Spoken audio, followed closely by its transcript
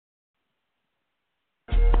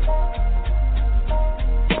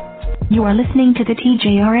You are listening to the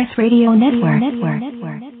TJRS Radio Network.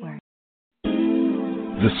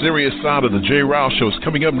 The serious side of the J-Rouse Show is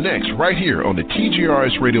coming up next, right here on the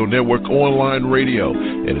TJRS Radio Network online radio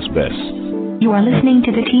at its best. You are listening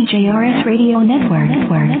to the TJRS Radio Network.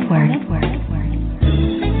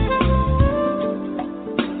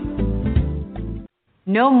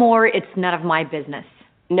 No more, it's none of my business.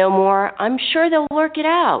 No more, I'm sure they'll work it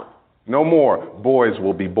out. No more, boys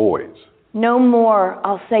will be boys. No more,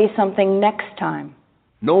 I'll say something next time.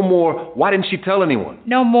 No more, why didn't she tell anyone?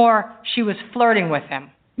 No more, she was flirting with him.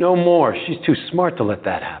 No more, she's too smart to let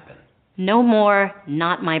that happen. No more,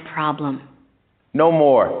 not my problem. No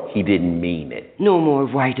more, he didn't mean it. No more,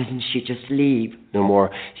 why doesn't she just leave? No more,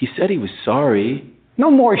 he said he was sorry. No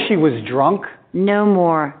more, she was drunk. No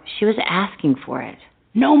more, she was asking for it.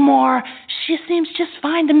 No more, she seems just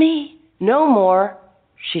fine to me. No more,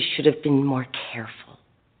 she should have been more careful.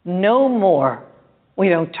 No more, we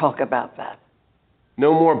don't talk about that.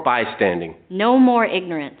 No more bystanding. No more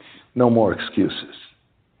ignorance. No more excuses.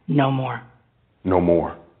 No more. No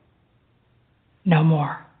more. No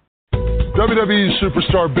more. WWE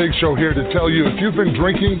Superstar Big Show here to tell you, if you've been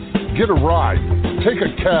drinking, get a ride, take a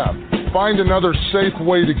cab, find another safe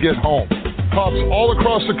way to get home. Cops all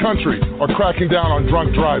across the country are cracking down on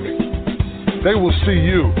drunk driving. They will see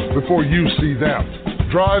you before you see them.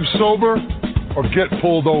 Drive sober or get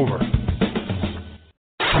pulled over.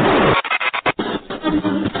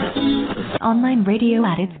 Online radio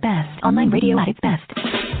at its best. Online radio at its best.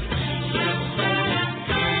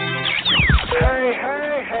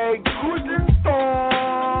 Hey, guten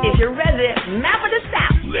Tag. It's your resident map of the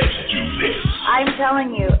South. Let's do this. I'm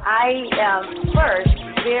telling you, I am first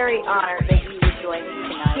very honored that you would join me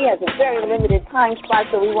tonight. He has a very limited time spot,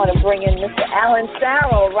 so we want to bring in Mr. Alan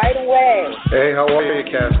Farrell right away. Hey, how are you,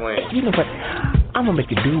 Kathleen? You know what? I'm gonna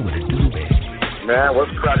make a do with a do, baby. Man,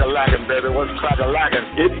 what's crack-a-lackin', baby? What's crack-a-lackin'?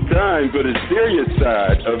 It's time for the serious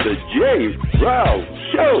side of the J-Rouse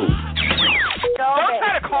Show. Don't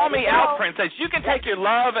try to call me out, Princess. You can take your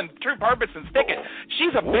love and true purpose and stick it.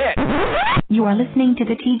 She's a bitch. You are listening to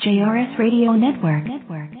the TJRS Radio Network.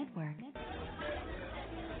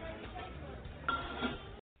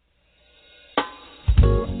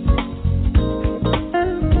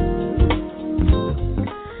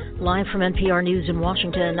 Live from NPR News in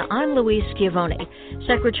Washington, I'm Louise Schiavone.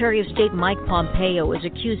 Secretary of State Mike Pompeo is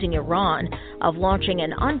accusing Iran of launching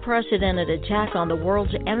an unprecedented attack on the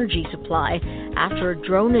world's energy supply after a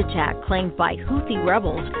drone attack claimed by Houthi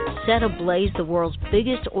rebels set ablaze the world's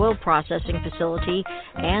biggest oil processing facility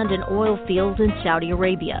and an oil field in Saudi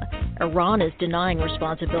Arabia. Iran is denying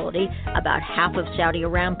responsibility. About half of Saudi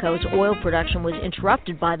Aramco's oil production was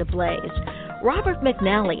interrupted by the blaze. Robert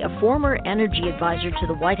McNally, a former energy advisor to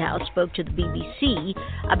the White House, spoke to the BBC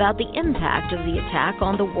about the impact of the attack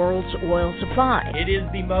on the world's oil supply. It is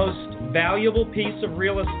the most valuable piece of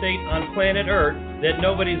real estate on planet Earth that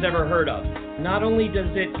nobody's ever heard of. Not only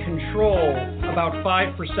does it control about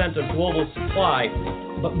 5% of global supply,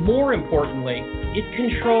 but more importantly, it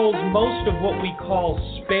controls most of what we call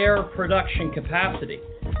spare production capacity.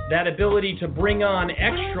 That ability to bring on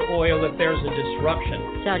extra oil if there's a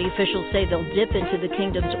disruption. Saudi officials say they'll dip into the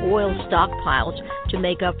kingdom's oil stockpiles to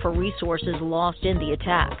make up for resources lost in the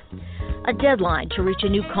attack. A deadline to reach a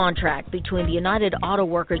new contract between the United Auto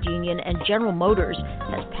Workers Union and General Motors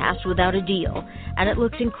has passed without a deal, and it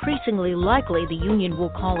looks increasingly likely the union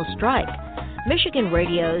will call a strike. Michigan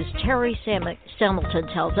Radio's Terry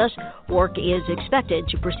Samilton tells us work is expected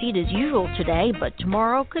to proceed as usual today, but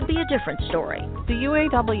tomorrow could be a different story. The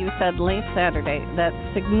UAW said late Saturday that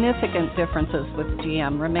significant differences with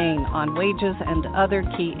GM remain on wages and other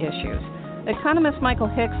key issues. Economist Michael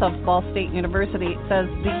Hicks of Ball State University says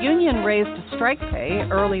the union raised strike pay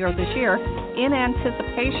earlier this year in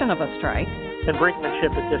anticipation of a strike. And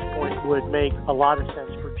brinkmanship at this point would make a lot of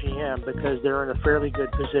sense for GM because they're in a fairly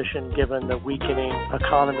good position given the weakening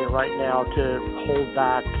economy right now to hold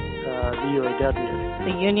back the UAW.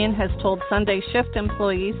 The union has told Sunday shift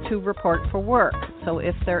employees to report for work, so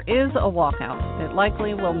if there is a walkout, it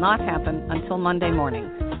likely will not happen until Monday morning.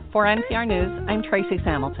 For NPR News, I'm Tracy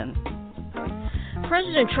Samilton.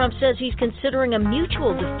 President Trump says he's considering a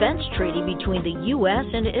mutual defense treaty between the U.S.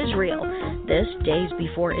 and Israel. This days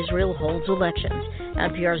before Israel holds elections.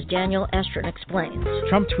 NPR's Daniel Estrin explains.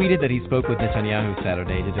 Trump tweeted that he spoke with Netanyahu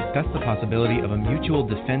Saturday to discuss the possibility of a mutual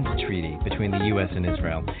defense treaty between the U.S. and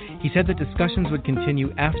Israel. He said that discussions would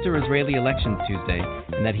continue after Israeli elections Tuesday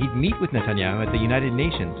and that he'd meet with Netanyahu at the United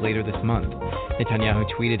Nations later this month. Netanyahu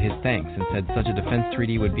tweeted his thanks and said such a defense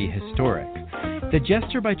treaty would be historic. The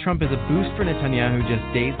gesture by Trump is a boost for Netanyahu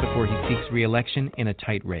just days before he seeks re-election in a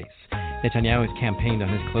tight race. Netanyahu has campaigned on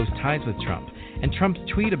his close ties with Trump, and Trump's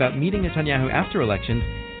tweet about meeting Netanyahu after elections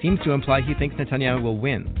seems to imply he thinks Netanyahu will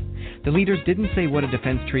win. The leaders didn't say what a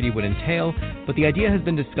defense treaty would entail, but the idea has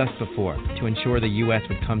been discussed before to ensure the U.S.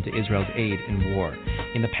 would come to Israel's aid in war.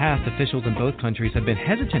 In the past, officials in both countries have been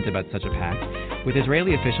hesitant about such a pact, with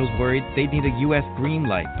Israeli officials worried they'd need a U.S. green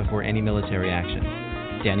light before any military action.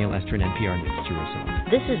 Daniel Estrin, NPR News, Jerusalem.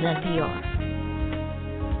 This is NPR.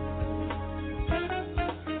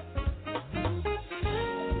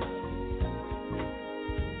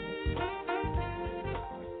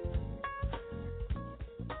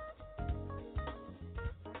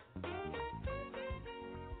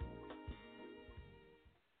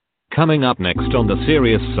 Coming up next on the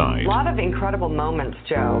serious side. A lot of incredible moments,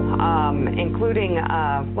 Joe, including,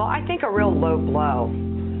 I think a real low blow.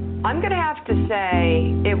 I'm going to have to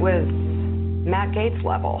say it was Matt Gaetz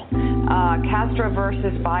level. Castro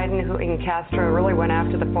versus Biden, Castro really went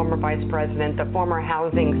after the former vice president, the former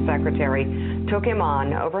housing secretary, took him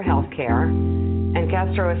on over health care, and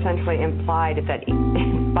Castro essentially implied that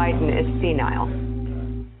Biden is senile.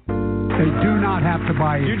 They do not have to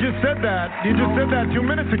buy in. You just said that. You just said that 2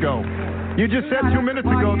 minutes ago. You just said 2 minutes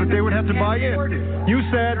ago that they would have to buy in. You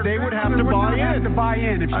said they would have to buy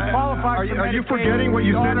in. If you qualify for Medicaid, are you forgetting what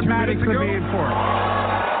you said 2 minutes ago? Be in for it.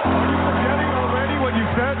 Are you forgetting already what you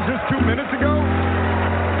said just 2 minutes ago?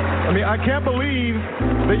 I mean, I can't believe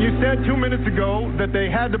that you said 2 minutes ago that they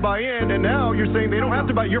had to buy in, and now you're saying they don't have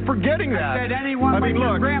to buy. You're forgetting that. I said anyone like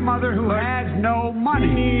your grandmother who has no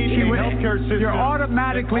money. She would healthcare system. You're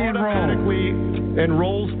automatically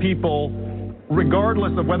enrolls people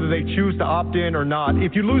regardless of whether they choose to opt in or not.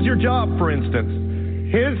 If you lose your job, for instance,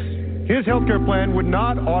 his healthcare plan would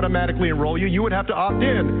not automatically enroll you. You would have to opt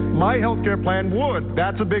in. My healthcare plan would.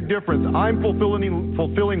 That's a big difference. I'm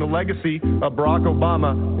fulfilling the legacy of Barack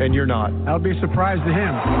Obama, and you're not. I'll be surprised to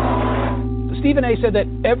him. Stephen A. said that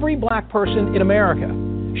every black person in America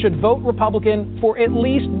should vote Republican for at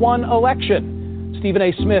least one election. Stephen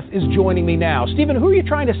A. Smith is joining me now. Stephen, who are you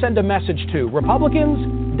trying to send a message to?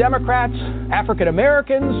 Republicans, Democrats, African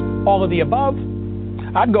Americans, all of the above?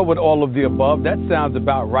 I'd go with all of the above. That sounds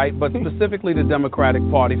about right, but specifically the Democratic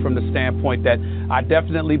Party from the standpoint that I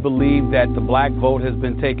definitely believe that the black vote has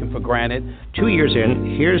been taken for granted. 2 years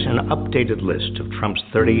in, here's an updated list of Trump's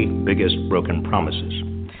 30 biggest broken promises.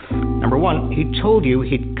 Number one, he told you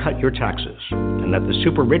he'd cut your taxes and that the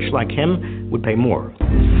super rich like him would pay more.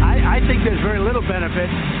 I think there's very little benefit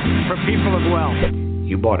for people of wealth.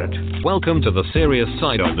 You bought it. Welcome to the serious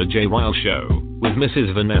side of the J. Ryle Show with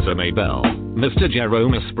Mrs. Vanessa Maybell, Mr.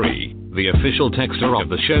 Jerome Esprit, the official texter of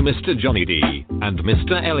the show, Mr. Johnny D, and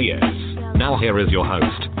Mr. Elias. Now here is your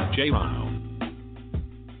host, J. Ryle.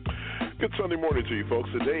 Good Sunday morning to you folks.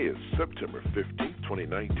 Today is September 15th,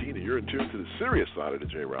 2019, and you're in tune to the serious side of the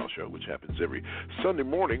J. Ryle Show, which happens every Sunday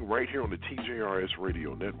morning right here on the TJRS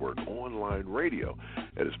Radio Network, online radio.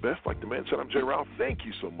 At its best, like the man said, I'm J. Ryle. Thank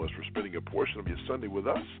you so much for spending a portion of your Sunday with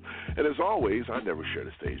us. And as always, I never share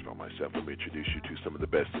the stage by myself. Let me introduce you to some of the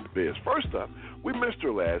best in the biz. First up, we missed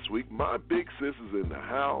her last week. My big sis is in the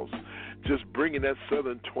house, just bringing that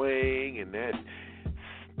southern twang and that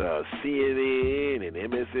CNN and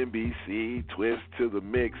MSNBC twist to the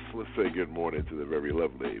mix. Let's say good morning to the very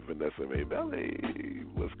lovely Vanessa Maybell.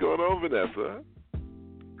 What's going on, Vanessa?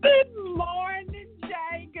 Good morning,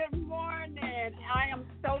 Jay. Good morning. I am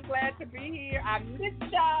so glad to be here. I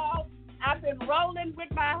missed y'all. I've been rolling with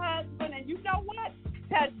my husband, and you know what?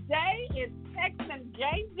 Today is Texan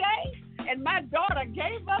game day, and my daughter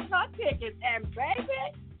gave us her tickets, and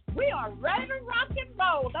baby, we are ready to rock and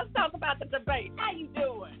roll. Let's talk about the debate. How you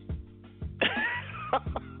doing?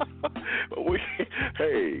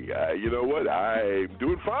 You know what? I'm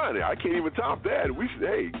doing fine. I can't even top that.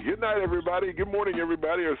 Good night, everybody. Good morning,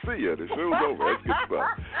 everybody. I'll see you. The show's over. That's good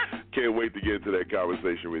stuff. Can't wait to get into that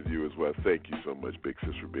conversation with you as well. Thank you so much, Big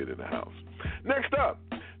Sis, for being in the house. Next up,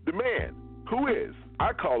 the man who is,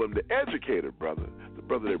 I call him the educator brother, the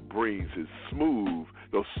brother that brings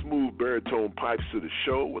those smooth baritone pipes to the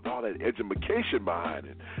show with all that edumacation behind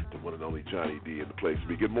it. The one and only Johnny D in the place to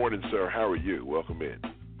be. Good morning, sir. How are you? Welcome in.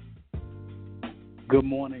 Good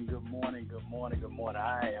morning, good morning, good morning, good morning.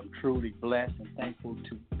 I am truly blessed and thankful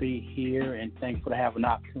to be here and thankful to have an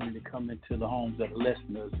opportunity to come into the homes of the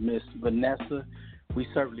listeners. Miss Vanessa, we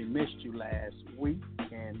certainly missed you last week,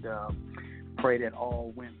 and pray that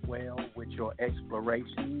all went well with your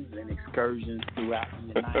explorations and excursions throughout the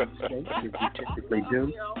United States, as you typically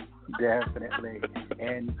do. Definitely.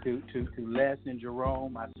 And to Les and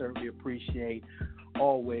Jerome, I certainly appreciate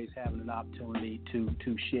always having an opportunity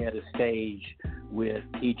to share the stage with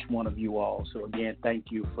each one of you all. So again,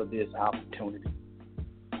 thank you for this opportunity.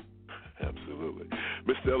 Absolutely.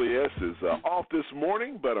 Mr. Elias is off this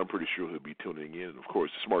morning, but I'm pretty sure he'll be tuning in. And, of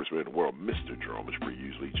course, the smartest man in the world, Mr. Jerome Spree,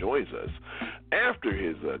 usually joins us after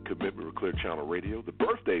his commitment with Clear Channel Radio, the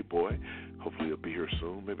birthday boy. Hopefully he'll be here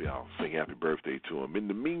soon. Maybe I'll sing happy birthday to him. In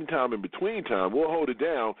the meantime, in between time, we'll hold it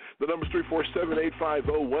down. The number's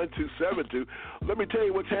 347-850-1272. Let me tell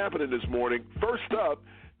you what's happening this morning. First up,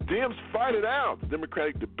 DEMS Fight It Out. The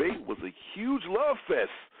Democratic debate was a huge love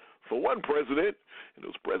fest for one president, and it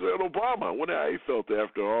was President Obama. I wonder how he felt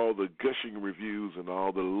after all the gushing reviews and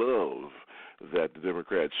all the love that the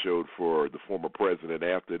Democrats showed for the former president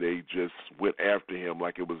after they just went after him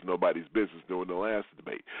like it was nobody's business during the last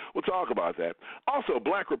debate. We'll talk about that. Also,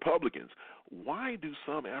 black Republicans. Why do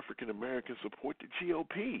some African Americans support the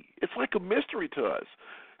GOP? It's like a mystery to us.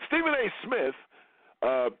 Stephen A. Smith,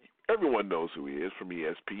 everyone knows who he is from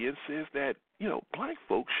ESPN, says that, black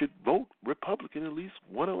folks should vote Republican at least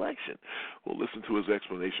one election. We'll listen to his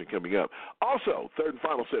explanation coming up. Also, third and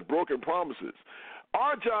final set, broken promises.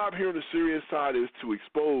 Our job here on the serious side is to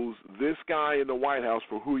expose this guy in the White House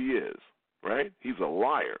for who he is, right? He's a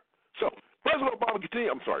liar. So, President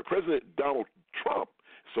Donald Trump,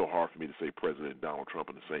 it's so hard for me to say President Donald Trump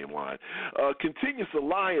in the same line, continues to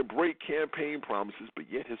lie and break campaign promises, but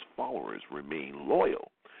yet his followers remain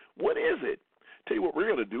loyal. What is it? Tell you what we're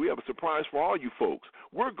going to do. We have a surprise for all you folks.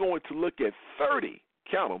 We're going to look at 30,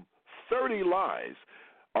 count them, 30 lies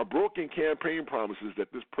or broken campaign promises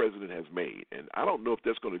that this president has made. And I don't know if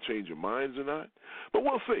that's going to change your minds or not, but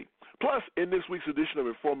we'll see. Plus, in this week's edition of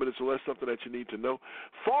In 4 Minutes or Less, something that you need to know,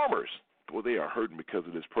 farmers, well, they are hurting because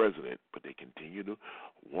of this president, but they continue to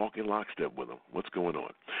walk in lockstep with him. What's going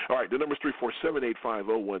on? All right, the number's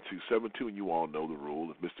 347-850-1272, and you all know the rule.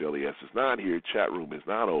 If Mr. Elias is not here, chat room is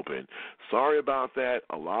not open. Sorry about that.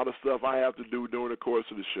 A lot of stuff I have to do during the course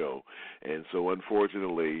of the show, and so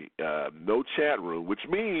unfortunately, no chat room, which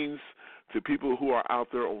means to people who are out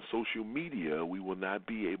there on social media, we will not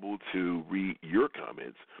be able to read your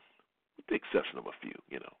comments, with the exception of a few,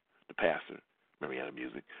 the pastor. Mariana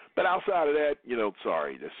music. But outside of that,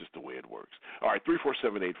 sorry, that's just the way it works. All right,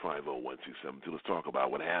 347-850-1272. Let's talk about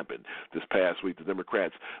what happened this past week. The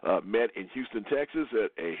Democrats met in Houston, Texas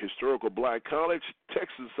at a historical black college,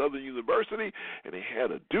 Texas Southern University, and they had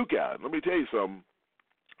a duke out. Let me tell you something.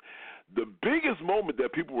 The biggest moment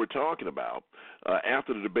that people were talking about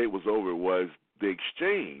after the debate was over was the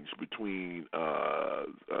exchange between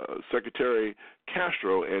Secretary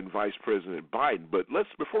Castro and Vice President Biden. But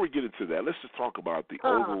before we get into that, let's just talk about the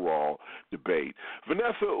overall debate.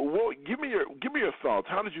 Vanessa, give me your thoughts.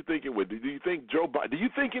 How did you think it went? Do you think do you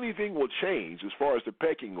think anything will change as far as the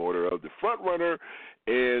pecking order of the front runner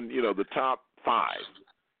and the top five?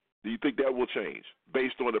 Do you think that will change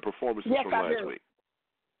based on the performances from last week?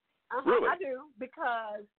 Really? I do,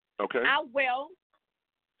 because okay.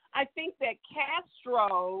 I think that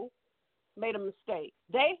Castro made a mistake.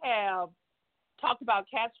 They have talked about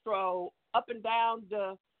Castro up and down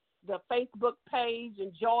the Facebook page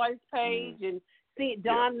and Joy's page and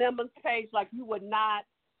Don Lemon's page like you would not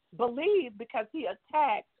believe, because he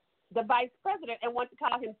attacked the vice president and wanted to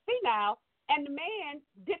call him senile, and the man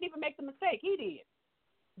didn't even make the mistake. He did.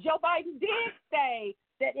 Joe Biden did say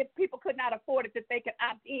that if people could not afford it, that they could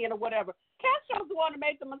opt in or whatever. Castro's the one who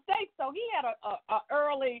made the mistake, so he had a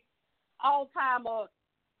early all-timer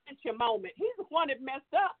moment. He's the one that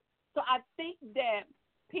messed up. So I think that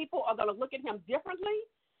people are going to look at him differently,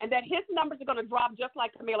 and that his numbers are going to drop just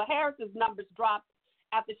like Kamala Harris's numbers dropped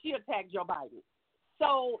after she attacked Joe Biden.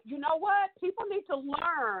 So you know what? People need to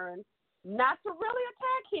learn not to really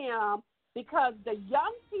attack him, because the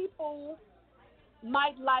young people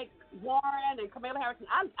might like Warren and Kamala Harris.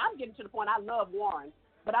 I'm getting to the point I love Warren,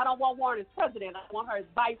 but I don't want Warren as president. I want her as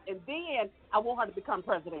vice, and then I want her to become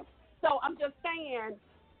president. So I'm just saying,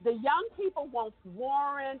 the young people want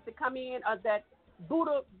Warren to come in, or that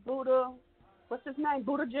Buddha, what's his name,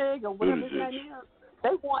 Buttigieg, or whatever his name is.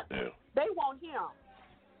 They want him. They want him.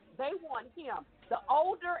 The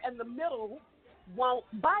older and the middle want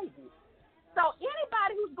Biden. So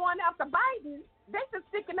anybody who's going after Biden, they should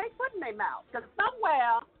stick their foot in their mouth, because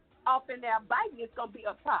somewhere off in there, Biden is going to be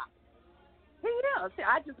up top. He is.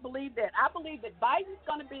 I just believe that. I believe that Biden's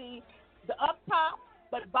going to be the up top,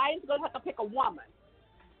 but Biden's going to have to pick a woman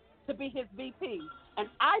to be his VP.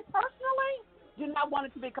 And I personally do not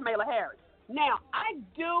want it to be Kamala Harris. Now, I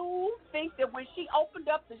do think that when she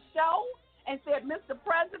opened up the show and said, Mr.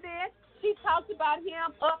 President, she talked about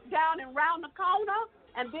him up, down, and round the corner.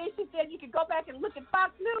 And then she said you could go back and look at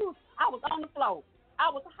Fox News. I was on the floor.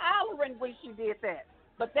 I was hollering when she did that.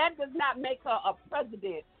 But that does not make her a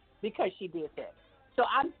president because she did that. So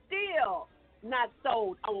I'm still not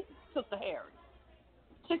sold on Sister Harris.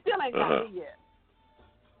 She still ain't got me yet.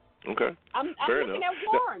 Okay. I'm Fair looking enough.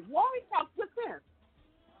 at Warren. Warren talks with sense.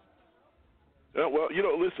 Well,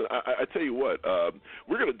 listen. I tell you what.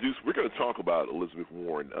 We're gonna talk about Elizabeth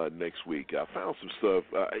Warren next week. I found some stuff.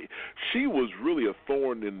 She was really a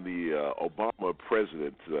thorn in the Obama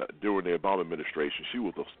president during the Obama administration. She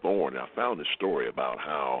was a thorn. I found this story about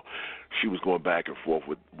how she was going back and forth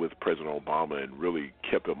with President Obama and really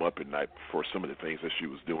kept him up at night for some of the things that she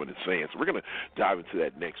was doing and saying. So we're gonna dive into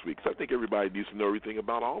that next week. So I think everybody needs to know everything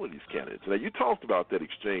about all of these candidates. Now, you talked about that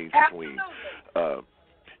exchange between.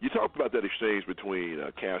 You talked about that exchange between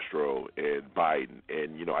Castro and Biden,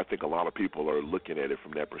 and I think a lot of people are looking at it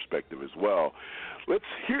from that perspective as well. Let's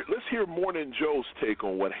hear Morning Joe's take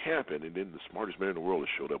on what happened, and then the smartest man in the world has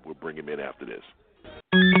showed up. We'll bring him in after this.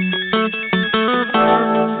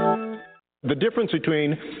 The difference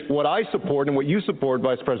between what I support and what you support,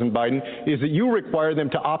 Vice President Biden, is that you require them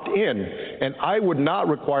to opt in, and I would not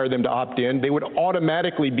require them to opt in. They would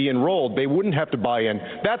automatically be enrolled. They wouldn't have to buy in.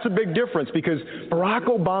 That's a big difference because Barack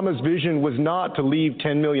Obama's vision was not to leave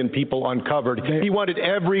 10 million people uncovered. He wanted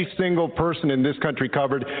every single person in this country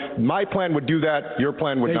covered. My plan would do that. Your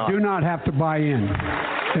plan would not. They do not have to buy in.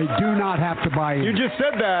 They do not have to buy in. You just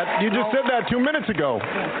said that. You just said that 2 minutes ago.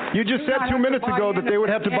 You just said 2 minutes ago that they would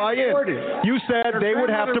have to buy in. You said they would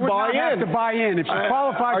have to buy in. Have to buy in. If she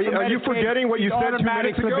qualifies for Medicaid, are you forgetting what you said 2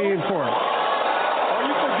 minutes ago? Be in for it. Are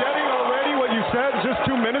you forgetting already what you said just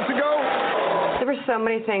 2 minutes ago? There were so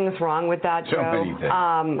many things wrong with that, Joe.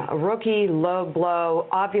 Rookie, low blow,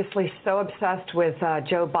 obviously so obsessed with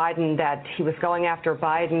Joe Biden that he was going after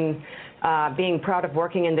Biden, being proud of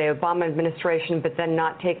working in the Obama administration, but then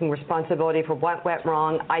not taking responsibility for what went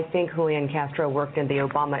wrong. I think Julian Castro worked in the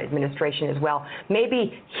Obama administration as well.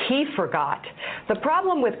 Maybe he forgot. The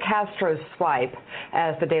problem with Castro's swipe,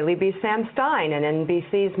 as the Daily Beast Sam Stein and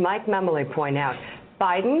NBC's Mike Memoli point out,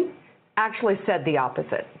 Biden actually said the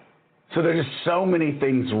opposite. So there's just so many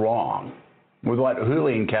things wrong with what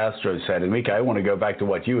Julian Castro said. And Mika, I want to go back to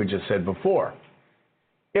what you had just said before.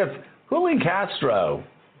 If Julian Castro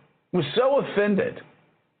was so offended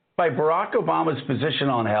by Barack Obama's position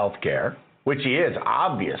on health care, which he is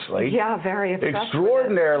obviously, very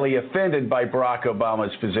extraordinarily offended by Barack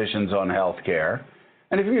Obama's positions on health care,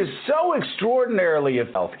 and if he was so extraordinarily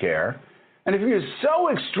health care, and if he was so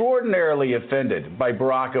extraordinarily offended by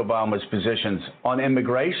Barack Obama's positions on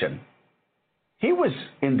immigration, he was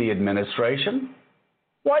in the administration.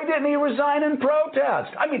 Why didn't he resign in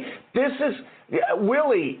protest? I mean, this is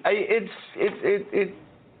Willie. It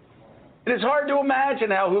is hard to imagine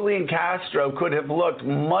how Julian Castro could have looked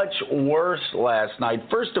much worse last night.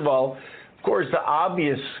 First of all, of course, the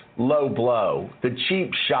obvious low blow, the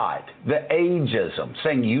cheap shot, the ageism,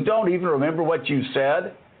 saying you don't even remember what you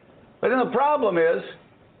said. But then the problem is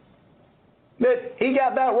that he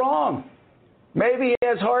got that wrong. Maybe he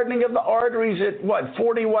has hardening of the arteries at,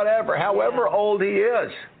 40 whatever, however old he is.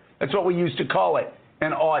 That's what we used to call it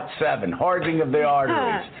in '07, hardening of the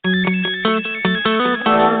arteries.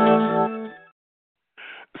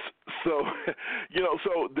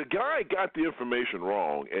 So the guy got the information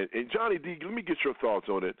wrong, and Johnny D, let me get your thoughts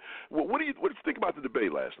on it. What did you think about the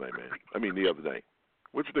debate last night, man? I mean, the other day.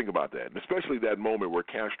 What did you think about that? And especially that moment where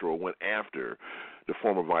Castro went after the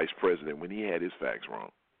former vice president when he had his facts wrong.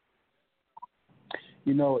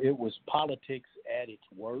 It was politics at its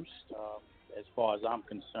worst, as far as I'm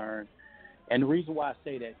concerned. And the reason why I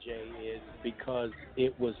say that, Jay, is because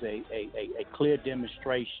it was a clear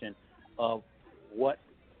demonstration of what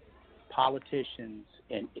politicians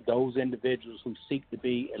and those individuals who seek to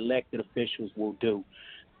be elected officials will do.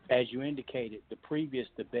 As you indicated, the previous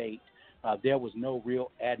debate, there was no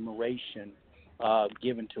real admiration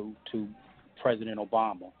given to President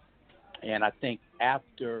Obama. And I think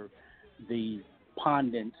after the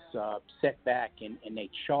pundits set back and they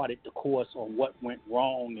charted the course on what went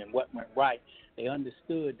wrong and what went right, they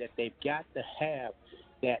understood that they've got to have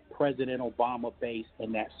that President Obama base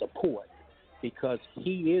and that support, because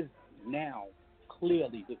he is now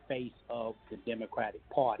clearly the face of the Democratic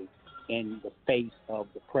Party and the face of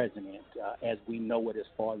the president, as we know it, as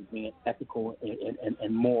far as being ethical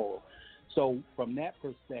and moral. So from that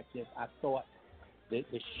perspective, I thought that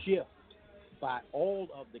the shift by all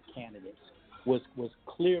of the candidates was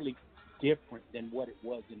clearly different than what it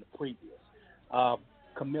was in the previous.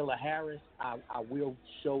 Kamala Harris, I will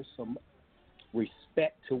show some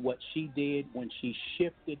respect to what she did when she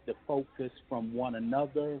shifted the focus from one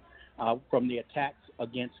another, from the attacks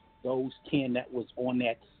against those 10 that was on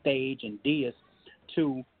that stage and Diaz,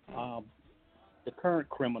 to the current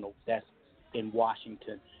criminal that's in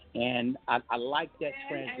Washington. And I like that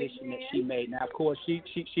transition that she made. Now, of course,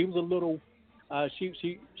 she was a little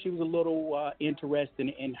she was a little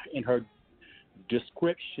interested in her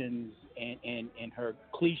descriptions and her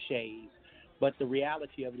cliches, but the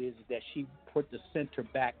reality of it is that she put the center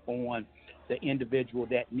back on the individual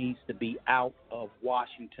that needs to be out of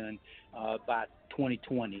Washington by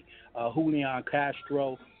 2020. Julian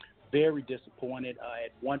Castro, very disappointed.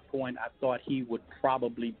 At one point, I thought he would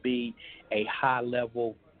probably be a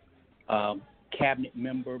high-level cabinet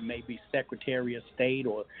member, maybe Secretary of State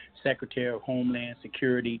or Secretary of Homeland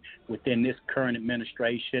Security within this current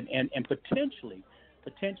administration, and potentially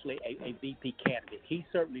a VP candidate. He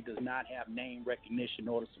certainly does not have name recognition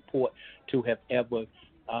or the support to have ever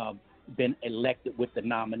been elected with the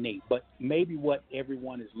nominee. But maybe what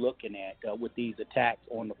everyone is looking at with these attacks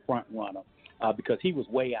on the front runner, because he was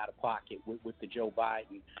way out of pocket with the Joe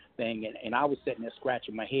Biden thing. And I was sitting there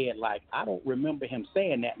scratching my head like, I don't remember him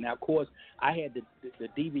saying that. Now, of course, I had the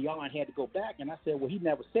DVR and had to go back, and I said, well, he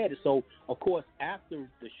never said it. So, of course, after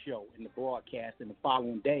the show and the broadcast and the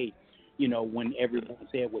following day, when everyone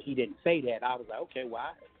said, well, he didn't say that, I was like, okay, well,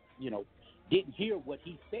 I, didn't hear what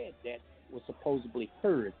he said that was supposedly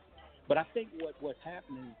heard. But I think what's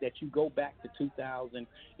happening is that you go back to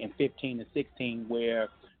 2015 and 16 where,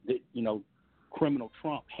 criminal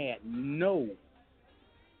Trump had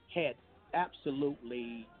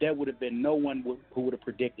absolutely, there would have been no one who would have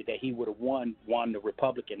predicted that he would have won the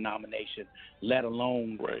Republican nomination, let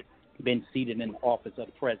alone been seated in the office of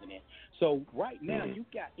the president. So right now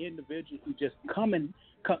you've got individuals who just coming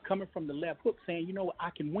from the left hook saying, you know what, I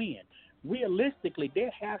can win. Realistically,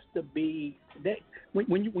 there has to be that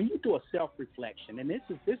when you do a self-reflection, and this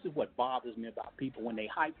is what bothers me about people when they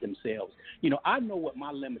hype themselves. I know what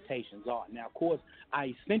my limitations are. Now, of course,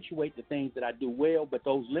 I accentuate the things that I do well, but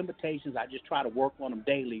those limitations, I just try to work on them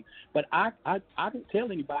daily. But I don't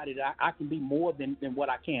tell anybody that I can be more than what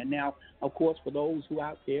I can. Now, of course, for those who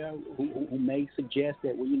out there who may suggest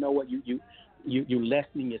that, well, you know what, you're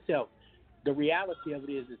lessening yourself. The reality of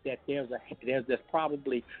it is that there's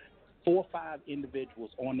probably 4 or 5 individuals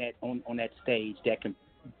on that stage that can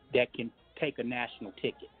take a national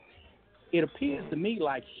ticket. It appears to me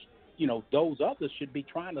like those others should be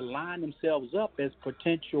trying to line themselves up as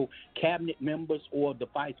potential cabinet members or the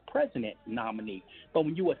vice president nominee. But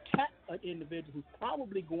when you attack an individual who's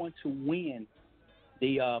probably going to win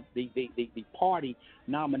the party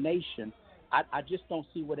nomination, I just don't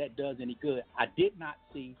see where that does any good. I did not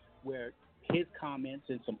see where his comments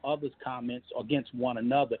and some others' comments against one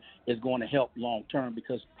another is going to help long term,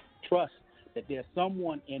 because trust that there's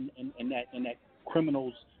someone in that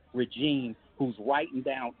criminal's regime who's writing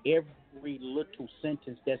down every little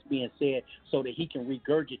sentence that's being said so that he can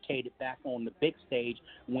regurgitate it back on the big stage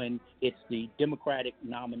when it's the Democratic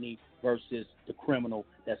nominee versus the criminal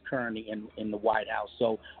that's currently in the White House.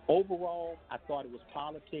 So overall, I thought it was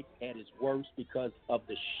politics at its worst because of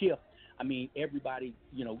the shift. I mean, everybody,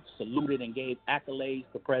 saluted and gave accolades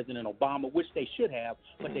to President Obama, which they should have,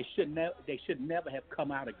 but they should never have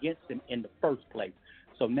come out against him in the first place.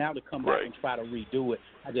 So now to come back and try to redo it,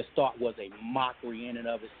 I just thought was a mockery in and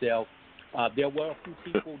of itself. There were a few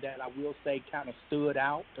people that I will say kind of stood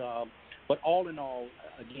out, but all in all,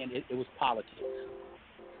 again, it was politics.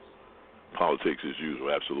 Politics as usual,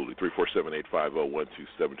 absolutely.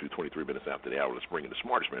 347-850-1272, 23 minutes after the hour. Let's bring in the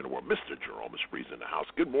smartest man in the world, Mr. Jerome Espree's in the house.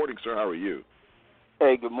 Good morning, sir. How are you?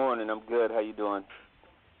 Hey, good morning. I'm good. How you doing?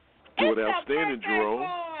 Doing outstanding, Jerome.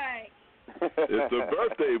 It's the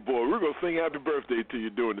birthday boy. We're going to sing happy birthday to you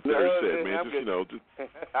during the third set, man.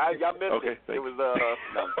 I missed okay, it. It was, no,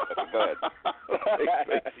 go ahead.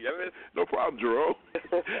 No problem, Jerome.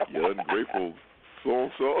 You're ungrateful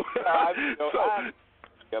so-and-so. I'm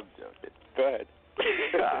joking. Go ahead.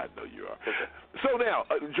 I know you are. So now,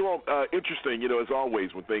 Jerome, interesting, as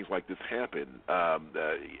always when things like this happen,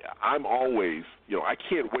 I'm always, I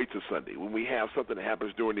can't wait till Sunday. When we have something that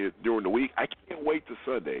happens during the week, I can't wait till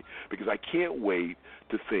Sunday because I can't wait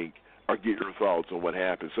to think or get your thoughts on what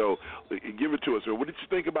happened. So give it to us. So what did you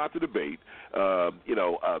think about the debate?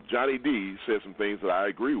 Johnny D said some things that I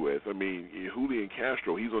agree with. I mean, Julian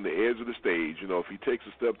Castro, he's on the edge of the stage. If he takes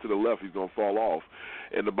a step to the left, he's going to fall off.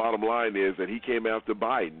 And the bottom line is that he came after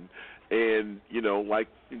Biden. And, like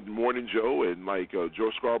Morning Joe and like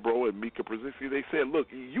Joe Scarborough and Mika Brzezinski, they said, look,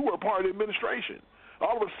 you were a part of the administration.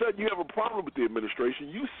 All of a sudden you have a problem with the administration.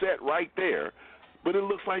 You sat right there. But it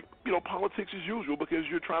looks like, politics as usual because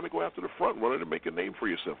you're trying to go after the front runner to make a name for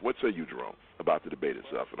yourself. What say you, Jerome, about the debate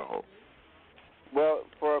itself and the whole? Well,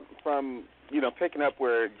 from picking up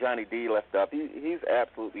where Johnny D left off, he's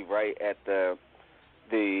absolutely right at the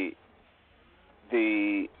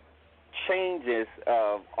changes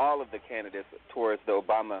of all of the candidates towards the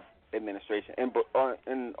Obama administration and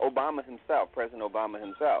Obama himself, President Obama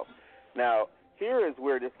himself. Now, here is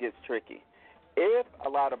where this gets tricky. If a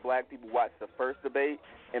lot of black people watch the first debate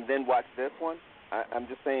and then watch this one, I'm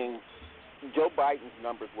just saying Joe Biden's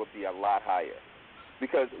numbers would be a lot higher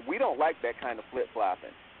because we don't like that kind of flip-flopping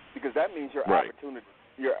because that means you're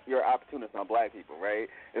opportunist on black people, right?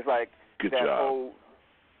 It's like Good that job. whole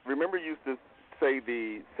 – remember you used to say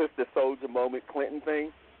the Sister Soldier moment Clinton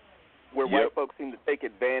thing where white folks seem to take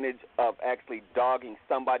advantage of actually dogging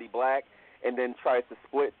somebody black and then tries to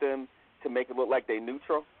split them to make it look like they're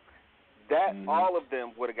neutral? That all of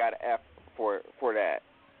them would have got an F for that.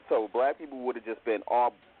 So black people would have just been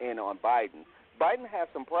all in on Biden. Biden has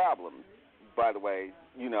some problems, by the way,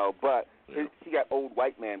 but he got old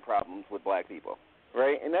white man problems with black people,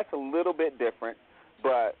 right? And that's a little bit different.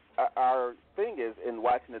 But our thing is, in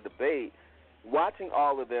watching the debate, watching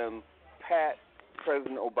all of them pat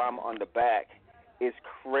President Obama on the back is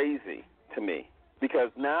crazy to me because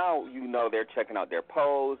now they're checking out their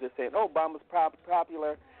polls. They're saying, Obama's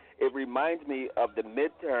popular. It reminds me of the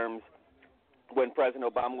midterms when President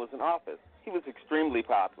Obama was in office. He was extremely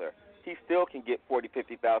popular. He still can get 40,000,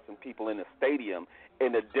 50,000 people in a stadium,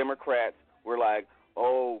 and the Democrats were like,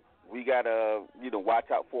 we got to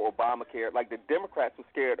watch out for Obamacare. Like the Democrats were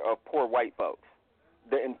scared of poor white folks.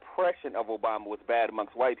 The impression of Obama was bad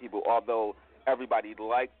amongst white people, although everybody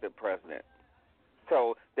liked the president.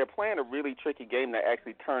 So they're playing a really tricky game that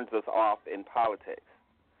actually turns us off in politics.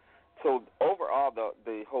 So overall,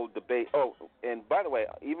 the whole debate. And by the way,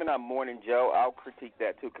 even on Morning Joe, I'll critique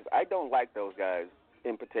that too because I don't like those guys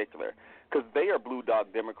in particular because they are blue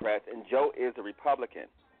dog Democrats and Joe is a Republican.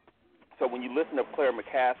 So when you listen to Claire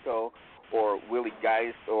McCaskill or Willie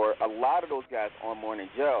Geist or a lot of those guys on Morning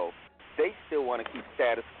Joe, they still want to keep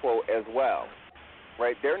status quo as well,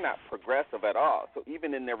 right? They're not progressive at all. So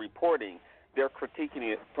even in their reporting, they're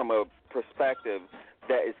critiquing it from a perspective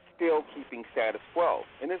that is still keeping status quo,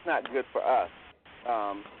 and it's not good for us.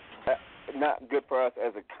 Not good for us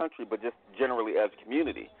as a country, but just generally as a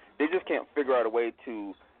community. They just can't figure out a way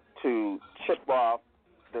to chip off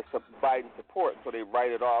the Biden support, so they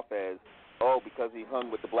write it off as, because he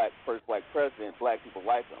hung with the first black president, black people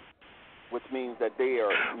like him, which means that they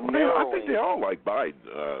are narrowing. I think they all like Biden.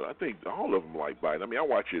 I think all of them like Biden. I mean, I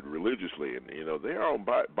watch it religiously, and they're on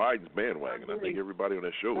Biden's bandwagon. I think everybody on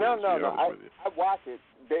that show No. I watch it.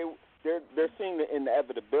 They're seeing the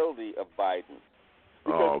inevitability of Biden.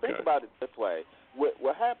 Because think about it this way: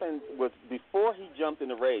 what happened was before he jumped in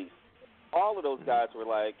the race, all of those guys were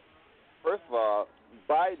like, first of all,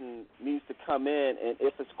 Biden needs to come in, and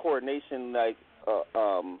if it's coordination like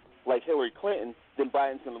Hillary Clinton, then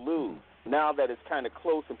Biden's going to lose. Now that it's kind of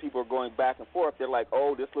close and people are going back and forth, they're like,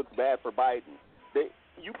 this looks bad for Biden.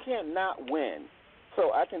 You can't not win.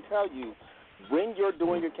 So I can tell you, when you're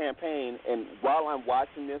doing your campaign, and while I'm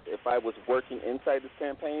watching this, if I was working inside this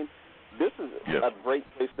campaign, this is a great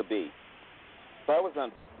place to be. If I was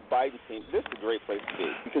on Biden's team, this is a great place to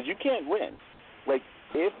be because you can't win. Like,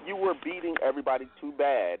 if you were beating everybody too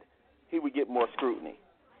bad, he would get more scrutiny.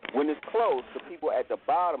 When it's close, the people at the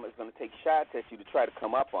bottom is going to take shots at you to try to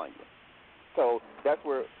come up on you. So that's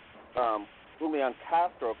where Julian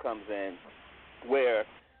Castro comes in, where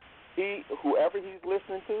whoever he's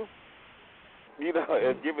listening to,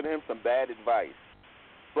 is giving him some bad advice.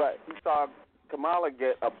 But he saw Kamala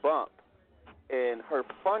get a bump in her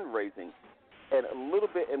fundraising and a little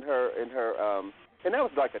bit in her and that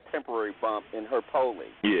was like a temporary bump in her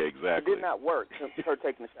polling. Yeah, exactly. It did not work. Her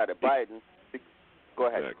taking a shot at Biden. Go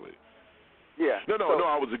ahead. Exactly. Yeah. No,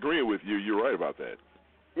 I was agreeing with you. You're right about that.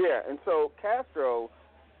 Yeah, and so Castro,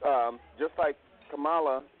 just like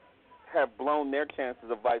Kamala, have blown their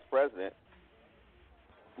chances of vice president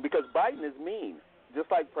because Biden is mean,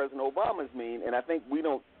 just like President Obama is mean. And I think we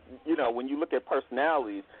don't, when you look at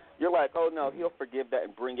personalities, you're like, no, he'll forgive that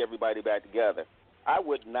and bring everybody back together. I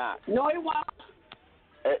would not. No, he won't.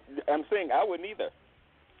 I'm saying I wouldn't either.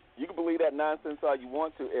 You can believe that nonsense all you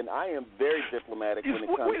want to, and I am very diplomatic when it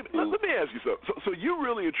comes to... Let me ask you something. So you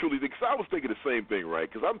really and truly think, because I was thinking the same thing, right?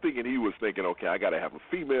 Because I'm thinking he was thinking, okay, I got to have a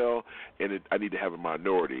female, and I need to have a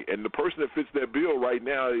minority. And the person that fits that bill right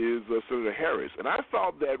now is Senator Harris. And I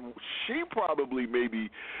thought that she probably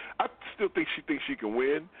I still think she thinks she can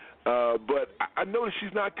win, but I noticed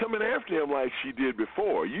she's not coming after him like she did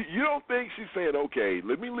before. You don't think she's saying, okay,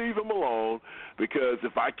 let me leave him alone, because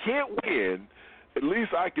if I can't win, at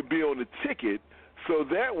least I could be on the ticket, so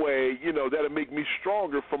that way, that'll make me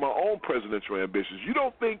stronger for my own presidential ambitions. You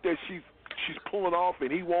don't think that she's pulling off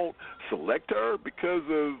and he won't select her because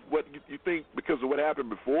of what you think, because of what happened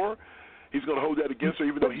before? He's going to hold that against her,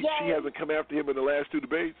 even though she hasn't come after him in the last two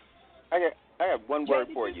debates? I I have one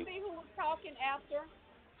word for you. Did you see who was talking after?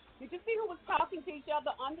 Did you see who was talking to each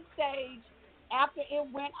other on the stage after it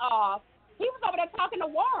went off? He was over there talking to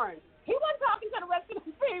Warren. He wasn't talking to the rest of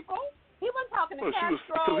the people. He wasn't talking to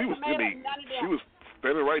Castro, Kamala, none of them. She was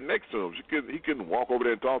standing right next to him. He couldn't walk over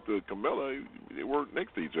there and talk to Kamala. They weren't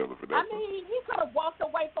next to each other for that. I mean, he could have walked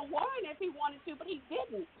away from Warren if he wanted to, but he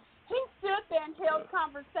didn't. He stood there and held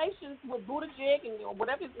conversations with Buttigieg and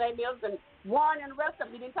whatever his name is, and Warren and the rest of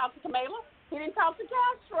them. He didn't talk to Kamala. He didn't talk to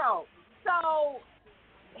Castro. So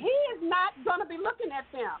he is not going to be looking at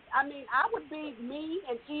them. I mean, I would be mean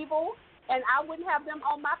and evil, and I wouldn't have them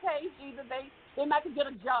on my page either. They might get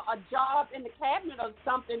a job in the cabinet or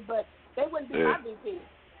something, but they wouldn't be my VP.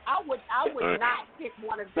 I would not pick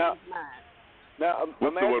one of these mine. Now,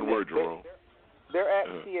 what's the one word, Jerome? They're at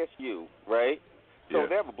CSU, right? So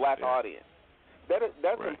they have a black audience.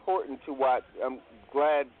 That's important to watch. I'm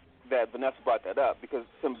glad that Vanessa brought that up because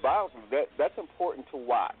symbolically, that's important to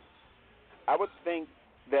watch. I would think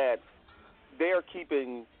that they're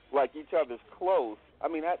keeping like each other's close. I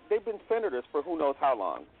mean, they've been senators for who knows how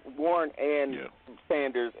long. Warren and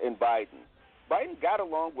Sanders and Biden. Biden got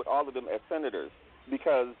along with all of them as senators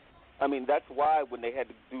because, I mean, that's why when they had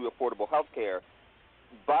to do affordable health care,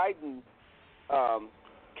 Biden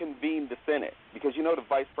convened the Senate because, you know, the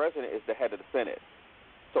vice president is the head of the Senate.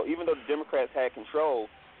 So even though the Democrats had control,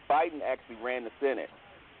 Biden actually ran the Senate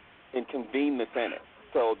and convened the Senate.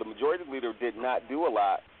 So the majority leader did not do a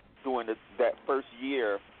lot during that first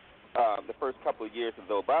year, the first couple of years of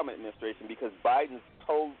the Obama administration because Biden's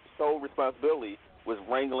sole responsibility was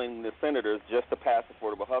wrangling the senators just to pass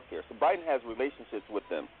affordable health care. So Biden has relationships with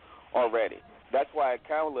them already. That's why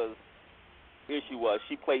Kamala's issue was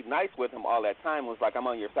she played nice with him all that time, was like, I'm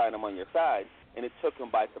on your side, and it took him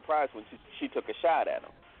by surprise when she took a shot at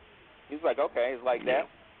him. He's like, okay, it's like that,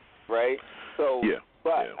 right? So,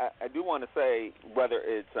 I do want to say whether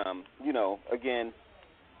it's, you know, again,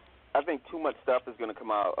 I think too much stuff is going to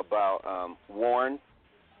come out about Warren,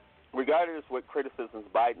 regardless what criticisms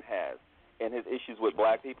Biden has and his issues with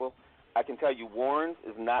black people. I can tell you Warren's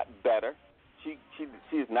is not better. She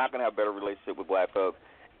is not going to have a better relationship with black folks.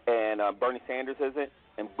 And Bernie Sanders isn't,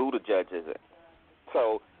 and Buttigieg isn't.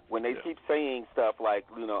 So when they keep saying stuff like,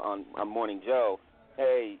 you know, on Morning Joe,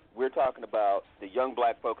 hey, we're talking about the young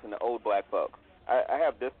black folks and the old black folks, I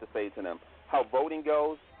have this to say to them. How voting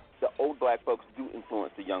goes, the old black folks do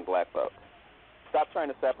influence the young black folks. Stop trying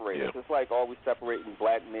to separate us. It's like always separating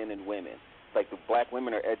black men and women. It's like the black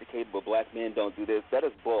women are educated, but black men don't do this. That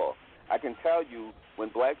is bull. I can tell you when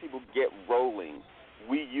black people get rolling,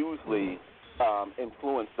 we usually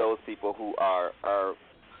influence those people who are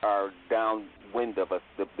downwind of us.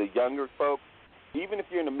 The younger folks, even if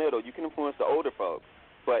you're in the middle, you can influence the older folks,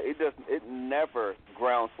 but it never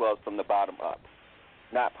ground swells from the bottom up,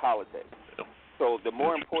 not politics. So the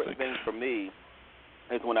more important thing for me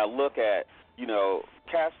is when I look at, you know,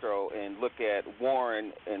 Castro and look at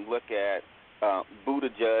Warren and look at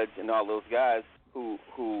Buttigieg and all those guys who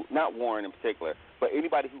not Warren in particular, but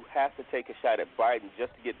anybody who has to take a shot at Biden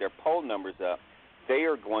just to get their poll numbers up, they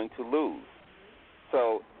are going to lose.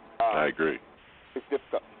 So I agree. It's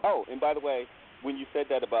difficult. Oh, and by the way, when you said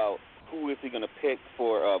that about who is he going to pick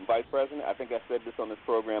for vice president, I think I said this on this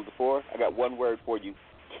program before. I got one word for you,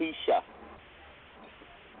 Keisha.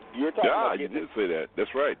 You're talking about you did say that.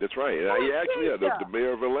 That's right. That's right. The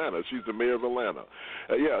mayor of Atlanta. She's the mayor of Atlanta.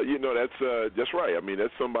 You know that's right. I mean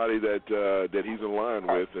that's somebody that he's in line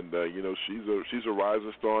with, and you know she's a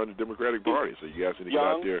rising star in the Democratic Party. So you guys need to get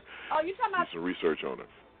out there. Oh, you talking about do some research on her.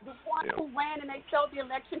 The one who ran and they showed the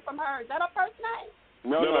election from her. Is that her first name?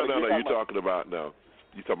 No. You're talking about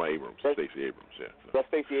You're talking about Abrams, Stacey Abrams. Yeah. That's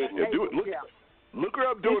Stacey Abrams. Look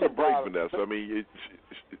her up during the break, Vanessa. I mean,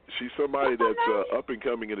 she's somebody that's up and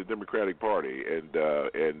coming in the Democratic Party, and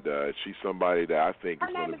she's somebody that I think is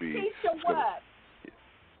going to be.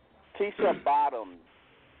 Keisha Bottoms.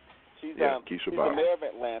 She's Keisha the Bottoms. mayor of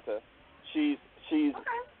Atlanta. She's.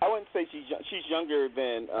 I wouldn't say she's younger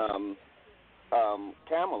than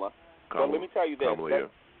Kamala. But let me tell you this.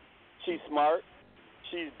 She's smart.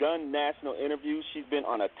 She's done national interviews. She's been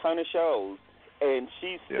on a ton of shows, and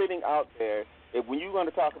she's sitting out there. And when you're going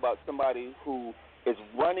to talk about somebody who is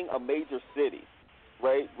running a major city,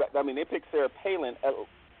 right? I mean, they picked Sarah Palin.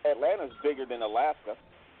 Atlanta's bigger than Alaska,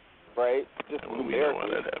 right? Just numerically.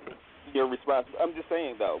 That happened. You're responsible. I'm just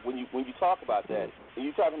saying though, when you talk about that, and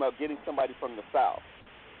you're talking about getting somebody from the South,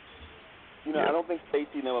 you know, I don't think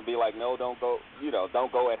Stacey and them will be like, no, don't go. You know,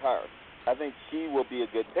 don't go at her. I think she will be a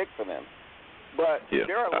good pick for them. But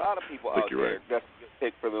there are a lot of people out there that's a good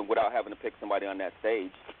pick for them without having to pick somebody on that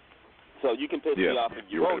stage. So you can piss me off if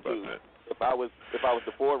you want to. if I was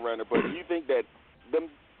the forerunner. But do you think that them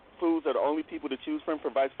fools are the only people to choose from for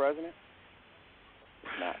vice president?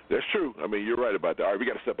 No. That's true. I mean, you're right about that. All right, we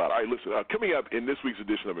got to step out. All right, listen, coming up in this week's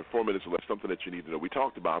edition of In 4 Minutes or Less, something that you need to know. We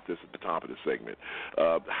talked about this at the top of the segment,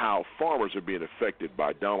 how farmers are being affected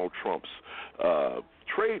by Donald Trump's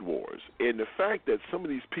trade wars, and the fact that some of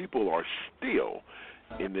these people are still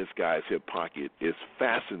in this guy's hip pocket is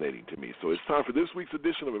fascinating to me. So it's time for this week's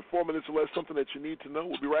edition of In 4 Minutes or Less, something that you need to know.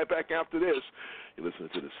 We'll be right back after this. You're listening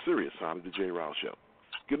to the Serious Side of the J. Riles Show.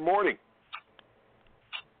 Good morning.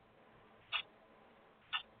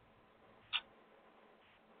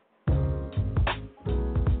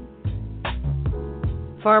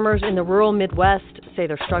 Farmers in the rural Midwest say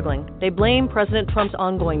they're struggling. They blame President Trump's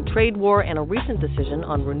ongoing trade war and a recent decision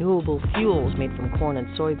on renewable fuels made from corn and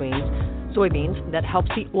soybeans that helps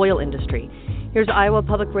the oil industry. Here's Iowa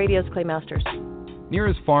Public Radio's Clay Masters. Near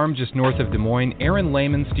his farm just north of Des Moines, Aaron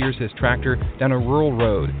Lehman steers his tractor down a rural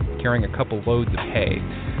road, carrying a couple loads of hay.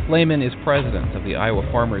 Lehman is president of the Iowa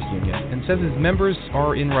Farmers Union and says his members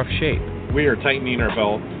are in rough shape. We are tightening our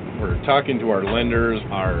belt. We're talking to our lenders,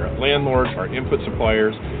 our landlords, our input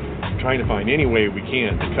suppliers, trying to find any way we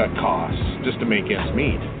can to cut costs just to make ends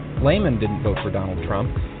meet. Lehman didn't vote for Donald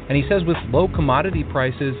Trump, and he says with low commodity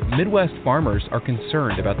prices, Midwest farmers are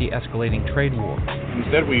concerned about the escalating trade war.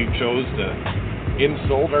 Instead, we chose to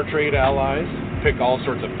insult our trade allies, pick all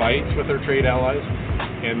sorts of fights with our trade allies,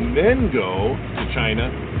 and then go to China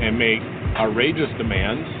and make outrageous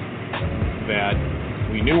demands that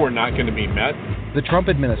we knew were not going to be met. The Trump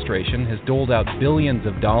administration has doled out billions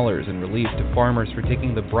of dollars in relief to farmers for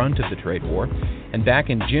taking the brunt of the trade war. And back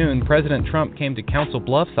in June, President Trump came to Council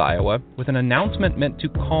Bluffs, Iowa, with an announcement meant to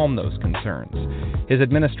calm those concerns. His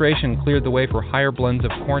administration cleared the way for higher blends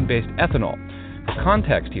of corn-based ethanol. For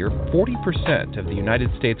context here, 40% of the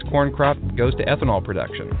United States corn crop goes to ethanol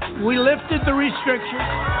production. We lifted the restrictions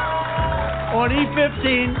on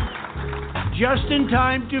E15 just in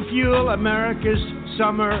time to fuel America's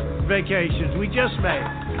summer vacations. We just made.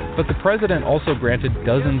 But the president also granted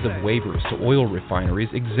dozens of waivers to oil refineries,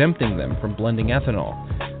 exempting them from blending ethanol.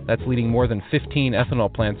 That's leading more than 15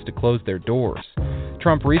 ethanol plants to close their doors.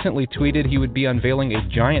 Trump recently tweeted he would be unveiling a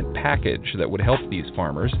giant package that would help these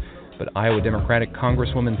farmers. But Iowa Democratic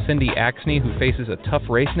Congresswoman Cindy Axne, who faces a tough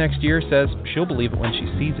race next year, says she'll believe it when she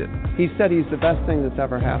sees it. He said he's the best thing that's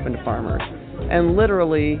ever happened to farmers. And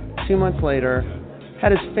literally, 2 months later,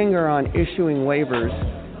 had his finger on issuing waivers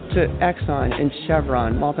to Exxon and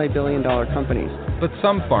Chevron, multi-billion-dollar companies. But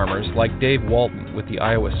some farmers, like Dave Walton with the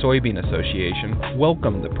Iowa Soybean Association,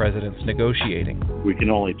 welcome the president's negotiating. We can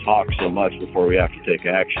only talk so much before we have to take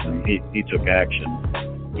action. He took action.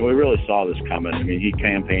 And we really saw this coming. I mean, he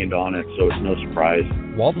campaigned on it, so it's no surprise.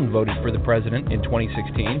 Walton voted for the president in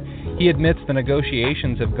 2016. He admits the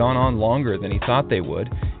negotiations have gone on longer than he thought they would,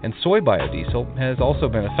 and soy biodiesel has also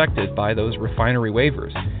been affected by those refinery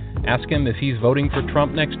waivers. Ask him if he's voting for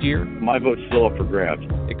Trump next year. My vote's still up for grabs.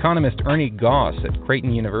 Economist Ernie Goss at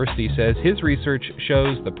Creighton University says his research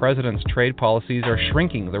shows the president's trade policies are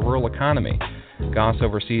shrinking the rural economy. Goss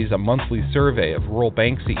oversees a monthly survey of rural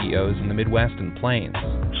bank CEOs in the Midwest and Plains.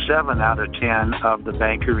 7 out of 10 of the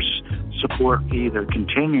bankers support either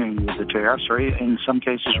continuing with the tariffs or in some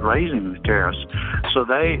cases raising the tariffs. So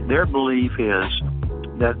their belief is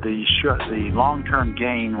that the long-term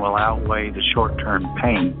gain will outweigh the short-term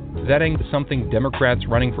pain. That ain't something Democrats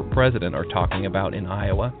running for president are talking about in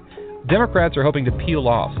Iowa. Democrats are hoping to peel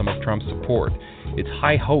off some of Trump's support. It's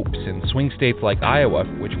high hopes in swing states like Iowa,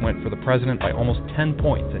 which went for the president by almost 10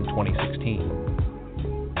 points in 2016.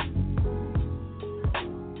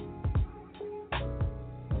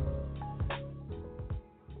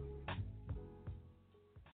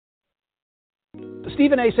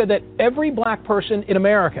 Stephen A. said that every black person in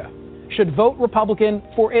America should vote Republican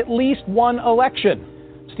for at least one election.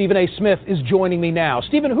 Stephen A. Smith is joining me now.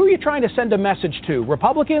 Stephen, who are you trying to send a message to?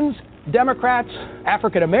 Republicans, Democrats,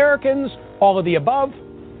 African Americans, all of the above?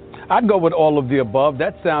 I'd go with all of the above.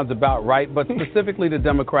 That sounds about right, but specifically the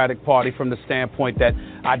Democratic Party from the standpoint that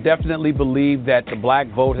I definitely believe that the black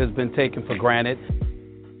vote has been taken for granted.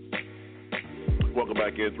 Welcome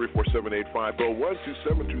back in,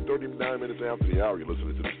 347-850-1272, 39 minutes after the hour. You're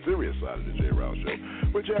listening to the Serious Side of the J. Riles Show,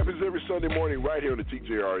 which happens every Sunday morning right here on the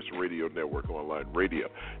TJRS Radio Network, online radio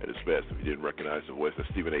at its best. If you didn't recognize the voice, that's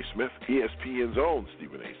Stephen A. Smith, ESPN's own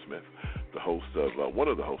Stephen A. Smith, the host of, one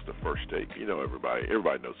of the hosts of First Take. You know everybody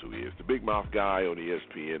knows who he is. The big mouth guy on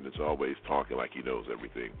ESPN that's always talking like he knows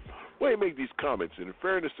everything. Well, he made these comments, and in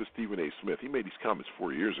fairness to Stephen A. Smith, he made these comments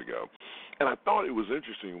 4 years ago. And I thought it was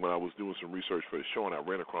interesting when I was doing some research for the show and I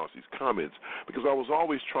ran across these comments because I was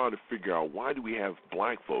always trying to figure out why do we have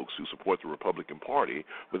black folks who support the Republican Party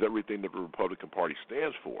with everything that the Republican Party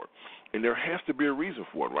stands for. And there has to be a reason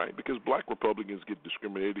for it, right? Because black Republicans get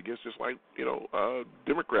discriminated against just like,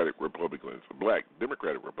 Democratic Republicans, black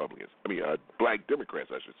Democratic Republicans. Black Democrats,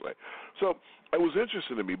 I should say. So it was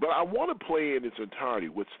interesting to me, but I want to play in its entirety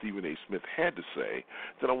what Stephen A. Smith had to say.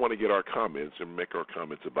 Then I want to get our comments and make our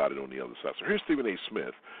comments about it on the other side. So here's Stephen A.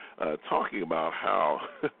 Smith talking about how,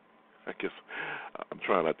 I guess I'm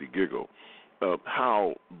trying not to giggle,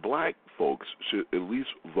 how black folks should at least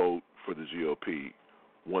vote for the GOP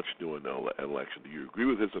once during the election. Do you agree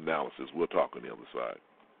with his analysis? We'll talk on the other side.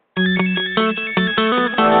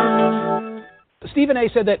 Stephen A.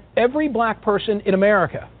 said that every black person in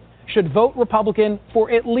America should vote Republican for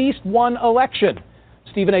at least one election.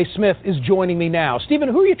 Stephen A. Smith is joining me now. Stephen,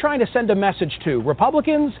 who are you trying to send a message to?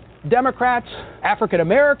 Republicans, Democrats, African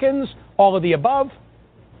Americans, all of the above?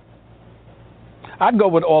 I'd go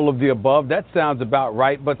with all of the above. That sounds about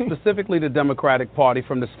right, but specifically the Democratic Party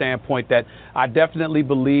from the standpoint that I definitely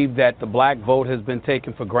believe that the black vote has been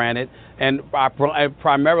taken for granted, and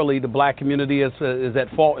primarily the black community is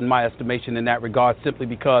at fault in my estimation in that regard, simply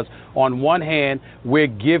because on one hand, we're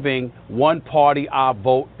giving one party our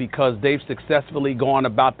vote because they've successfully gone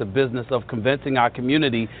about the business of convincing our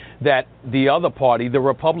community that the other party, the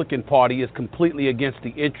Republican Party, is completely against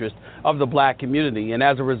the interest of the black community. And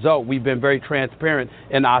as a result, we've been very transparent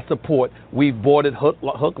in our support. We've boarded hook,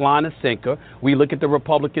 line, and sinker. We look at the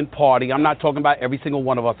Republican Party. I'm not talking about every single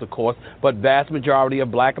one of us, of course, but vast majority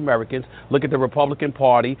of black Americans look at the Republican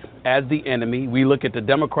Party as the enemy. We look at the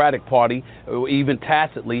Democratic Party, even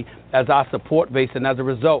tacitly, as our support base, and as a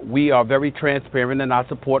result, we are very transparent in our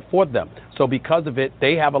support for them. So because of it,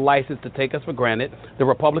 they have a license to take us for granted. The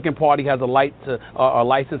Republican Party has a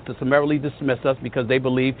license to summarily dismiss us because they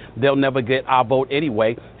believe they'll never get our vote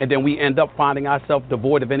anyway, and then we end up finding ourselves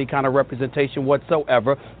devoid of any kind of representation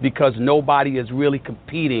whatsoever because nobody is really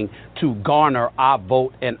competing to garner our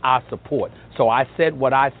vote and our support. So I said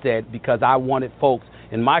what I said because I wanted folks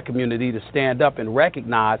in my community to stand up and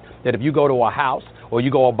recognize that if you go to a house or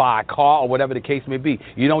you go buy a car or whatever the case may be,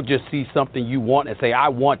 you don't just see something you want and say, I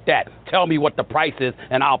want that. Tell me what the price is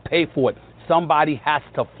and I'll pay for it. Somebody has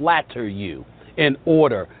to flatter you in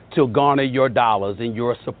order to garner your dollars and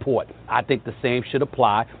your support. I think the same should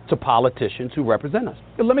apply to politicians who represent us.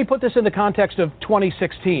 Let me put this in the context of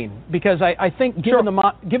 2016, because I think given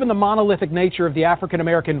the monolithic nature of the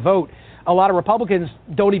African-American vote, a lot of Republicans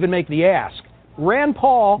don't even make the ask. Rand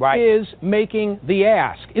Paul is making the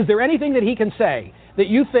ask. Is there anything that he can say that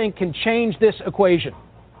you think can change this equation?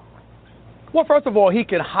 Well, first of all, he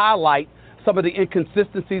can highlight some of the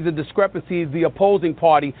inconsistencies and discrepancies the opposing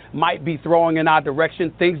party might be throwing in our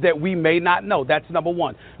direction, things that we may not know. That's number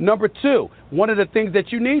one. Number two, one of the things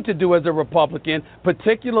that you need to do as a Republican,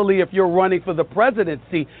 particularly if you're running for the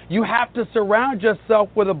presidency, you have to surround yourself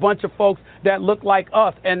with a bunch of folks that look like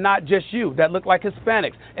us and not just you, that look like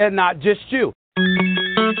Hispanics and not just you.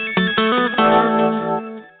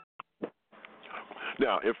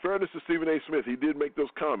 Now, in fairness to Stephen A. Smith, he did make those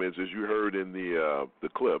comments, as you heard in the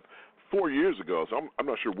clip, 4 years ago, so I'm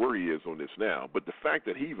not sure where he is on this now, but the fact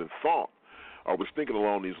that he even thought or was thinking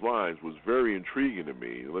along these lines was very intriguing to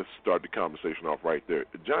me. Let's start the conversation off right there.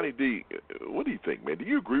 Johnny D., what do you think, man? Do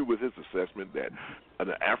you agree with his assessment that as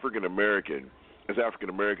African Americans,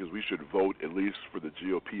 we should vote at least for the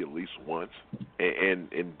GOP at least once? And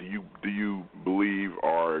do you believe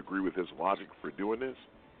or agree with his logic for doing this?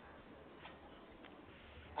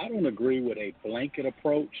 I don't agree with a blanket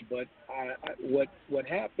approach, but what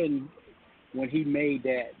happened when he made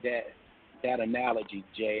that analogy,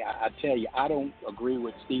 Jay, I tell you, I don't agree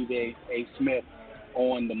with Steve A. Smith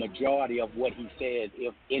on the majority of what he says,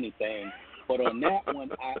 if anything. But on that one,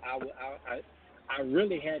 I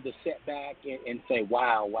really had to sit back and say,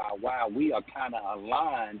 wow, we are kind of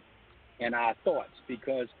aligned in our thoughts,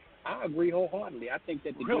 because I agree wholeheartedly. I think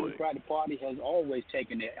that the Democratic Party has always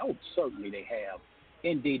taken it. Oh, certainly they have.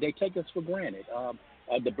 Indeed, they take us for granted,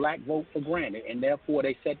 the black vote for granted, and therefore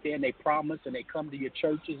they sit there and they promise and they come to your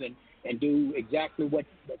churches and do exactly what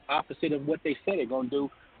the opposite of what they say they're going to do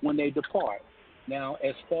when they depart. Now,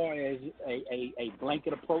 as far as a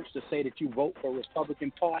blanket approach to say that you vote for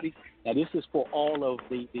Republican parties, now this is for all of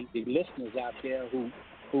the listeners out there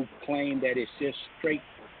who claim that it's just straight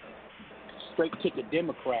ticket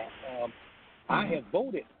Democrat. I have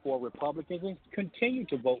voted for Republicans and continue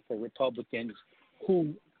to vote for Republicans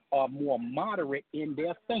who are more moderate in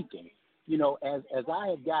their thinking. as I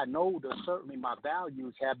have gotten older, certainly my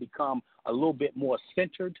values have become a little bit more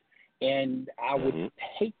centered, and I would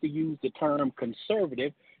hate to use the term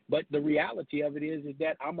conservative, but the reality of it is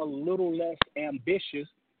that I'm a little less ambitious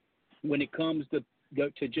when it comes to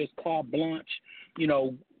just carte blanche,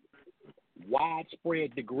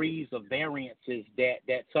 widespread degrees of variances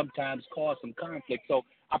that sometimes cause some conflict. So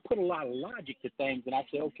I put a lot of logic to things, and I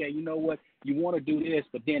say, okay, you know what, you want to do this,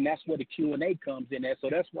 but then that's where the Q&A comes in there. So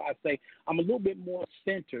that's why I say I'm a little bit more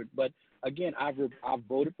centered. But again, I've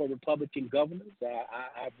voted for Republican governors.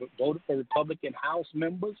 I've voted for Republican House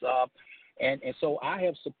members, and so I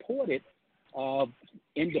have supported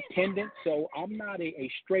independents. So I'm not a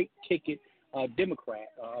straight ticket Democrat,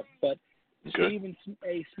 but Stephen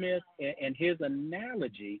A. Smith and his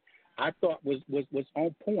analogy, I thought was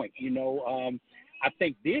on point. I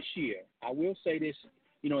think this year, I will say this,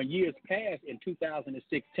 in years past, in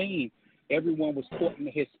 2016, everyone was courting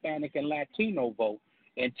the Hispanic and Latino vote.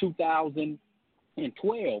 In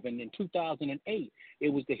 2012 and in 2008, it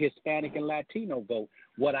was the Hispanic and Latino vote.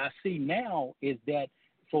 What I see now is that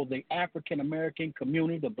for the African American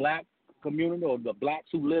community, the black community, or the blacks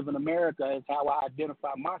who live in America, is how I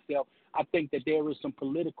identify myself. I think that there is some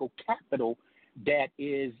political capital that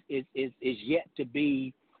is yet to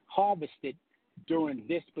be harvested during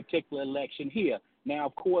this particular election here. Now,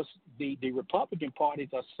 of course, the Republican parties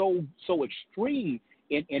are so extreme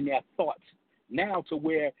in their thoughts now, to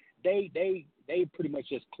where they pretty much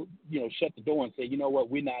just shut the door and say, you know what,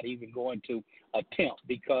 we're not even going to attempt,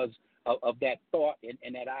 because of that thought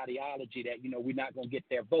and that ideology that we're not going to get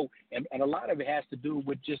their vote, and a lot of it has to do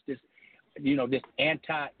with just this this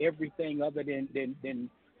anti everything other than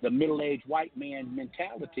the middle-aged white man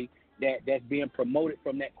mentality that's being promoted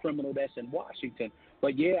from that criminal that's in Washington.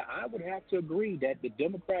 But yeah, I would have to agree that the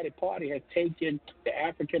Democratic Party has taken the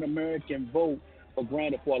African American vote for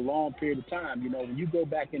granted for a long period of time. When you go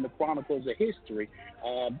back in the chronicles of history,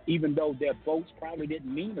 even though their votes probably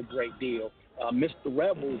didn't mean a great deal, Mr.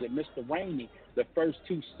 Rebels and Mr. Rainey, the first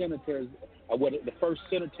two senators, the first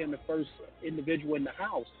senator and the first individual in the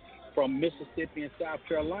House from Mississippi and South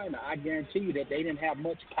Carolina, I guarantee you that they didn't have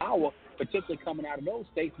much power, particularly coming out of those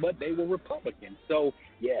states, but they were Republicans. So,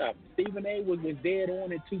 yeah, Stephen A. was dead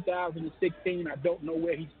on in 2016. I don't know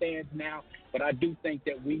where he stands now, but I do think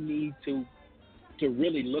that we need to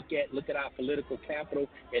really look at our political capital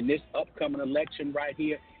in this upcoming election right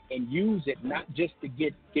here, and use it not just to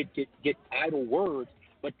get idle words,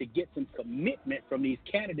 but to get some commitment from these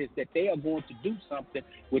candidates that they are going to do something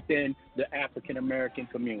within the African American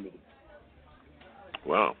community.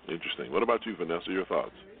 Wow, interesting. What about you, Vanessa? Your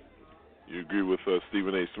thoughts? You agree with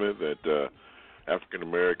Stephen A. Smith that African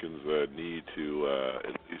Americans need to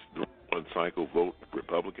at least one cycle vote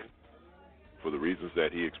Republican for the reasons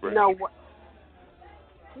that he expressed?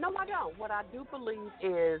 No, I don't. What I do believe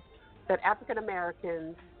is that African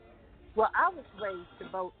Americans, well, I was raised to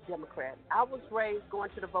vote Democrat. I was raised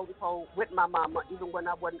going to the voting poll with my mama, even when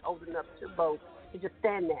I wasn't old enough to vote, to just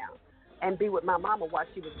stand there and be with my mama while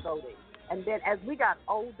she was voting. And then as we got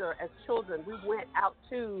older as children, we went out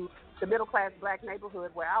to the middle-class black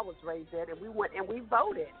neighborhood where I was raised at, and we went and we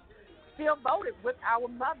voted, still voted with our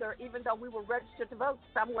mother, even though we were registered to vote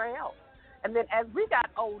somewhere else. And then as we got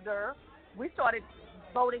older, we started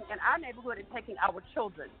voting in our neighborhood and taking our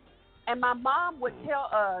children. And my mom would tell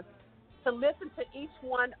us to listen to each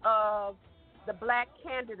one of the black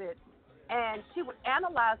candidates, and she would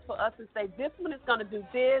analyze for us and say, this one is going to do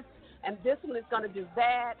this, and this one is going to do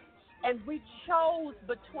that. And we chose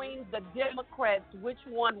between the Democrats which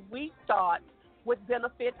one we thought would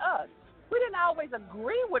benefit us. We didn't always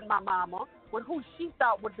agree with my mama with who she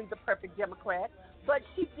thought would be the perfect Democrat, but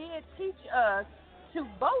she did teach us to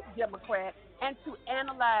vote Democrat and to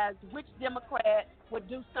analyze which Democrat would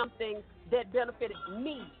do something that benefited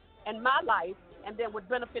me and my life, and then would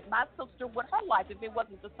benefit my sister with her life if it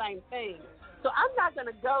wasn't the same thing. So I'm not going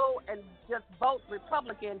to go and just vote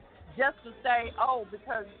Republican just to say, oh,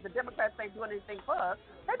 because the Democrats ain't doing anything for us.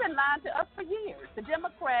 They've been lying to us for years. The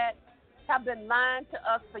Democrats have been lying to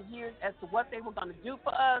us for years as to what they were going to do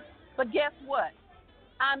for us. But guess what?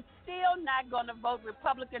 I'm still not going to vote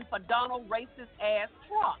Republican for Donald racist-ass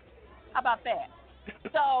Trump. How about that?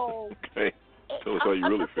 So okay. Tell us how you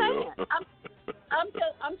really feel.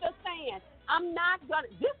 I'm just saying, I'm not going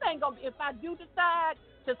to, this ain't going to be, if I do decide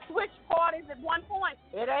to switch parties at one point,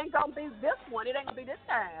 it ain't going to be this one. It ain't going to be this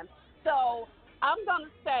time. So I'm going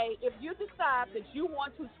to say, if you decide that you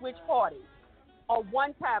want to switch parties or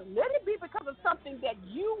one time, let it be because of something that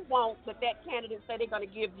you want that candidate say they're going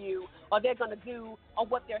to give you or they're going to do or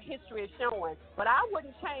what their history is showing. But I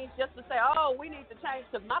wouldn't change just to say, oh, we need to change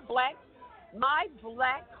because my black My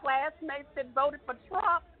black classmates that voted for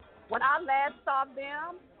Trump, when I last saw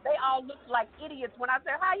them, they all looked like idiots. When I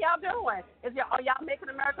said, "How y'all doing? Are y'all making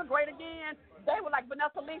America great again?" They were like,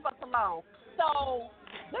 "Vanessa, leave us alone." So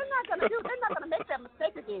they're not gonna make that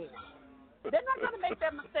mistake again. They're not gonna make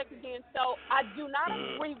that mistake again. So I do not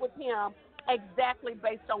agree with him exactly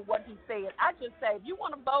based on what he said. I just say, if you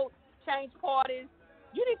want to vote, change parties,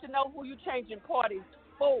 you need to know who you're changing parties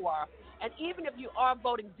for. And even if you are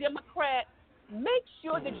voting Democrat, make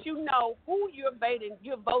sure that you know who you're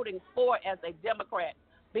voting for as a Democrat,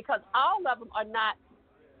 because all of them are not.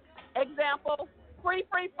 Example, free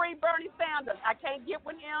Bernie Sanders. I can't get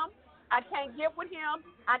with him. I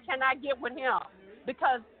cannot get with him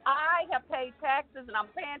because I have paid taxes and I'm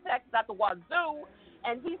paying taxes at the wazoo,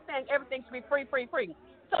 and he's saying everything should be free.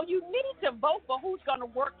 So you need to vote for who's going to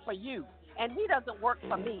work for you, and he doesn't work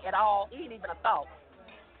for me at all. He ain't even a thought.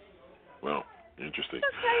 Well, interesting.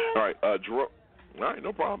 All right, Jerome. All right,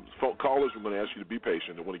 no problem. Callers, we're going to ask you to be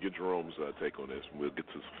patient. I want to get Jerome's take on this. We'll get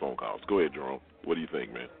to some phone calls. Go ahead, Jerome. What do you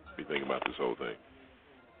think, man? What do you think about this whole thing?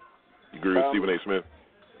 You agree with Stephen A. Smith?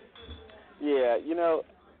 Yeah,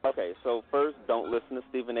 okay, so first, don't listen to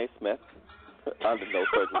Stephen A. Smith under no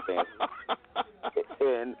circumstances.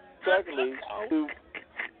 And secondly,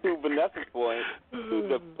 to Vanessa's point, to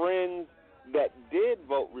the friends that did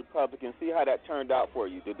vote Republican, see how that turned out for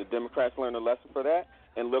you. Did the Democrats learn a lesson for that?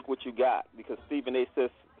 And look what you got, because Stephen A.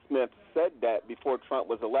 Smith said that before Trump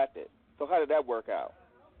was elected. So how did that work out?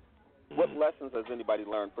 What lessons has anybody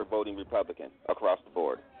learned for voting Republican across the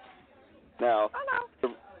board? Now, the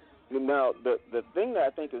thing that I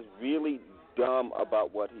think is really dumb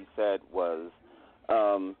about what he said was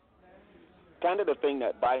kind of the thing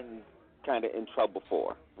that Biden's kind of in trouble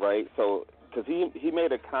for, right? So, because he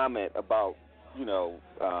made a comment about,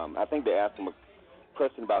 I think they asked him a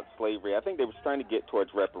question about slavery. I think they were trying to get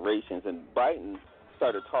towards reparations, and Biden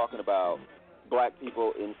started talking about black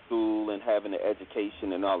people in school and having an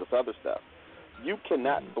education and all this other stuff. You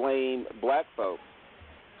cannot blame black folks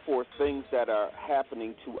for things that are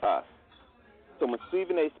happening to us. So when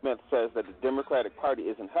Stephen A. Smith says that the Democratic Party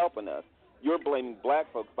isn't helping us, you're blaming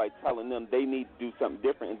black folks by telling them they need to do something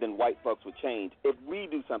different, and then white folks will change if we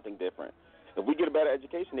do something different. If we get a better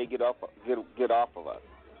education, they get off of us.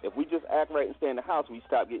 If we just act right and stay in the house, we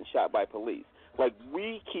stop getting shot by police. Like,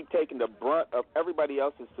 we keep taking the brunt of everybody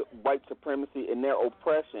else's white supremacy and their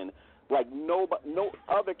oppression like no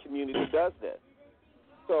other community does this.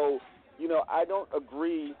 So, I don't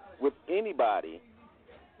agree with anybody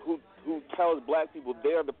who tells black people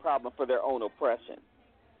they're the problem for their own oppression.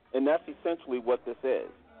 And that's essentially what this is.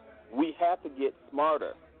 We have to get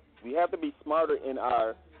smarter. We have to be smarter in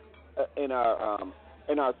our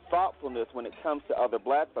thoughtfulness when it comes to other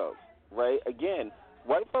black folks, right? Again,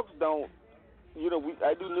 white folks don't,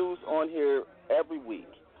 I do news on here every week,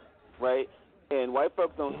 right? And white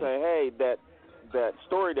folks don't say, hey, that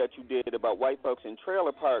story that you did about white folks in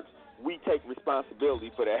trailer parks, we take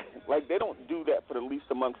responsibility for that. Like, they don't do that for the least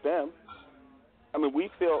amongst them. I mean, we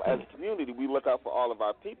feel as a community we look out for all of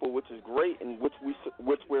our people, which is great, and which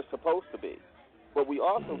we're supposed to be. But we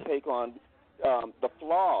also take on the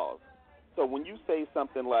flaws. So when you say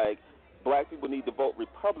something like black people need to vote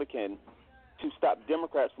Republican to stop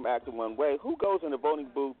Democrats from acting one way, who goes in the voting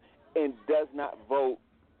booth and does not vote?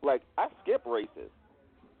 Like, I skip races.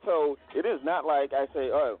 So it is not like I say,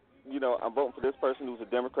 I'm voting for this person who's a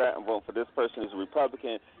Democrat, I'm voting for this person who's a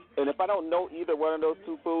Republican. And if I don't know either one of those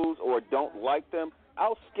two fools or don't like them,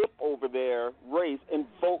 I'll skip over their race and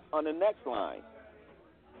vote on the next line.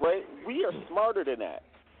 Right? We are smarter than that.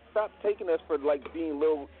 Stop taking us for, like, being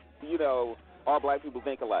little, all black people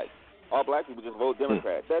think alike. All black people just vote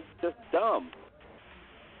Democrat. That's just dumb.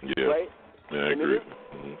 Yeah. Right? Yeah, I agree.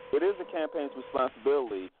 It is a campaign's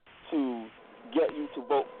responsibility to get you to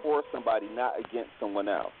vote for somebody, not against someone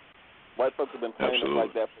else. White folks have been playing us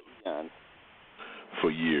like that for eons. For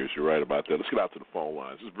years, you're right about that. Let's get out to the phone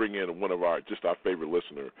lines. Let's bring in one of our favorite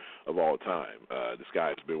listener of all time. This guy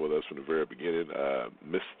has been with us from the very beginning,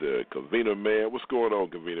 Mr. Convener Man. What's going on,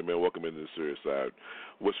 Convener Man? Welcome into the Seriouside.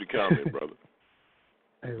 What's your comment, brother?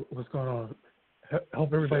 Hey, what's going on?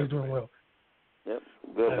 Hope everybody's doing well. Yep,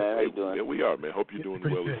 good, man. How you doing? Yeah, we are, man. Hope you're doing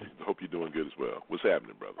well. Good. Hope you're doing good as well. What's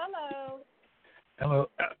happening, brother? Hello.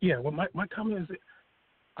 Well, my comment is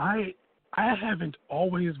I haven't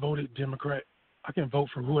always voted Democrat. I can vote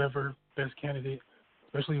for whoever, best candidate,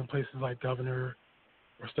 especially in places like governor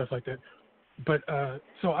or stuff like that. But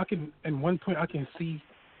so I can, at one point, I can see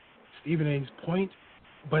Stephen A.'s point,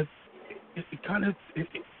 but it kind of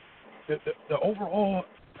the overall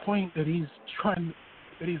point that he's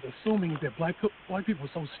assuming that black people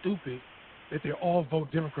are so stupid that they all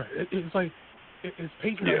vote Democrat. It's like it's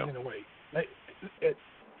patronizing in a way. Like,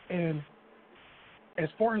 and as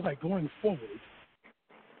far as like going forward,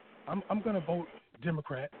 I'm gonna vote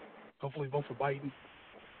Democrat. Hopefully, vote for Biden.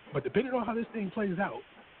 But depending on how this thing plays out,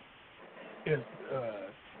 if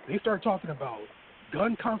they start talking about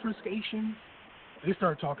gun confiscation, they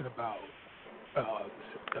start talking about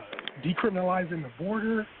decriminalizing the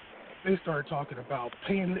border, they start talking about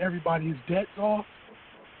paying everybody's debts off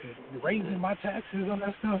and raising my taxes on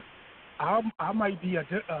that stuff, I might be a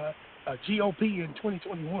GOP in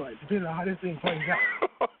 2021, depending on how this thing plays out.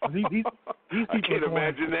 These people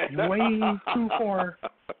are going way too far.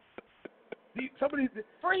 Somebody,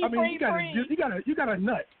 you got a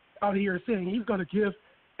nut out here saying he's going to give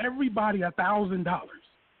everybody $1,000,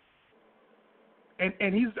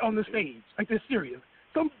 and he's on the stage like this serious.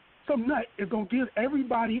 Some nut is going to give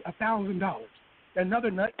everybody $1,000.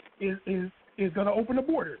 Another nut is going to open the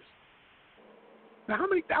borders. Now, how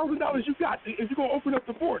many $1,000 you got if you're going to open up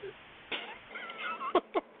the borders?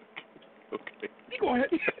 Okay. You go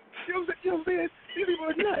ahead. You know what I'm saying? These people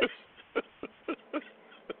are nuts.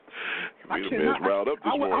 I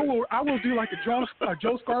will do like a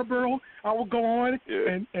Joe Scarborough. I will go on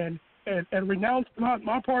and renounce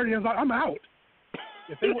my party and I'm out.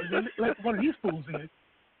 If they would let one of these fools in.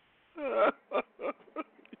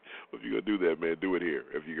 If you're gonna do that, man, do it here.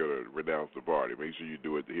 If you're gonna renounce the party, make sure you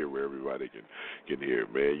do it here where everybody can hear,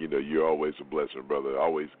 man. You know, you're always a blessing, brother.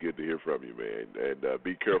 Always good to hear from you, man. And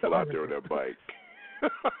be careful out there on that bike.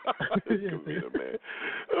 Man.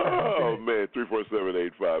 Oh man,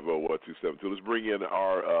 347-850-1272. Let's bring in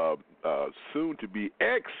our soon-to-be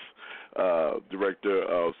ex-director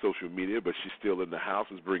of social media, but she's still in the house.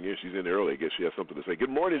 Let's bring in. She's in early. I guess she has something to say. Good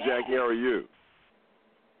morning, Jackie. How are you?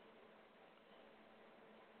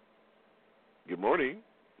 Good morning,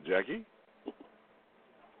 Jackie.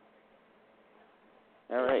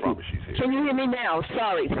 All right. I promise she's here. Can you hear me now?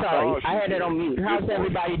 Sorry. Oh, I had it on mute. How's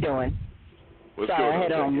everybody doing? What's Sorry, going I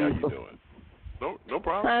had it on mute. How you doing? No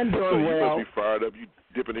problem. I'm doing so you well. must be fired up. You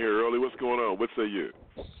dipping here early. What's going on? What say you?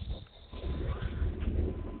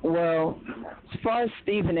 Well, as far as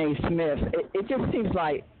Stephen A. Smith, it just seems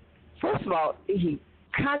like, first of all, he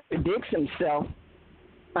contradicts himself.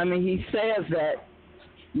 I mean, he says that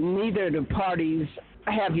neither of the parties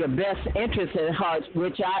have your best interests at heart,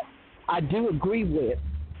 which I do agree with.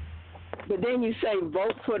 But then you say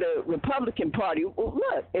vote for the Republican Party. Well,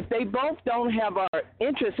 look, if they both don't have our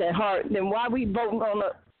interests at heart, then why are we voting on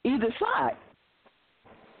either side?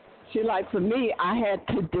 See, like for me, I had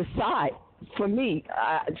to decide. For me,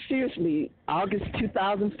 seriously, August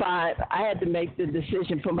 2005, I had to make the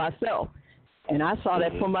decision for myself. And I saw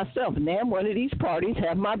that for myself. Name one of these parties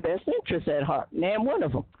have my best interests at heart. Name one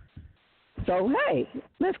of them. So, hey,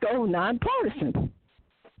 let's go nonpartisan.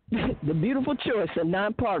 The beautiful choice of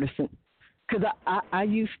nonpartisan. Because I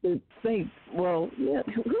used to think, well, yeah,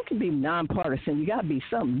 who can be nonpartisan? You got to be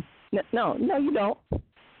something. No, you don't.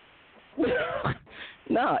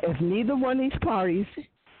 No, if neither one of these parties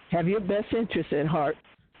have your best interests at heart,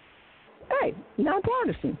 hey,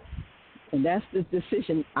 nonpartisan. And that's the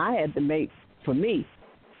decision I had to make for me.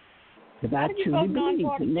 Because I truly believe.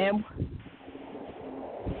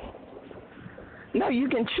 No, you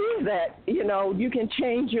can choose that. You know, you can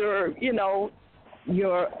change your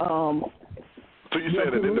So you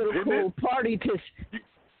said an independent party to.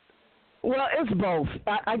 Well, it's both.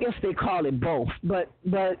 I guess they call it both, but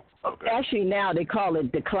actually now they call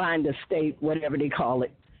it decline the state, whatever they call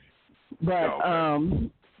it. But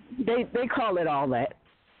they call it all that.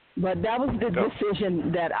 But that was the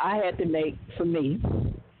decision that I had to make for me,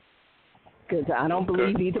 because I don't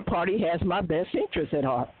believe either party has my best interest at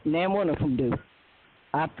heart. None one of them do.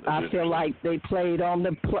 I feel like they played on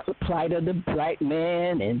the plight of the black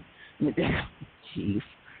man and, jeez,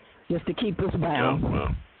 just to keep us bound.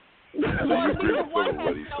 What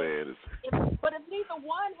he's saying is. But if neither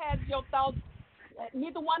one has your thoughts,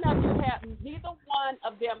 neither one of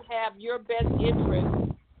them have your best interest,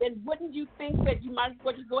 then wouldn't you think that you might as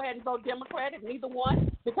well just go ahead and vote Democrat if neither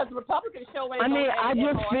one? Because the Republicans show ain't.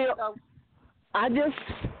 I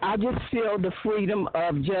just feel the freedom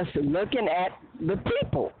of just looking at the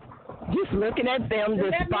people, just looking at them.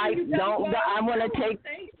 Despite I want to take.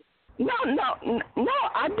 No,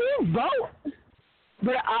 I do vote,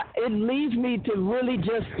 but it leads me to really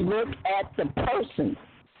just look at the person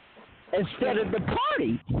instead of the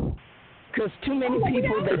party, because too many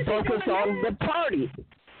people they focus on the party.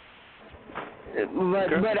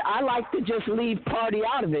 But I like to just leave party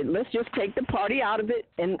out of it. Let's just take the party out of it,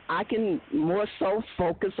 and I can more so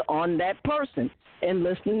focus on that person and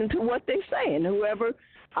listening to what they say. And whoever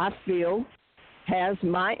I feel has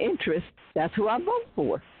my interest, that's who I vote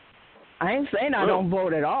for. I ain't saying I don't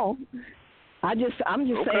vote at all. I'm just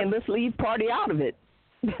saying let's leave party out of it.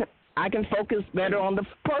 I can focus better on the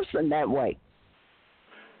person that way.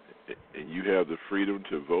 And you have the freedom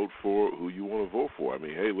to vote for who you want to vote for. I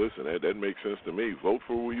mean, hey, listen, that makes sense to me. Vote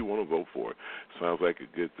for who you want to vote for. Sounds like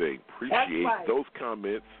a good thing. Appreciate those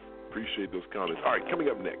comments. Appreciate those comments. All right, coming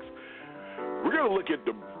up next, we're going to look at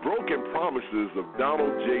the broken promises of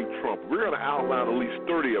Donald J. Trump. We're going to outline at least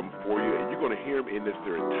 30 of them for you, and you're going to hear them in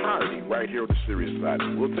their entirety right here on the Serious Side.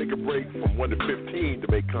 We'll take a break from 1 to 15 to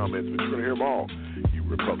make comments, but you're going to hear them all, you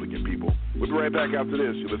Republican people. We'll be right back after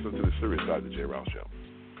this. You listen to the Serious Side of the J. Riles Show.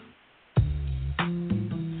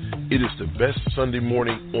 It is the best Sunday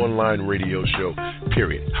morning online radio show,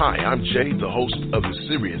 period. Hi, I'm Jay, the host of the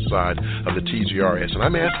Serious Side of the TGRS, and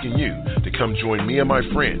I'm asking you to come join me and my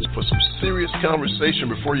friends for some serious conversation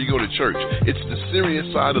before you go to church. It's the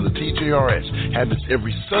Serious Side of the TGRS. Happens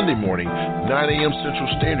every Sunday morning, 9 a.m. Central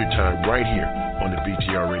Standard Time, right here on the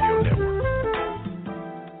BTR Radio Network.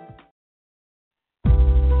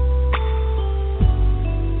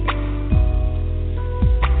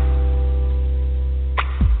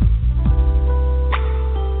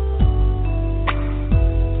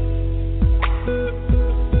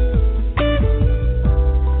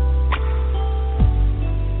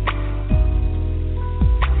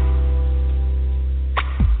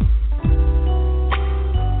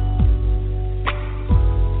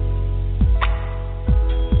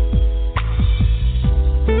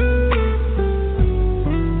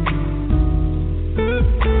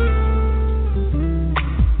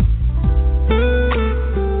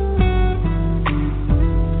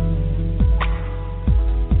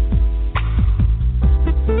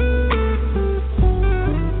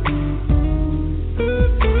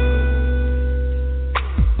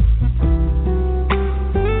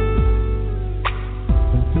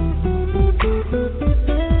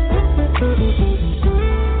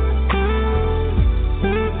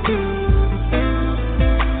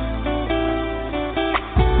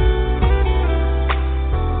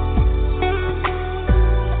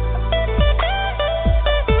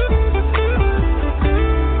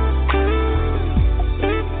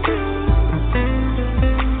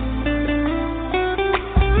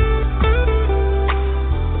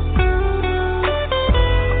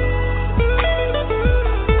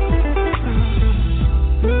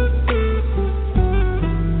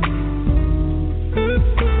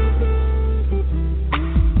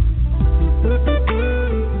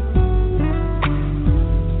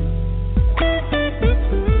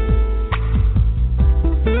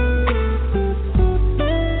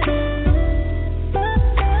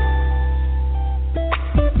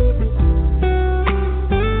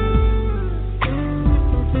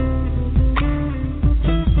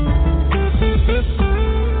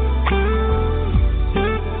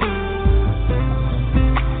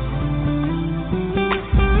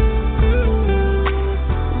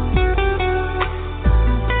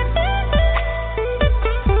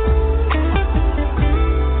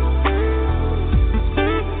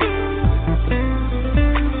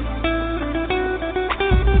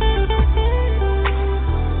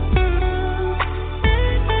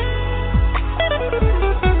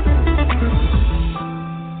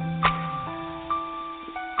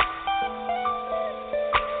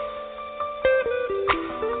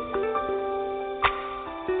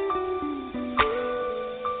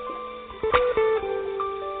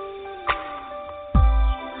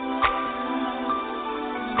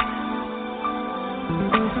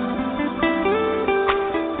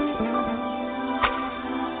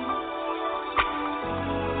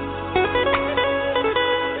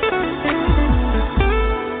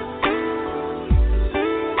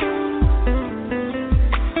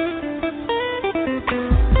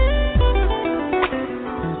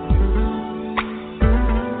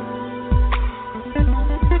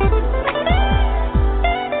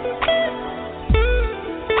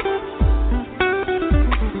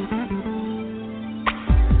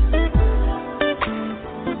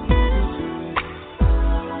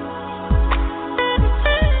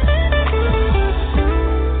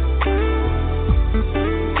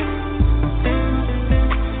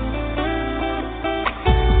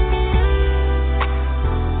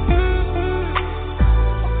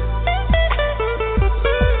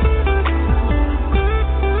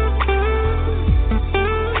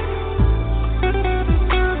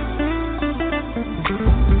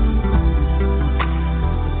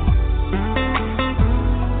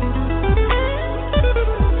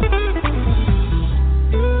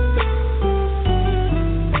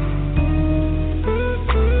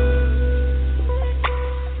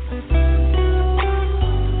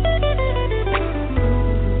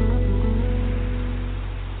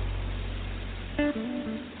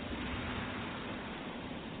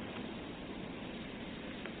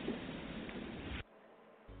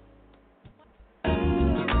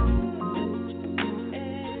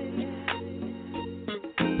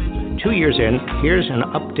 2 years in, here's an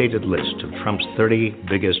updated list of Trump's 30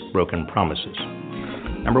 biggest broken promises.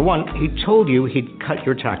 Number 1, he told you he'd cut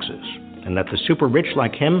your taxes and that the super rich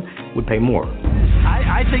like him would pay more.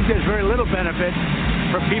 I think there's very little benefit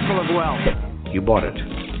for people of wealth. You bought it.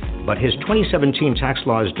 But his 2017 tax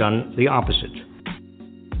law has done the opposite.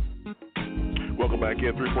 Welcome back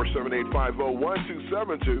in,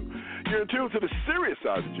 347-850-1272. You're in tune to the Serious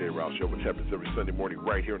Side of the J. Rouse Show, which happens every Sunday morning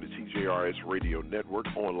right here on the TJRS Radio Network,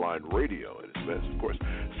 online radio at its best, of course.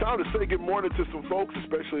 It's time to say good morning to some folks,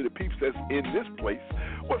 especially the peeps that's in this place.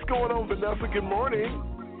 What's going on, Vanessa? Good morning.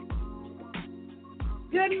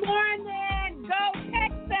 Good morning. Go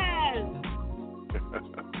Texans.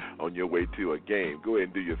 On your way to a game. Go ahead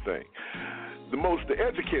and do your thing. The most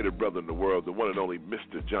educated brother in the world, the one and only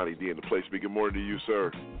Mr. Johnny D in the place. Good morning to you,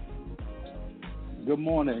 sir. Good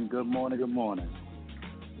morning, good morning, good morning.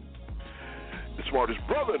 The smartest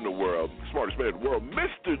brother in the world, the smartest man in the world,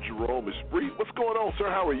 Mr. Jerome Esprit. What's going on, sir?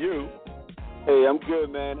 How are you? Hey, I'm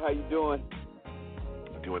good, man. How you doing?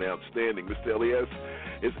 Doing outstanding. Mr. Elias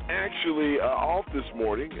is actually off this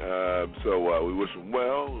morning, so we wish him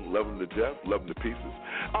well, love him to death, love him to pieces.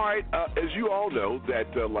 All right, as you all know,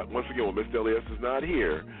 that once again, when Mr. Elias is not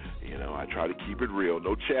here, you know, I try to keep it real.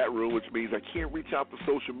 No chat room, which means I can't reach out to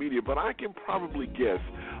social media, but I can probably guess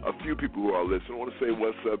a few people who are listening. I want to say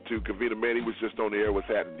what's up to Kavita Manny was just on the air. What's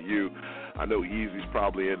happening to you? I know Easy's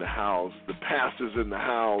probably in the house. The pastor's in the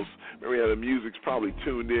house. Marietta Music's probably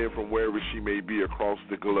tuned in from wherever she may be across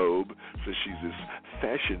the globe, since she's this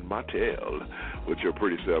fashion motel with your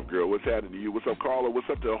pretty self, girl. What's happening to you? What's up, Carla? What's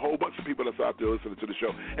up to a whole bunch of people that's out there listening to the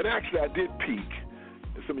show? And actually, I did peek.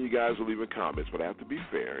 And some of you guys are leaving comments, but I have to be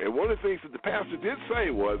fair. And one of the things that the pastor did say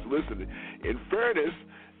was, listen, in fairness,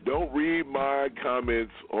 don't read my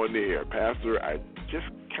comments on the air. Pastor, I just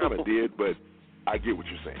kind of did, but I get what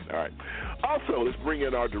you're saying. All right. Also, let's bring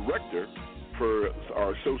in our director for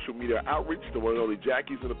our social media outreach, the one and only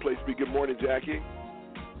Jackie's in the place. Good morning, Jackie.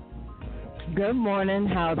 Good morning.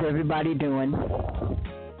 How's everybody doing?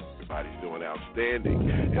 Everybody's doing outstanding.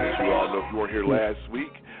 And as you all know, if you weren't here last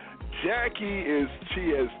week, Jackie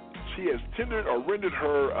she has tendered or rendered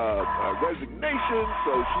her resignation,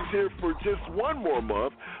 so she's here for just one more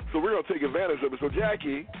month. So we're going to take advantage of it. So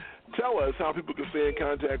Jackie, tell us how people can stay in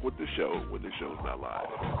contact with the show when the show's not live.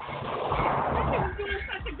 You're doing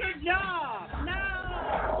such a good job.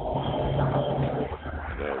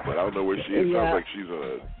 No, but I don't know where she is. Yeah. Sounds like she's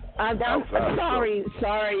I'm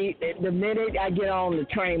sorry. The minute I get on the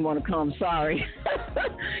train, want to come. Sorry.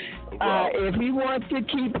 If you want to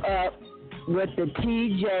keep up with the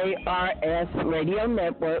TJRS Radio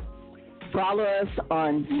Network, follow us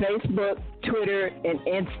on Facebook, Twitter, and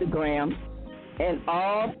Instagram. And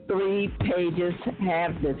all three pages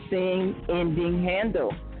have the same ending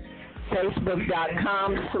handle.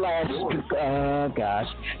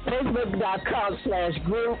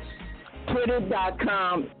 Facebook.com/group,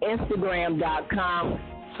 Twitter.com,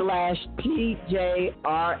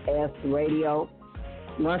 Instagram.com/TJRS Radio.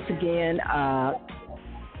 Once again,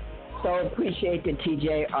 so appreciate the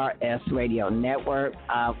TJRS Radio Network.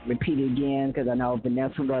 I'll repeat it again because I know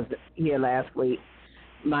Vanessa was here last week.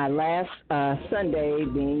 My last Sunday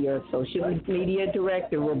being your social media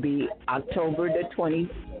director will be October the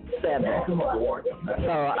 27th.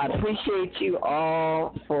 So I appreciate you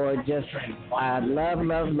all for I love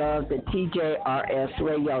the TJRS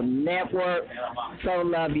Radio Network. So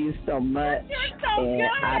love you so much. And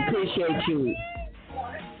I appreciate you.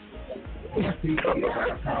 No,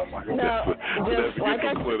 just like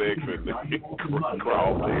I clinics and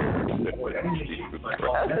crawl there.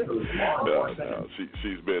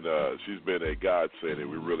 She's been a godsend, and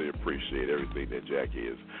we really appreciate everything that Jackie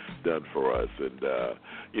has done for us. And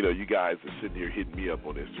you know, you guys are sitting here hitting me up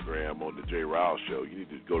on Instagram on the J. Rouse Show. You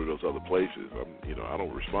need to go to those other places. I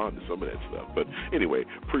don't respond to some of that stuff, but anyway,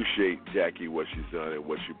 appreciate Jackie, what she's done and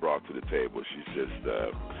what she brought to the table. She's just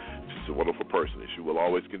she's a wonderful person, and she will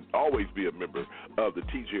always be a member of the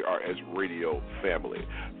TJRS Radio family.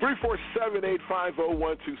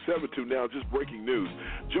 347-850-1272. Now, just breaking news.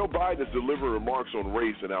 Joe Biden is delivering remarks on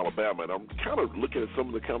race in Alabama, and I'm kind of looking at some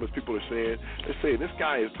of the comments people are saying. They're saying this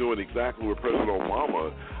guy is doing exactly what President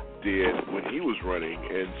Obama did when he was running,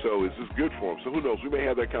 and so is this good for him? So who knows? We may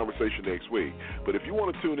have that conversation next week. But if you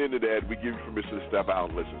want to tune into that, we give you permission to step out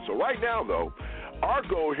and listen. So right now, though, our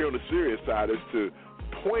goal here on the serious side is to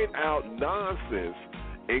point out nonsense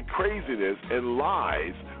and craziness and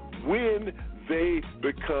lies when they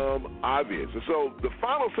become obvious. And so the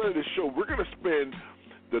final set of this show, we're going to spend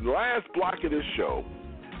the last block of this show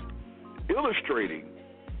illustrating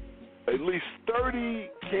at least 30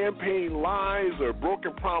 campaign lies or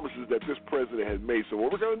broken promises that this president has made. So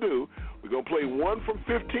what we're going to do, we're going to play 1 from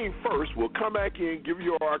 15 first. We'll come back in, give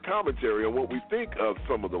you our commentary on what we think of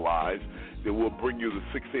some of the lies. Then we'll bring you the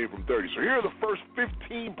 16 from 30. So here are the first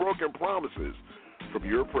 15 broken promises from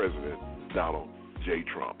your president, Donald J.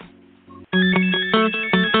 Trump.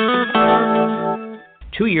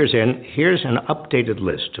 2 years in, here's an updated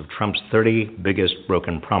list of Trump's 30 biggest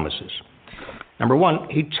broken promises. Number 1,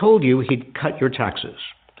 he told you he'd cut your taxes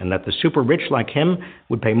and that the super rich like him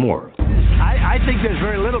would pay more. I think there's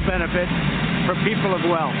very little benefit for people of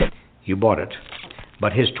wealth. You bought it.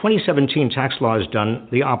 But his 2017 tax law has done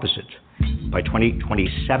the opposite. By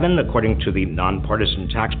 2027, according to the Nonpartisan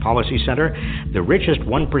Tax Policy Center, the richest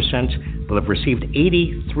 1% will have received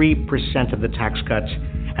 83% of the tax cuts,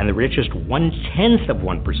 and the richest 0.1% of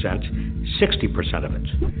 60% of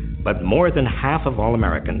it. But more than half of all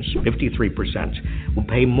Americans, 53%, will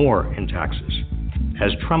pay more in taxes.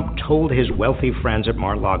 As Trump told his wealthy friends at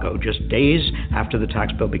Mar-a-Lago just days after the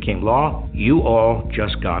tax bill became law, you all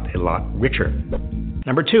just got a lot richer.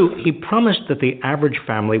 Number 2, he promised that the average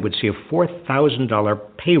family would see a $4,000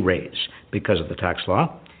 pay raise because of the tax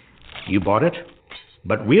law. You bought it.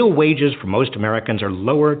 But real wages for most Americans are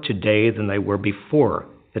lower today than they were before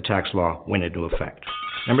the tax law went into effect.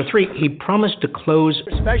 Number 3, he promised to close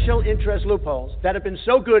special interest loopholes that have been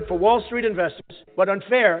so good for Wall Street investors but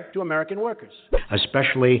unfair to American workers.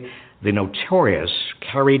 Especially the notorious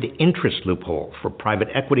carried interest loophole for private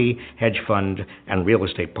equity, hedge fund, and real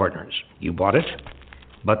estate partners. You bought it.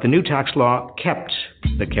 But the new tax law kept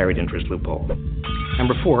the carried interest loophole.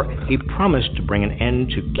 Number 4, he promised to bring an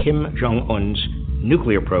end to Kim Jong-un's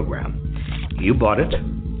nuclear program. You bought it.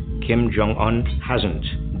 Kim Jong-un hasn't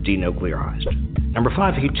denuclearized. Number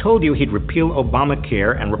 5, he told you he'd repeal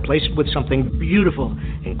Obamacare and replace it with something beautiful,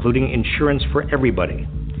 including insurance for everybody.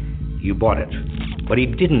 You bought it. But he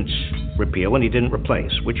didn't repeal and he didn't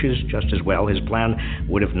replace, which is just as well. His plan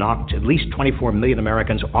would have knocked at least 24 million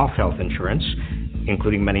Americans off health insurance,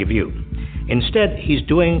 including many of you. Instead, he's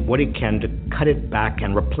doing what he can to cut it back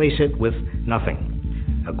and replace it with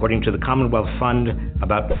nothing. According to the Commonwealth Fund,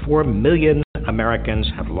 about 4 million Americans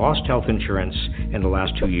have lost health insurance in the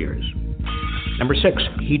last 2 years. Number 6,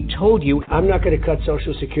 he told you, I'm not going to cut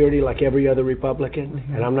Social Security like every other Republican,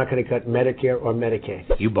 and I'm not going to cut Medicare or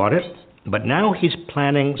Medicaid. You bought it. But now he's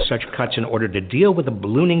planning such cuts in order to deal with the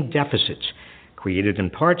ballooning deficits created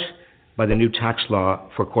in part by the new tax law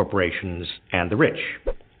for corporations and the rich.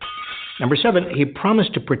 Number 7, he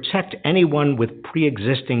promised to protect anyone with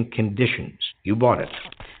pre-existing conditions. You bought it.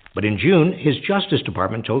 But in June, his Justice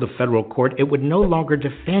Department told a federal court it would no longer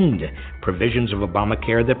defend provisions of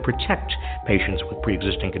Obamacare that protect patients with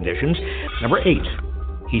pre-existing conditions. Number 8,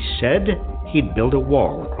 he said he'd build a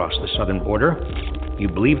wall across the southern border. You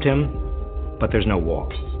believed him, but there's no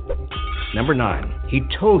wall. Number 9, he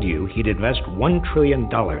told you he'd invest $1 trillion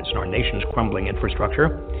in our nation's crumbling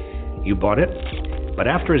infrastructure. You bought it. But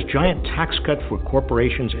after his giant tax cut for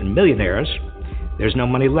corporations and millionaires, there's no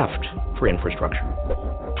money left for infrastructure.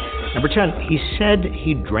 Number 10, he said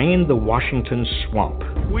he'd drain the Washington swamp.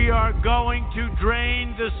 We are going to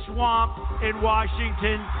drain the swamp in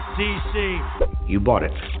Washington, D.C. You bought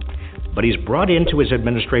it. But he's brought into his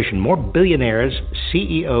administration more billionaires,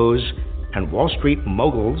 CEOs, and Wall Street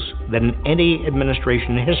moguls than in any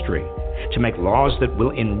administration in history to make laws that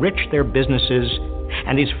will enrich their businesses,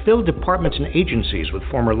 and he's filled departments and agencies with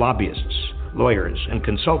former lobbyists, lawyers, and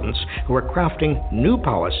consultants who are crafting new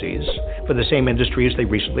policies for the same industries they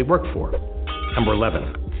recently worked for. Number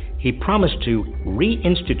 11, he promised to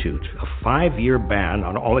reinstitute a 5-year ban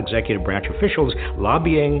on all executive branch officials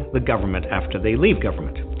lobbying the government after they leave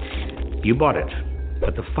government. You bought it.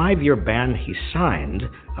 But the 5-year ban he signed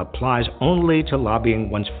applies only to lobbying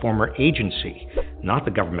one's former agency, not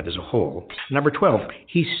the government as a whole. Number 12,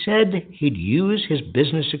 he said he'd use his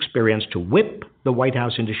business experience to whip the White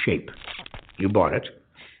House into shape. You bought it.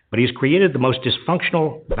 But he's created the most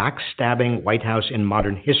dysfunctional, backstabbing White House in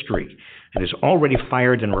modern history and has already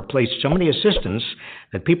fired and replaced so many assistants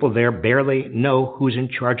that people there barely know who's in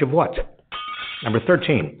charge of what. Number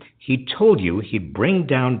 13, he told you he'd bring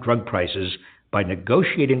down drug prices by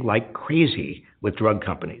negotiating like crazy with drug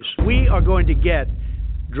companies. We are going to get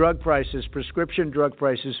drug prices, prescription drug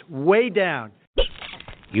prices, way down.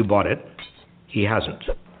 You bought it. He hasn't.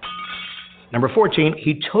 Number 14,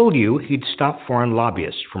 he told you he'd stop foreign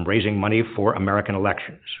lobbyists from raising money for American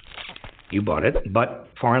elections. You bought it, but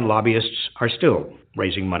foreign lobbyists are still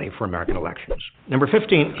raising money for American elections. Number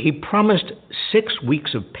 15, he promised 6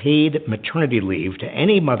 weeks of paid maternity leave to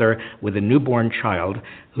any mother with a newborn child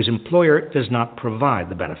whose employer does not provide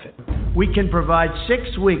the benefit. We can provide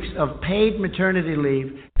 6 weeks of paid maternity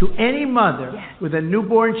leave to any mother with a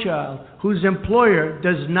newborn child whose employer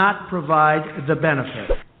does not provide the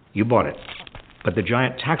benefit. You bought it, but the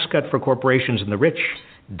giant tax cut for corporations and the rich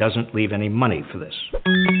doesn't leave any money for this.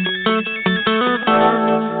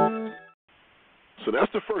 So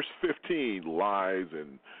that's the first 15 lies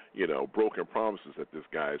and, broken promises that this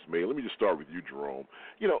guy has made. Let me just start with you, Jerome.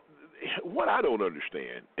 What I don't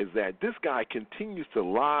understand is that this guy continues to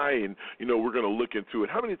lie and, we're going to look into it.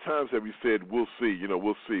 How many times have you said, we'll see,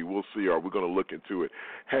 we'll see, or we're going to look into it,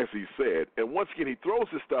 has he said? And once again, he throws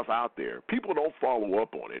this stuff out there. People don't follow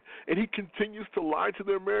up on it, and he continues to lie to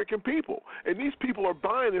the American people. And these people are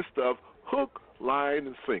buying this stuff hook, line,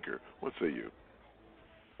 and sinker. What say you?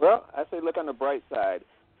 Well, I say look on the bright side.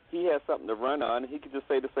 He has something to run on. He could just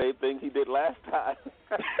say the same thing he did last time.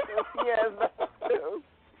 He has nothing to do.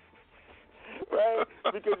 Right?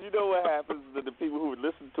 Because you know what happens is that the people who would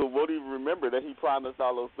listen to him won't even remember that he promised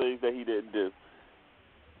all those things that he didn't do.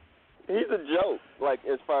 He's a joke,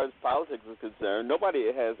 as far as politics is concerned.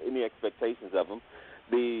 Nobody has any expectations of him.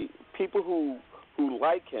 The people who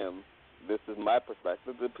like him, this is my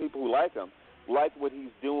perspective, the people who like him like what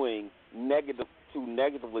he's doing to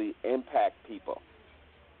negatively impact people.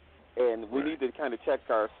 And we need to kind of check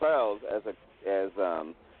ourselves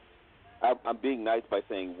I'm being nice by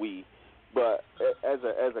saying we, but as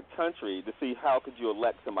a country, to see how could you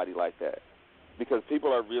elect somebody like that, because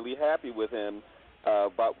people are really happy with him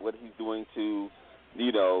about what he's doing to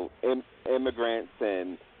immigrants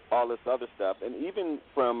and all this other stuff, and even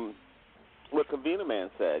from what Kavina Man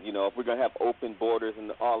said, if we're going to have open borders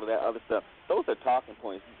and all of that other stuff, those are talking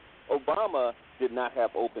points. Obama did not have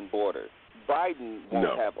open borders. Biden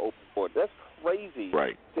won't have open borders. That's crazy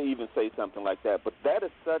to even say something like that, but that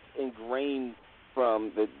is such ingrained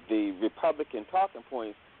from the Republican talking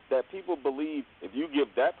points that people believe if you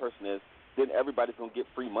give that person this, then everybody's going to get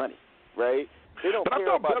free money, right? They don't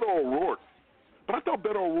care about But I thought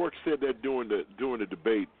Beto O'Rourke said that during the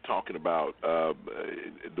debate, talking about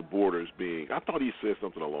the borders being. I thought he said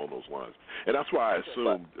something along those lines, and that's why I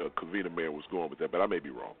assumed Kavina Man was going with that. But I may be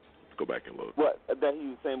wrong. Go back and look. What, that he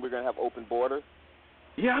was saying we're going to have open borders?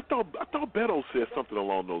 Yeah, I thought Beto said something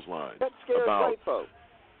along those lines. That scares white folks.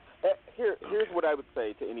 Here's what I would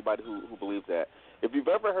say to anybody who believes that. If you've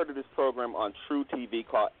ever heard of this program on True TV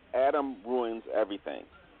called Adam Ruins Everything,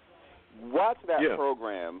 watch that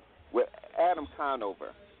program with Adam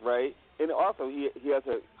Conover, right? And also he has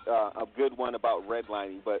a good one about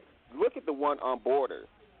redlining. But look at the one on borders,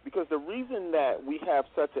 because the reason that we have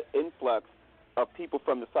such an influx of people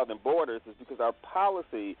from the southern borders is because our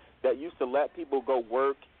policy that used to let people go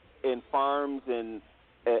work in farms and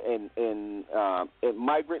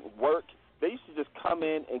migrant work, they used to just come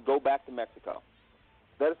in and go back to Mexico.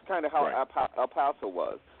 That is kind of how El Paso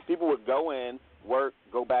was. People would go in, work,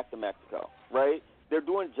 go back to Mexico, right? They're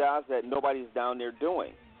doing jobs that nobody's down there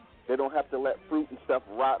doing. They don't have to let fruit and stuff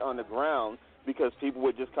rot on the ground because people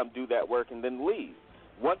would just come do that work and then leave.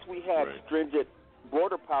 Once we had stringent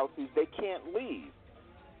border policies, they can't leave.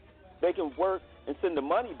 They can work and send the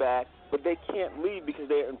money back, but they can't leave because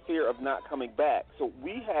they're in fear of not coming back. So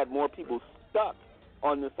we had more people stuck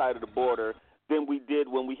on this side of the border than we did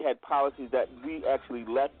when we had policies that we actually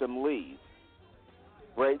let them leave.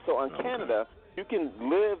 Right? So on Canada, you can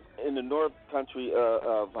live in the north country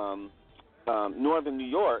of northern New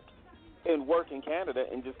York and work in Canada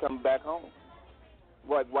and just come back home.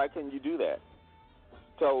 Why couldn't you do that?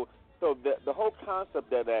 So the whole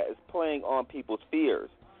concept of that is playing on people's fears,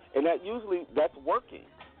 and that's working.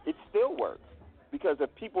 It still works, because if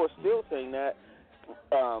people are still saying that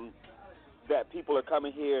that people are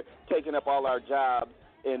coming here taking up all our jobs,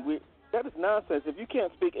 and that is nonsense. If you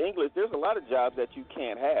can't speak English, there's a lot of jobs that you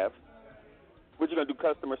can't have. What, you going to do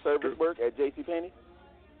customer service work at JCPenney?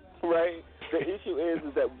 Right? The issue is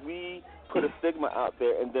that we put a stigma out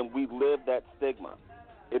there, and then we live that stigma.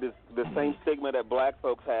 It is the same stigma that black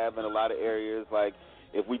folks have in a lot of areas, like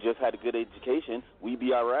if we just had a good education, we'd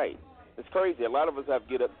be all right. It's crazy. A lot of us have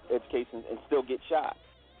good education and still get shot,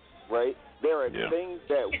 right? There are things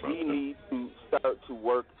that we need to start to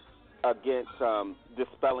work against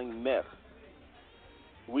dispelling myths.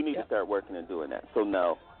 We need to start working and doing that. So,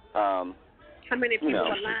 no. How many people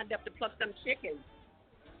are lined up to pluck them chickens?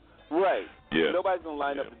 Right. Yeah. Nobody's going to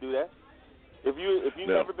line up to do that. If you've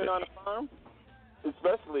never been on a farm,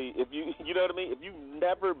 especially if you know what I mean? If you've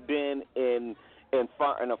never been in in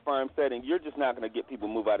a farm setting, you're just not going to get people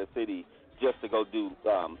move out of the city just to go do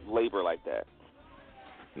labor like that.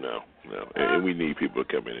 No. And we need people to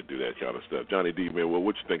come in and do that kind of stuff. Johnny D, man,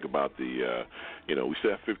 what you think about the, we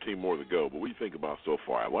still have 15 more to go, but what do you think about so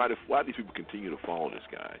far? Why do these people continue to follow this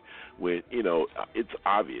guy when, it's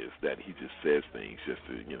obvious that he just says things just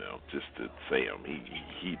to say them.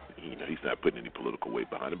 He's not putting any political weight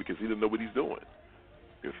behind him because he doesn't know what he's doing.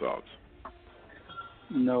 Your thoughts?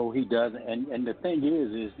 No, he doesn't. And the thing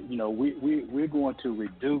is we're going to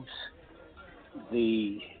reduce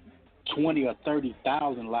the 20 or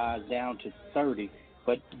 30,000 lies down to 30,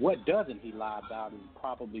 but what doesn't he lie about is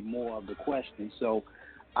probably more of the question. So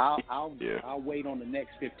I'll wait on the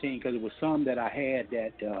next 15 because it was some that I had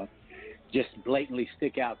that just blatantly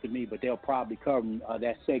stick out to me, but they'll probably cover them.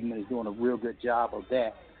 That segment is doing a real good job of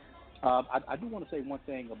that. I do want to say one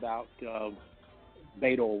thing about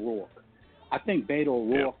Beto O'Rourke. I think Beto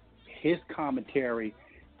O'Rourke, his commentary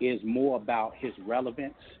is more about his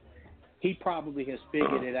relevance. He probably has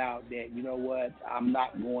figured it out that, I'm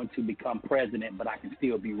not going to become president, but I can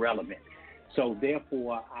still be relevant. So,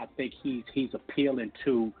 therefore, I think he's appealing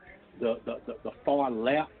to the far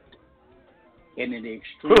left and in the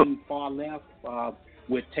extreme far left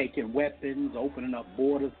with taking weapons, opening up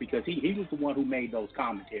borders, because he was the one who made those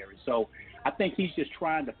commentaries. So, I think he's just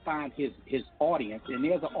trying to find his audience, and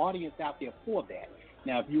there's an audience out there for that.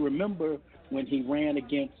 Now, if you remember when he ran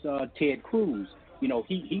against Ted Cruz,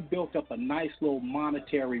 he built up a nice little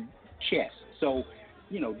monetary chest. So,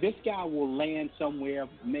 this guy will land somewhere.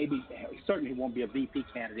 Maybe, certainly won't be a VP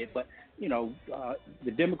candidate, but,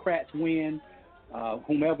 the Democrats win,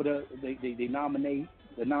 whomever the nominee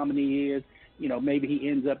is, maybe he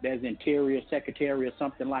ends up as Interior Secretary or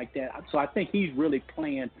something like that. So I think he's really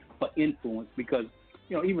playing for influence because,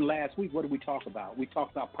 even last week, what did we talk about? We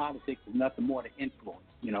talked about politics is nothing more than influence.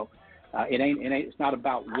 It's not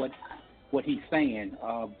about what he's saying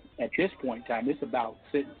at this point in time. It's about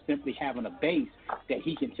simply having a base that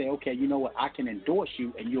he can say, okay, you know what, I can endorse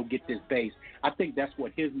you and you'll get this base. I think that's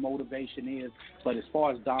what his motivation is. But as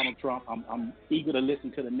far as Donald Trump, I'm eager to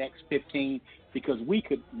listen to the next 15 because we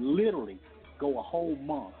could literally go a whole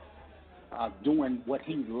month doing what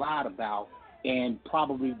he lied about, and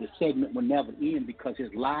probably the segment will never end because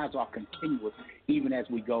his lies are continuous even as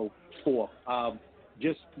we go forth.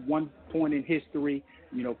 Just one point in history,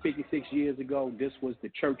 56 years ago, this was the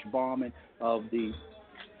church bombing of the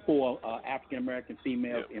 4 African-American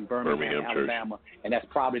females in Birmingham, Alabama, and that's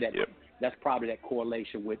probably that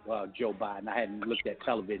correlation with Joe Biden. I hadn't looked at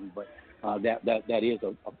television, but that is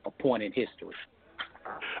a point in history.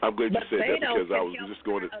 I'm glad you said that because I was just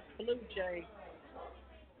going to. Blue Jay.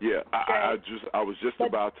 Yeah, I was just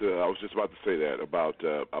about to say that about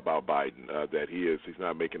Biden that he's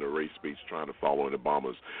not making a race speech trying to follow in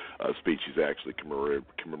Obama's speech. He's actually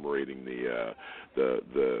commemorating the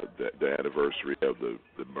anniversary of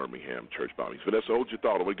the Birmingham church bombings. Vanessa, hold your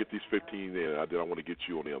thought. I want to get these 15 in. I want to get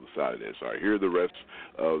you on the other side of this. All right, here are the rest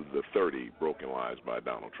of the 30 broken lies by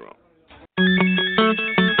Donald Trump.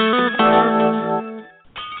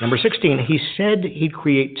 Number 16, he said he'd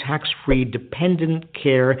create tax-free dependent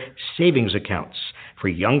care savings accounts for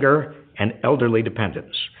younger and elderly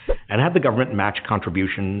dependents and have the government match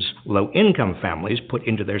contributions low-income families put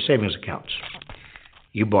into their savings accounts.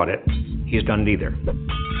 You bought it. He's done neither.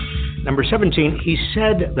 Number 17, he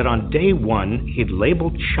said that on day one, he'd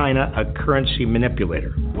labeled China a currency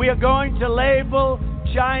manipulator. We are going to label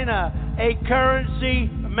China a currency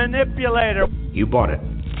manipulator. You bought it.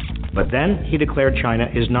 But then he declared China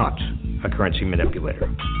is not a currency manipulator.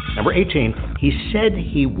 Number 18, he said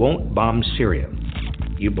he won't bomb Syria.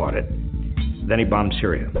 You bought it. Then he bombed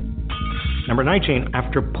Syria. Number 19,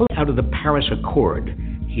 after pulling out of the Paris Accord,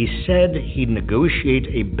 he said he'd negotiate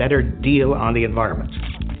a better deal on the environment.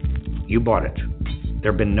 You bought it.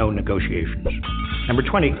 There have been no negotiations. Number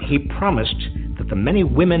 20, he promised that the many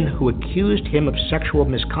women who accused him of sexual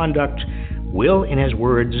misconduct will, in his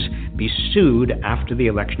words, be sued after the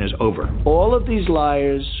election is over. All of these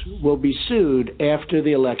liars will be sued after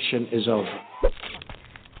the election is over.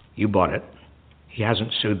 You bought it. He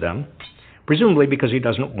hasn't sued them, presumably because he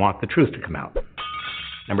doesn't want the truth to come out.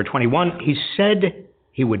 Number 21, he said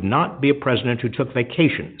he would not be a president who took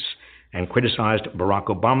vacations and criticized Barack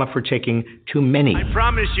Obama for taking too many. I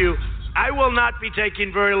promise you, I will not be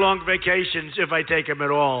taking very long vacations if I take them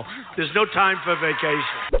at all. There's no time for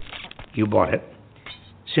vacation. You bought it.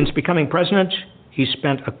 Since becoming president, he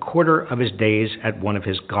spent a quarter of his days at one of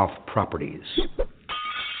his golf properties.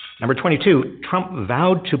 Number 22, Trump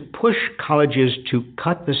vowed to push colleges to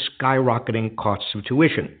cut the skyrocketing costs of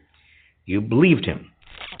tuition. You believed him,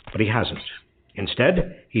 but he hasn't.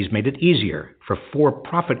 Instead, he's made it easier for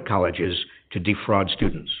for-profit colleges to defraud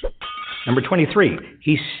students. Number 23,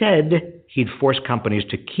 he said he'd force companies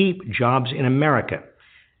to keep jobs in America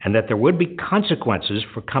and that there would be consequences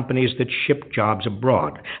for companies that ship jobs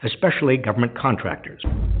abroad, especially government contractors.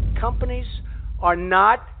 Companies are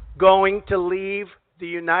not going to leave the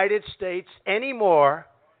United States anymore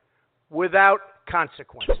without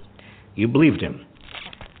consequences. You believed him.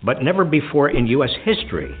 But never before in U.S.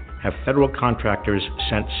 history have federal contractors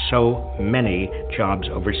sent so many jobs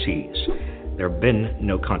overseas. There have been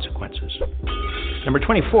no consequences. Number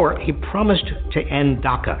 24, he promised to end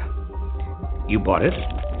DACA. You bought it.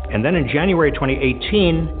 And then in January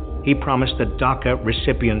 2018, he promised that DACA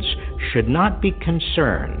recipients should not be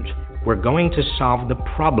concerned. We're going to solve the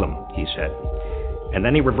problem, he said. And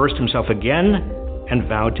then he reversed himself again and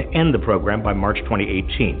vowed to end the program by March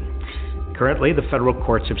 2018. Currently, the federal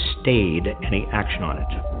courts have stayed any action on it.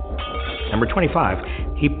 Number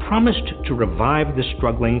 25, he promised to revive the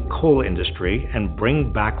struggling coal industry and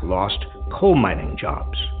bring back lost coal mining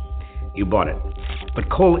jobs. You bought it. But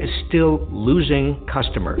coal is still losing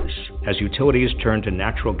customers as utilities turn to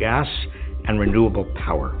natural gas and renewable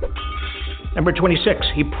power. Number 26,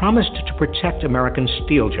 he promised to protect American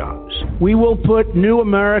steel jobs. We will put new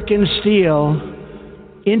American steel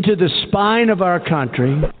into the spine of our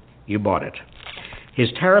country. You bought it. His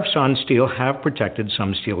tariffs on steel have protected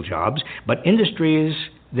some steel jobs, but industries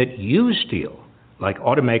that use steel, like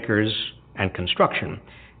automakers and construction,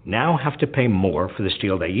 now have to pay more for the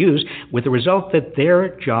steel they use, with the result that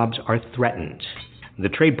their jobs are threatened. The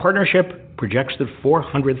trade partnership projects that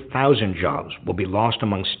 400,000 jobs will be lost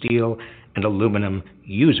among steel and aluminum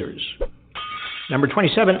users. Number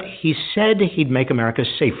 27, he said he'd make America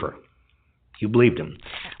safer. You believed him.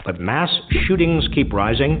 But mass shootings keep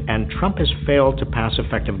rising, and Trump has failed to pass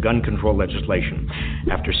effective gun control legislation.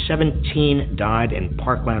 After 17 died in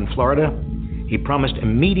Parkland, Florida, he promised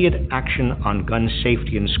immediate action on gun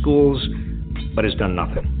safety in schools, but has done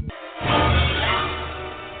nothing.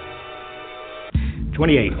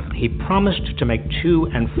 28, he promised to make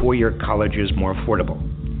 2- and 4-year colleges more affordable.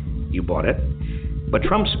 You bought it. But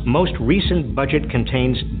Trump's most recent budget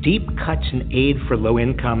contains deep cuts in aid for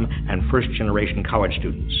low-income and first-generation college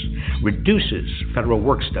students, reduces federal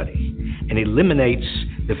work-study, and eliminates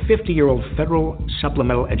the 50-year-old Federal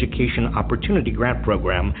Supplemental Education Opportunity Grant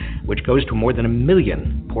Program, which goes to more than 1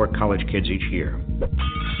 million poor college kids each year.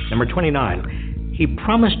 Number 29, he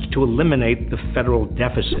promised to eliminate the federal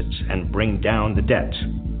deficits and bring down the debt.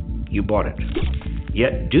 You bought it.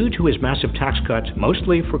 Yet, due to his massive tax cuts,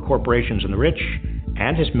 mostly for corporations and the rich,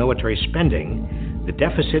 and his military spending, the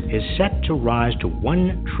deficit is set to rise to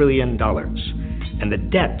 $1 trillion, and the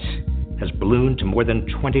debt has ballooned to more than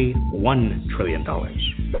 $21 trillion.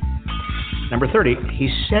 Number 30, he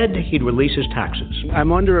said he'd release his taxes.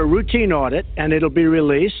 I'm under a routine audit, and it'll be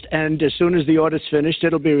released, and as soon as the audit's finished,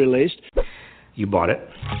 it'll be released. You bought it.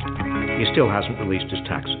 He still hasn't released his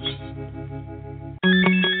taxes.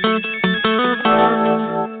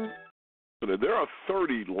 There are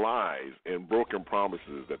 30 lies and broken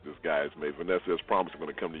promises that this guy has made. Vanessa has promised. I'm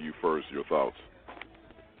going to come to you first. Your thoughts?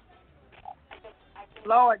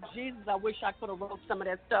 Lord Jesus, I wish I could have wrote some of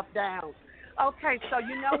that stuff down. Okay, so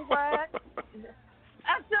you know what?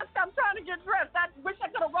 I'm trying to get dressed. I wish I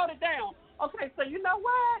could have wrote it down. Okay, so you know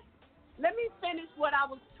what? Let me finish what I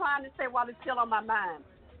was trying to say while it's still on my mind.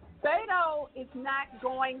 Beto is not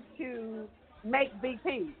going to make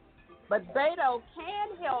VP. But Beto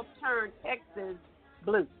can help turn Texas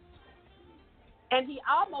blue. And he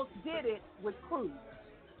almost did it with Cruz.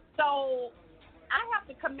 So I have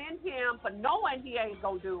to commend him for knowing he ain't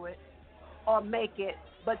going to do it or make it,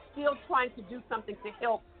 but still trying to do something to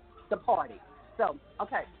help the party. So,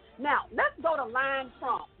 okay. Now, let's go to Line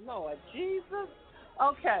Trump. Lord Jesus.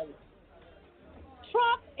 Okay.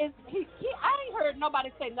 Trump is, I ain't heard nobody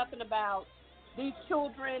say nothing about these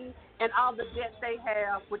children and all the debt they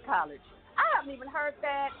have with college. I haven't even heard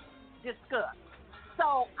that discussed.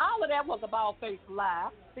 So all of that was a bald-faced lie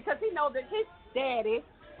because he knows that his daddy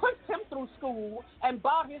pushed him through school and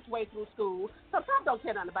bought his way through school. So Trump don't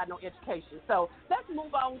care nothing about no education. So let's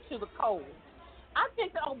move on to the coal. I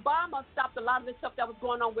think that Obama stopped a lot of the stuff that was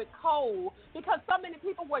going on with coal because so many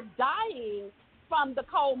people were dying from the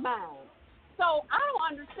coal mine. So I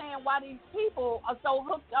don't understand why these people are so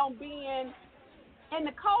hooked on being in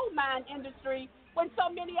the coal mine industry when so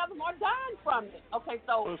many of them are dying from it. Okay,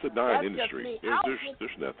 so well, it's a dying that's industry. Just me.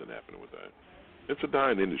 There's nothing happening with that. It's a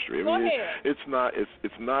dying industry. I mean, it's not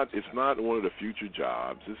one of the future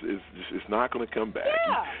jobs. It's not going to come back.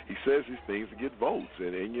 Yeah. He says these things to get votes,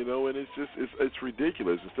 and it's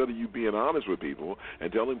ridiculous. Instead of you being honest with people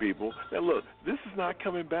and telling people that, look, this is not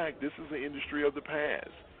coming back. This is the industry of the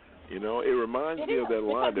past. It reminds me of that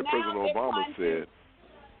line that President Obama said.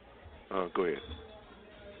 Go ahead.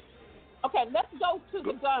 Okay, let's go to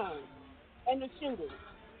the guns and the shooting.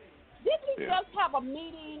 Didn't he just have a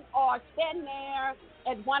meeting or stand there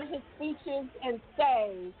at one of his speeches and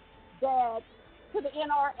say that to the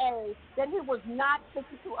NRA that he was not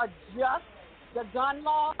fixing to adjust the gun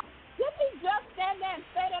law? Didn't he just stand there and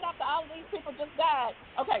say that after all these people just died?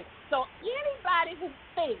 Okay, so anybody who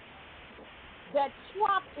thinks that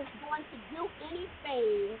Trump is going to do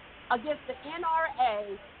anything against the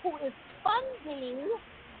NRA, who is funding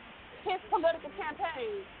his political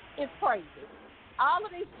campaign, is crazy. All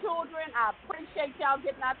of these children, I appreciate y'all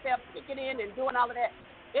getting out there, picking in and doing all of that.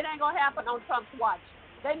 It ain't going to happen on Trump's watch.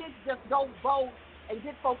 They need to just go vote and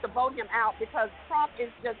get folks to vote him out because Trump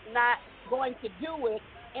is just not going to do it.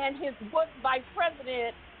 And his vice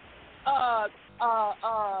president, Pence,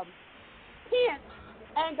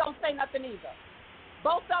 ain't going to say nothing either.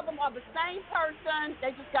 Both of them are the same person.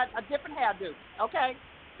 They just got a different hairdo, okay?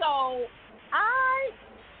 So I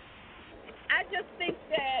just think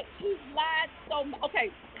that he's lied so much.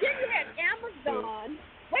 Okay, then you had Amazon.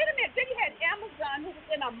 Wait a minute. Then you had Amazon who was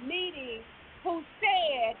in a meeting who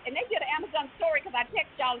said, and they did an Amazon story because I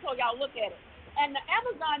texted y'all and told y'all to look at it. And the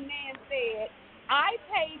Amazon man said, I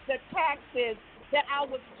paid the taxes that I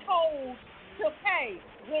was told to pay,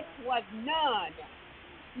 which was none.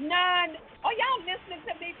 None. Are y'all listening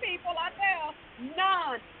to me, people out there?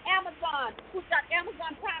 None. Amazon, who's got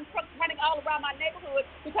Amazon Prime trucks running all around my neighborhood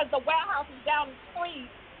because the warehouse is down the street,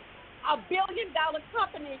 a $1 billion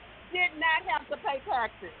company, did not have to pay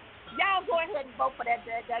taxes. Y'all go ahead and vote for that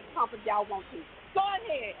company y'all want to. Go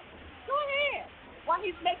ahead. Go ahead. While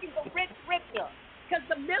he's making the rich richer. Because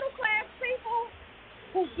the middle class people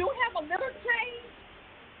who do have a little change,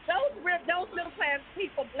 those middle class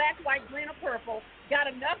people, black, white, green, or purple, got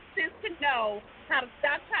enough sense to know how to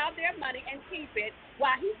stockpile their money and keep it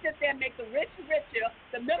while he sits there and makes the rich richer.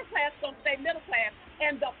 The middle class going to stay middle class,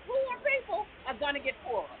 and the poor people are going to get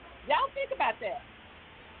poorer. Y'all think about that.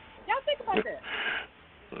 Y'all think about that.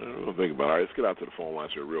 We'll think about it. All right, let's get out to the phone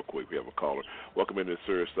lines here real quick. We have a caller. Welcome into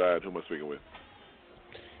Seriouside. Who am I speaking with?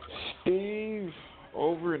 Steve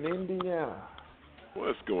over in Indiana.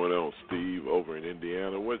 What's going on, Steve, over in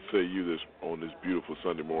Indiana? What say you on this beautiful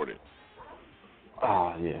Sunday morning?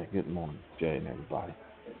 Yeah, good morning, Jay and everybody.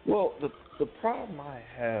 Well, the problem I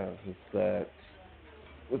have is that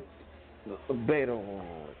with the Beto,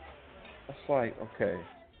 it's like, okay,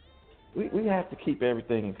 we have to keep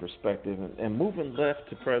everything in perspective, and moving left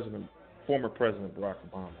to former President Barack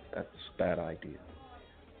Obama, that's a bad idea.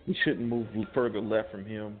 We shouldn't move further left from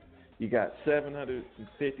him. You got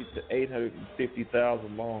 750 to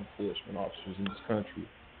 850,000 law enforcement officers in this country.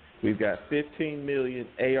 We've got 15 million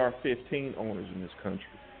AR-15 owners in this country.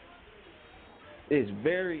 It's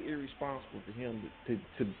very irresponsible for him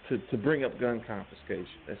to bring up gun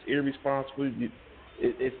confiscation. That's irresponsible.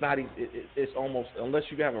 It's not. It's almost, unless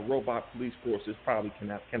you have a robot police force, it probably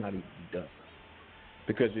cannot even be done.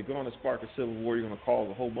 Because you're going to spark a civil war. You're going to cause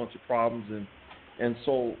a whole bunch of problems, and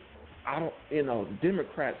so I don't. The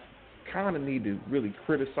Democrats kind of need to really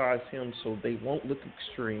criticize him so they won't look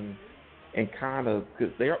extreme, and kind of,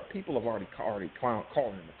 because people have already calling him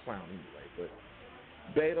a clown anyway. But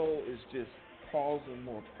Beto is just causing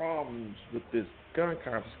more problems with this gun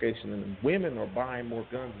confiscation, and women are buying more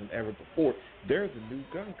guns than ever before. They're the new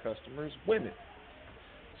gun customers, women.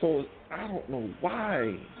 So I don't know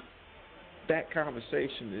why that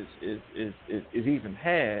conversation is even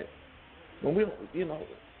had when we don't,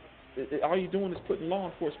 all you're doing is putting law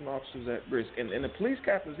enforcement officers at risk. And the police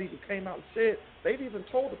captains even came out and said, they've even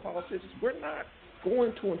told the politicians, we're not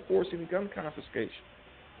going to enforce any gun confiscation.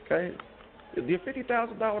 Okay? The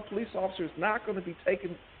 $50,000 police officer is not going to be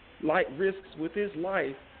taking light risks with his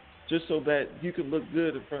life just so that you can look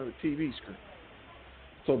good in front of the TV screen.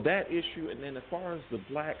 So that issue, and then as far as the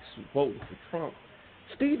blacks voting for Trump,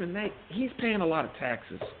 Stephen A., he's paying a lot of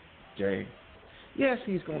taxes, Jay. Yes,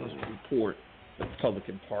 he's going to support the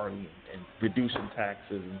Republican Party and reducing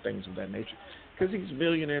taxes and things of that nature because he's a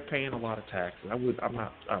millionaire paying a lot of taxes. I'm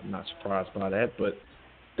not surprised by that, but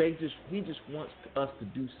he just wants us to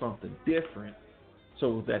do something different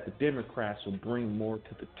so that the Democrats will bring more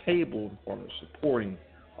to the table for supporting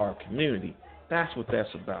our community. That's what that's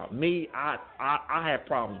about. Me, I have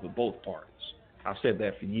problems with both parties. I've said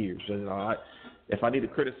that for years. If I need to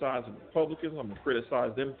criticize the Republicans, I'm going to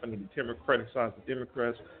criticize them. If I need to criticize the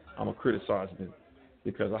Democrats, I'm going to criticize them.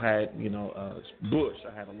 Because I had, Bush.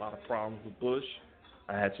 I had a lot of problems with Bush.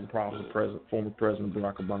 I had some problems with former President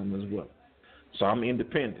Barack Obama as well. So I'm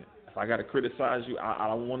independent. If I got to criticize you, I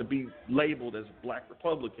don't want to be labeled as a black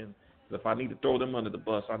Republican. If I need to throw them under the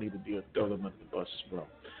bus, I need to throw them under the bus as well.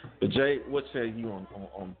 But Jay, what say you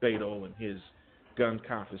on Beto and his gun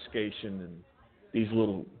confiscation and these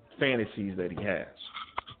little fantasies that he has?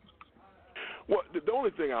 Well, the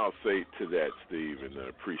only thing I'll say to that, Steve, and I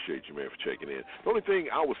appreciate you, man, for checking in. The only thing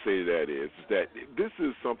I would say to that is that this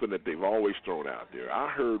is something that they've always thrown out there. I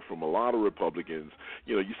heard from a lot of Republicans,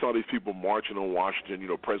 you saw these people marching on Washington,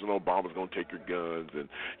 President Obama's going to take your guns, and,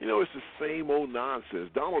 it's the same old nonsense.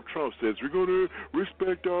 Donald Trump says we're going to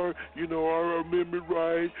respect our amendment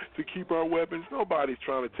right to keep our weapons. Nobody's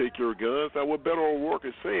trying to take your guns. Now, what Beto O'Rourke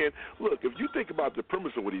is saying, look, if you think about the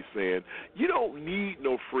premise of what he's saying, you don't need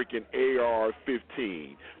no freaking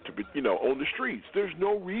AR-15 to be, on the streets. There's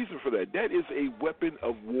no reason for that. That is a weapon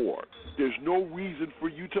of war. There's no reason for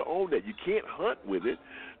you to own that. You can't hunt with it.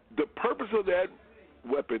 The purpose of that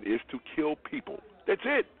weapon is to kill people. That's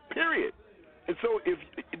it, period. And so if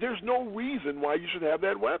there's no reason why you should have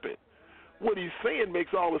that weapon. What he's saying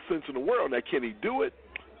makes all the sense in the world. Now, can he do it?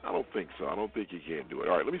 I don't think so. I don't think he can do it.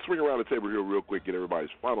 All right, let me swing around the table here real quick, get everybody's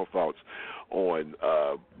final thoughts on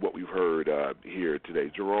what we've heard here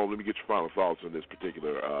today. Jerome, let me get your final thoughts on this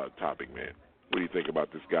particular topic, man. What do you think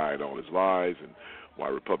about this guy and all his lies and why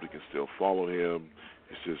Republicans still follow him?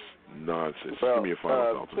 It's just nonsense. Well, give me a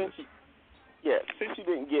final thought on this. Since you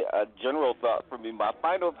didn't get a general thought from me, my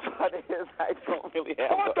final thought is I don't really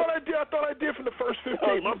have I thought I did from the first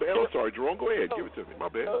 15. My bad. I'm sorry, Jerome. Go ahead. Give it to me. My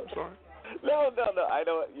bad. I'm sorry. No. I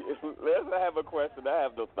don't. Unless I have a question, I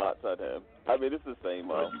have no thoughts on him. I mean, it's the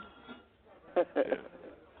same. I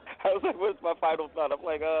was like, what's my final thought? I'm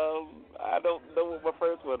like, I don't know what my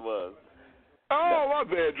first one was. Oh, my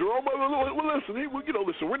bad, Jerome. Well,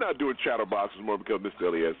 listen, we're not doing chatterboxes more because Mr.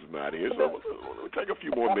 Elias is not here, so we'll take a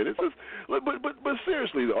few more minutes. But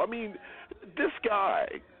seriously, though, I mean, this guy,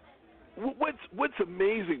 what's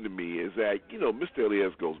amazing to me is that, Mr.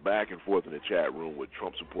 Elias goes back and forth in the chat room with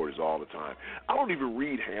Trump supporters all the time. I don't even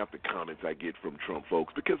read half the comments I get from Trump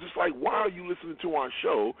folks because it's like, why are you listening to our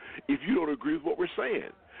show if you don't agree with what we're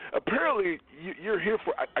saying? Apparently, you're here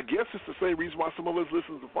for, I guess it's the same reason why some of us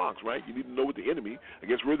listen to Fox, right? You need to know what the enemy, I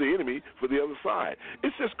guess we're the enemy for the other side.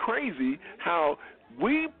 It's just crazy how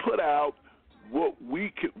we put out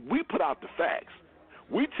we put out the facts.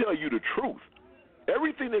 We tell you the truth.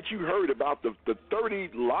 Everything that you heard about the 30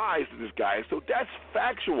 lies to this guy, so that's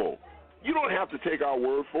factual. You don't have to take our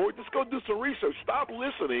word for it. Just go do some research. Stop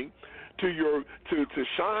listening to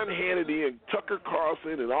Sean Hannity and Tucker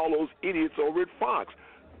Carlson and all those idiots over at Fox.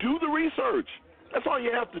 Do the research. That's all you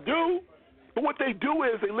have to do. But what they do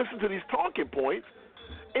is they listen to these talking points,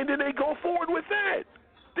 and then they go forward with that.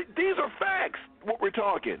 These are facts, what we're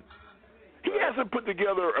talking. He hasn't put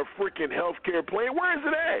together a freaking health care plan. Where is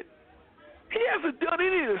it at? He hasn't done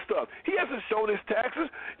any of this stuff. He hasn't shown his taxes.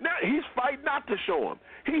 Now he's fighting not to show them.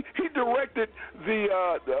 He directed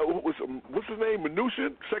what's his name,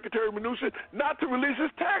 Mnuchin, Secretary Mnuchin, not to release his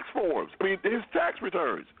tax forms. His tax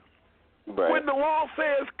returns. Right. When the law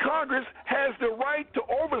says Congress has the right to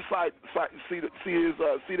see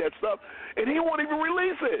that stuff, and he won't even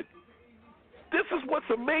release it. This is what's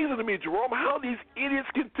amazing to me, Jerome, how these idiots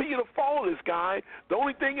continue to follow this guy. The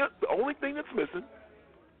only thing that's missing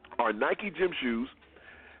are Nike gym shoes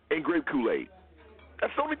and grape Kool-Aid.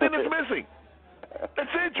 That's the only thing that's missing. That's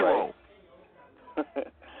it, Jerome.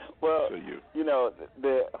 Well,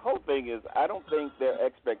 the whole thing is I don't think their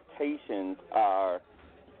expectations are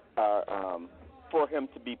for him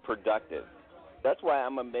to be productive. That's why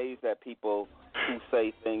I'm amazed at people who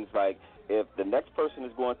say things like, if the next person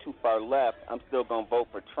is going too far left, I'm still going to vote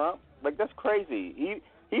for Trump. Like, that's crazy.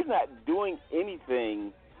 He's not doing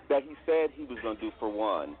anything that he said he was going to do, for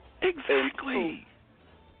one. Exactly.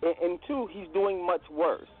 And two, he's doing much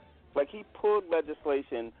worse. Like, he pulled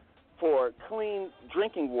legislation for clean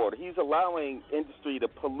drinking water. He's allowing industry to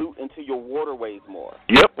pollute into your waterways more.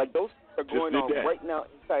 Yep. Like, those are going on right now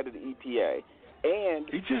inside of the EPA. And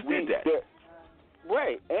he just did that.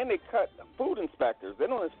 Right. And they cut food inspectors. They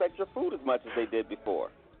don't inspect your food as much as they did before.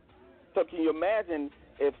 So can you imagine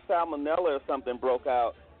if salmonella or something broke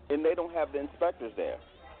out and they don't have the inspectors there?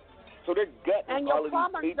 So they're gutting and all your of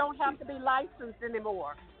plumbers these don't have to be licensed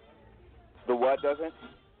anymore. The what doesn't?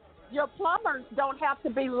 Your plumbers don't have to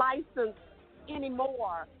be licensed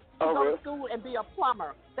anymore to go to school and be a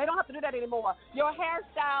plumber. They don't have to do that anymore. Your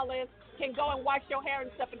hairstylist can go and wash your hair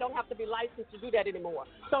and stuff and don't have to be licensed to do that anymore.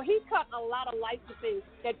 So he cut a lot of licensing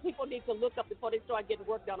that people need to look up before they start getting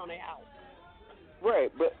work done on their house.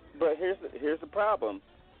 Right, but here's the problem,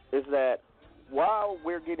 is that while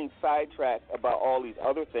we're getting sidetracked about all these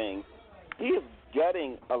other things, he is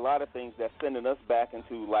gutting a lot of things that's sending us back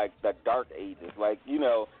into, like, the dark ages. Like, you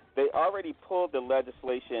know, they already pulled the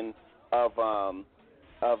legislation of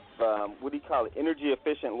what do you call it,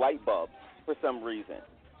 energy-efficient light bulbs for some reason.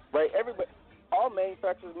 Right? All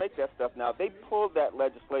manufacturers make that stuff now. They pulled that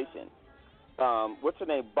legislation. What's her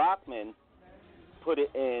name? Bachmann put it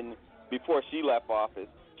in before she left office.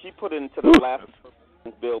 She put it into the last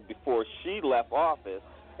bill before she left office,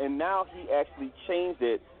 and now he actually changed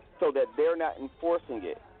it so that they're not enforcing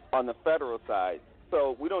it on the federal side.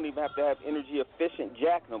 So we don't even have to have energy-efficient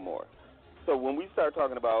jack no more. So when we start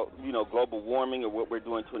talking about, you know, global warming or what we're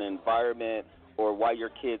doing to an environment, or why your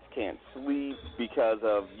kids can't sleep because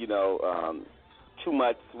of, you know, too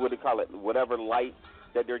much, what do you call it, whatever light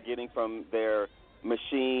that they're getting from their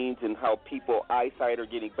machines, and how people eyesight are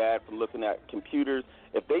getting bad from looking at computers.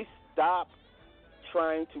 If they stop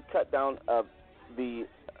trying to cut down the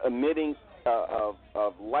emitting of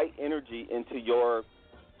light energy into your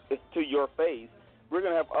face, we're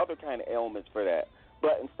going to have other kind of ailments for that.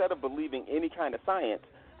 But instead of believing any kind of science,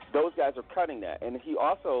 those guys are cutting that. And he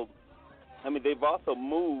also, I mean, they've also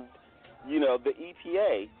moved, you know, the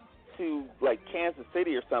EPA to, like, Kansas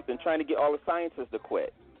City or something, trying to get all the scientists to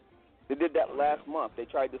quit. They did that last month. They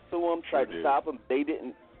tried to sue them, tried to stop them. They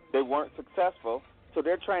didn't. They weren't successful. So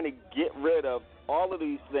they're trying to get rid of all of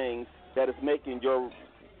these things that is making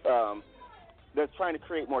that's trying to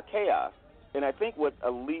create more chaos. And I think what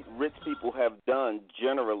elite rich people have done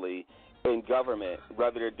generally in government,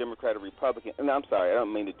 whether they're Democrat or Republican, and I'm sorry, I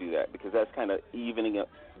don't mean to do that because that's kind of evening up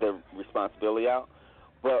the responsibility out.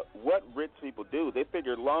 But what rich people do, they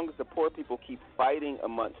figure as long as the poor people keep fighting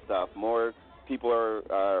amongst stuff, more people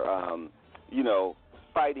are you know,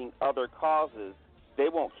 fighting other causes, they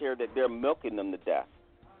won't care that they're milking them to death.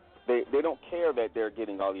 They don't care that they're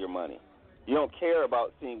getting all your money. You don't care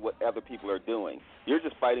about seeing what other people are doing. You're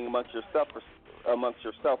just fighting amongst yourself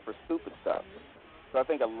for stupid stuff. So I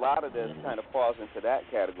think a lot of this kind of falls into that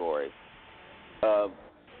category of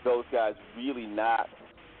those guys really not,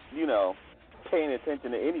 you know, paying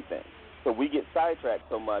attention to anything. So we get sidetracked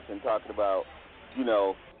so much in talking about, you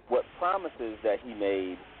know, what promises that he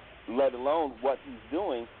made, let alone what he's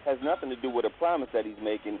doing, has nothing to do with a promise that he's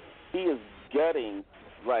making. He is gutting,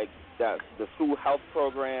 like, the school health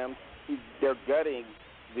programs. They're gutting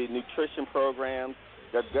the nutrition programs.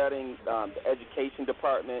 They're gutting the education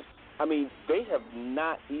department. I mean, they have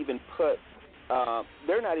not even put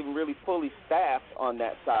they're not even really fully staffed on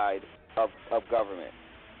that side of government.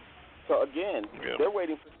 So, again, they're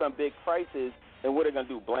waiting for some big crisis, and what are they going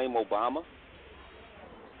to do, blame Obama?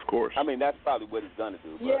 Of course. I mean, that's probably what he's going to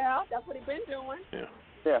do. But. Yeah, that's what he's been doing.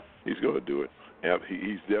 Yeah. He's going to do it.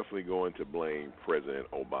 He's definitely going to blame President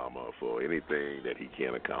Obama for anything that he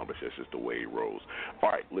can't accomplish. That's just the way he rolls. All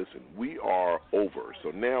right, listen, we are over. So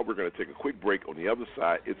now we're going to take a quick break. On the other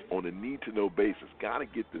side, it's on a need-to-know basis. Got to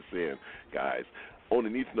get this in, guys. On a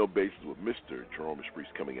need-to-know basis with Mr. Jerome Esprits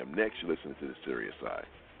coming up next. You're listening to the Serious Side.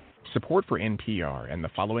 Support for NPR and the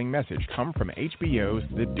following message come from HBO's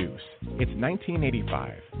The Deuce. It's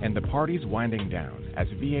 1985, and the party's winding down as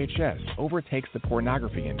VHS overtakes the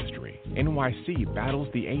pornography industry. NYC battles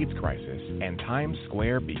the AIDS crisis, and Times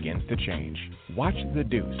Square begins to change. Watch The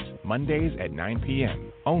Deuce, Mondays at 9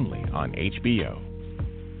 p.m., only on HBO.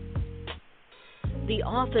 The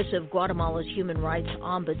Office of Guatemala's Human Rights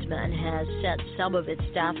Ombudsman has set some of its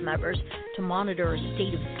staff members to monitor a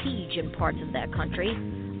state of siege in parts of that country.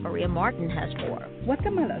 Maria Martin has more.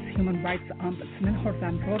 Guatemala's Human Rights Ombudsman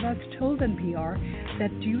Jordan Rodas told NPR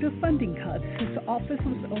that due to funding cuts, his office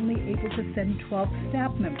was only able to send 12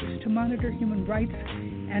 staff members to monitor human rights,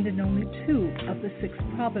 and in only 2 of the 6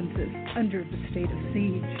 provinces under the state of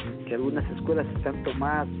siege. Que algunas escuelas están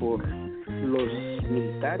tomadas por los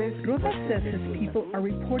militares. Rodas says his people are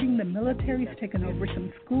reporting the military's taken over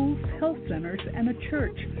some schools, health centers, and a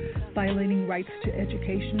church, violating rights to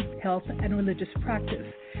education, health, and religious practice.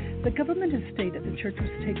 The government has stated the church was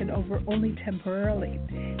taken over only temporarily.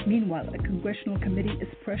 Meanwhile, a congressional committee is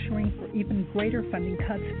pressuring for even greater funding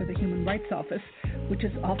cuts for the Human Rights Office, which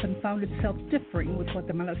has often found itself differing with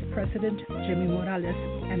Guatemala's President, Jimmy Morales,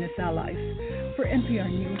 and his allies. For NPR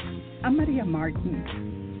News, I'm Maria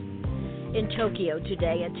Martin. In Tokyo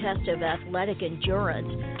today, a test of athletic endurance,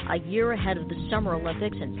 a year ahead of the Summer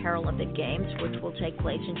Olympics and Paralympic Games, which will take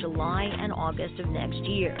place in July and August of next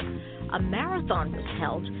year. A marathon was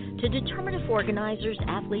held to determine if organizers,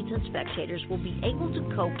 athletes, and spectators will be able to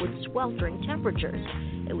cope with sweltering temperatures.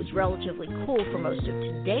 It was relatively cool for most of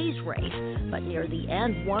today's race, but near the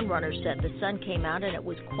end, one runner said the sun came out and it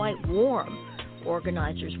was quite warm.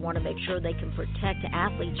 Organizers want to make sure they can protect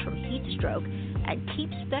athletes from heat stroke and keep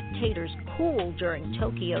spectators cool during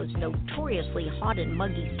Tokyo's notoriously hot and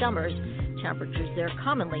muggy summers. Temperatures there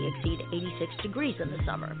commonly exceed 86 degrees in the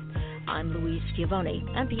summer. I'm Louise Schiavone,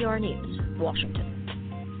 NPR News, Washington.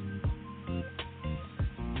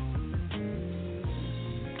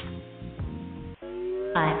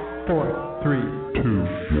 5, 4, 3, 2, 1.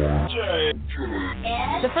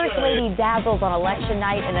 The First Lady dazzles on election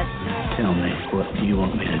night in a... Tell me what you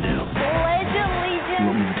want me to do. Pledge allegiance You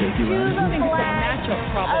want me to take you to out? the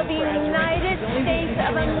flag of the United States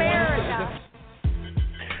of America.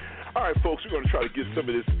 All right, folks, we're going to try to get some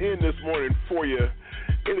of this in this morning for you.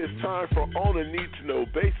 It is time for On a Need-to-Know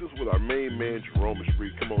Basis with our main man, Jerome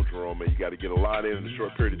Esprit. Come on, Jerome, man. You got to get a lot in a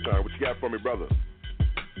short period of time. What you got for me, brother?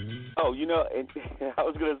 Oh, you know, and I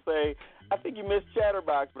was going to say, I think you missed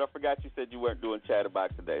Chatterbox, but I forgot you said you weren't doing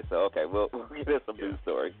Chatterbox today. So, okay, we'll get into some news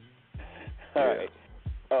stories. All right.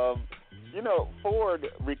 You know, Ford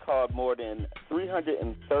recalled more than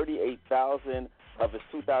 338,000 of its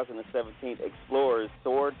 2017 Explorers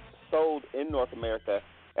sold in North America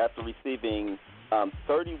after receiving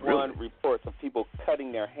 31 reports of people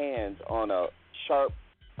cutting their hands on a sharp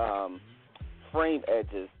frame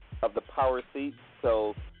edges of the power seats.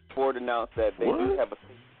 So Ford announced that they do have a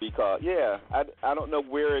recall. Yeah, I don't know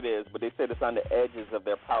where it is, but they said it's on the edges of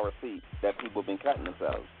their power seats that people have been cutting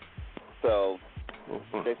themselves. So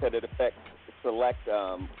they said it affects select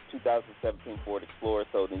 2017 Ford Explorer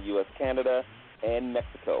sold in U.S., Canada, and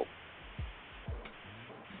Mexico.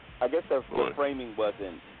 I guess the framing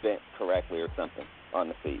wasn't bent correctly or something on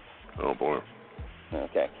the seats. Oh, boy.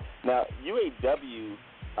 Okay. Now, UAW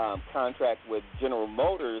contract with General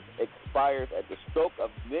Motors expires at the stroke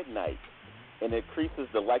of midnight and increases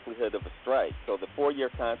the likelihood of a strike. So the 4-year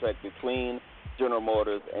contract between General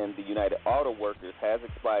Motors and the United Auto Workers has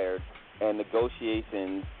expired, and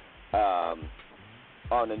negotiations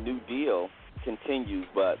on a new deal continues,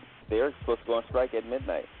 but they're supposed to go on strike at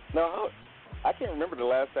midnight. Now, I can't remember the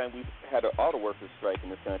last time we had an auto workers strike in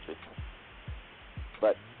this country.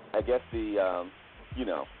 But I guess we had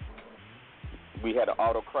an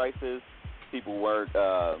auto crisis. People weren't,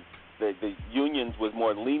 the unions was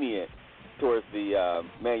more lenient towards the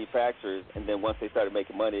manufacturers, and then once they started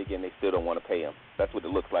making money again, they still don't want to pay them. That's what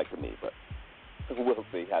it looks like to me, but we'll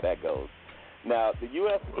see how that goes. Now, the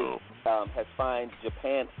U.S. has fined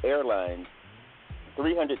Japan Airlines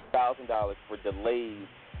 $300,000 for delays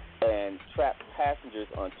and trapped passengers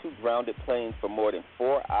on 2 grounded planes for more than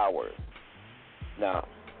 4 hours. Now,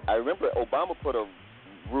 I remember Obama put a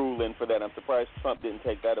rule in for that. I'm surprised Trump didn't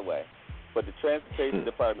take that away. But the Transportation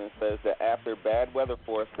Department says that after bad weather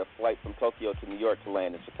forced a flight from Tokyo to New York to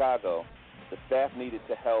land in Chicago, the staff needed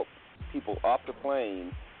to help people off the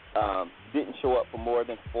plane, didn't show up for more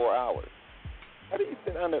than 4 hours. How do you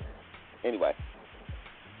sit on it? Anyway,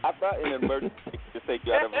 I thought in an emergency to say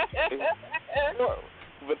you out of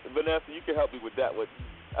But Vanessa, you can help me with that one.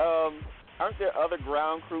 Aren't there other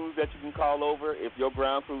ground crews that you can call over if your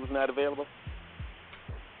ground crew is not available?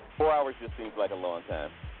 4 hours just seems like a long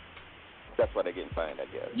time. That's why they're getting fined, I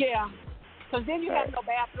guess. Yeah, because then you have no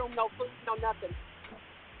bathroom, no food, no nothing.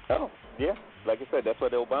 Oh, yeah. Like I said, that's why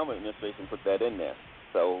the Obama administration put that in there.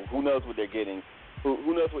 So who knows what they're getting?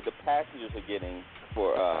 Who knows what the passengers are getting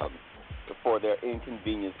for their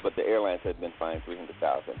inconvenience? But the airlines have been fined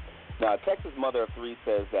 $300,000. Now, a Texas mother of 3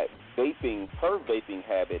 says that her vaping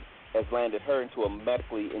habit has landed her into a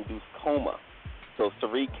medically induced coma. So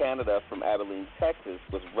Cerie Canada from Abilene, Texas,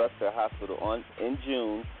 was rushed to a hospital in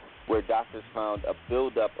June, where doctors found a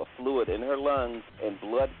buildup of fluid in her lungs and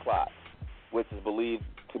blood clots, which is believed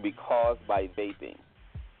to be caused by vaping.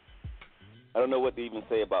 I don't know what to even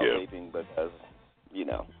say about vaping, because,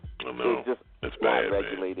 it's just not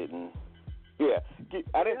regulated. Man. And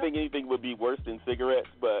I didn't think anything would be worse than cigarettes,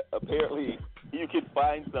 but apparently you can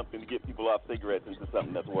find something to get people off cigarettes into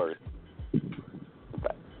something that's worse.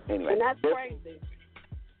 But anyway, and that's crazy.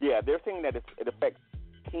 Yeah, they're saying that it affects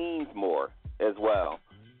teens more as well,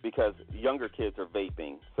 because younger kids are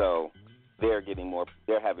vaping, so they're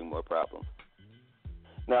having more problems.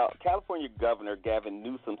 Now, California Governor Gavin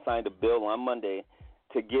Newsom signed a bill on Monday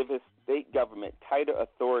to give his state government tighter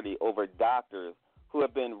authority over doctors who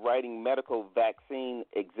have been writing medical vaccine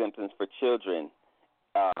exemptions for children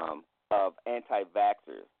of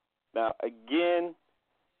anti-vaxxers. Now, again,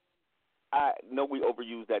 I know we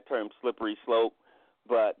overuse that term slippery slope,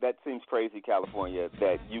 but that seems crazy, California,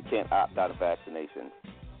 that you can't opt out of vaccinations.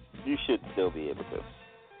 You should still be able to.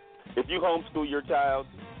 If you homeschool your child,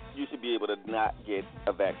 you should be able to not get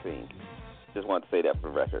a vaccine. Just want to say that for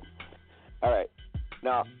the record. All right.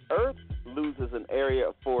 Now, Earth loses an area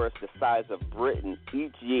of forest the size of Britain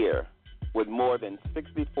each year, with more than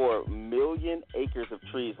 64 million acres of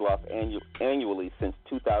trees lost annually since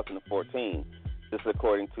 2014. This is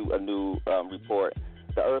according to a new report.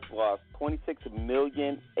 The Earth lost 26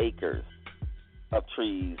 million acres of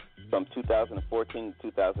trees from 2014 to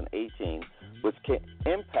 2018, which can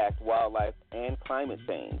impact wildlife and climate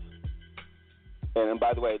change. And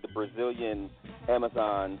by the way, the Brazilian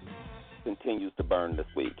Amazon continues to burn this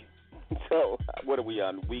week. So what are we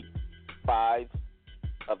on, week 5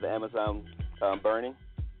 of the Amazon burning?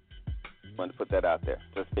 Wanted to put that out there,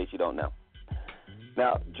 just in case you don't know.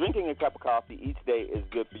 Now, drinking a cup of coffee each day is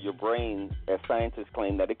good for your brain, as scientists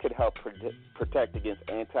claim that it could help protect against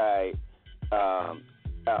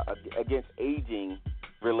against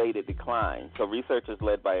aging-related decline. So researchers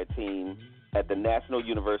led by a team at the National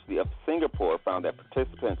University of Singapore found that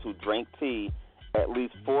participants who drank tea at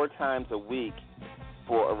least 4 times a week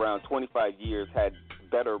for around 25 years had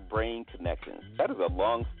better brain connections. That is a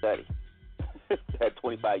long study. Had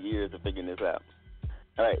 25 years of figuring this out.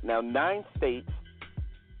 All right, now 9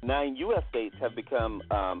 U.S. states have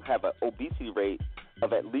have an obesity rate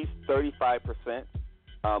of at least 35%,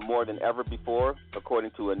 more than ever before,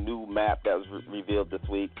 according to a new map that was revealed this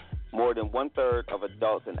week. More than 1/3 of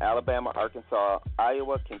adults in Alabama, Arkansas,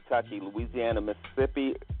 Iowa, Kentucky, Louisiana,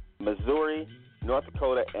 Mississippi, Missouri, North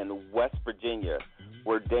Dakota, and West Virginia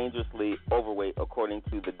were dangerously overweight, according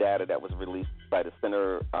to the data that was released by the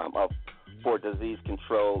Center for Disease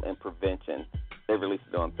Control and Prevention. They released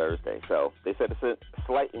it on Thursday. So they said it's a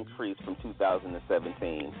slight increase from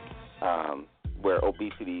 2017, where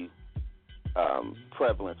obesity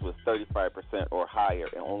prevalence was 35% or higher,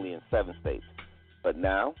 and only in 7 states. But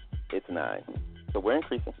now it's 9. So we're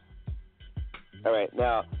increasing. All right,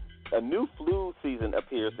 now a new flu season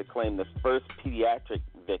appears to claim the first pediatric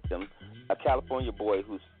victim. A California boy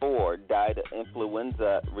who's 4 died of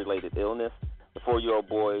influenza-related illness. The 4-year-old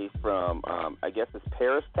boy from, I guess it's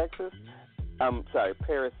Paris,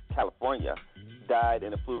 California, died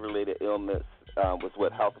in a flu-related illness, was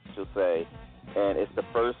what health officials say, and it's the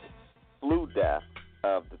first flu death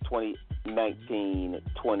of the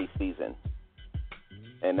 2019-20 season.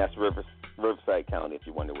 And that's Riverside County, if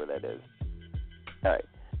you wonder where that is. All right.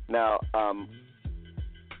 Now,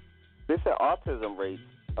 they said autism rates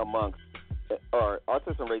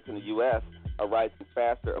in the U.S. are rising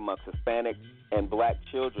faster amongst Hispanic and black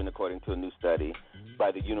children, according to a new study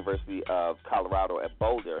by the University of Colorado at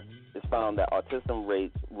Boulder. It's found that autism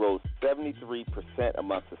rates rose 73%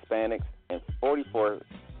 amongst Hispanics and 44%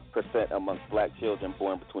 amongst black children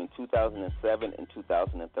born between 2007 and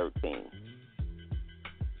 2013.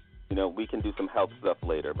 You know, we can do some health stuff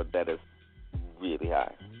later, but that is really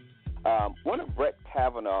high. One of Brett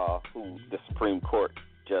Kavanaugh, the Supreme Court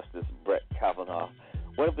Justice Brett Kavanaugh,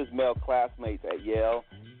 one of his male classmates at Yale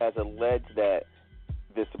has alleged that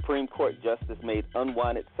the Supreme Court Justice made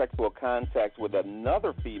unwanted sexual contact with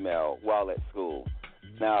another female while at school.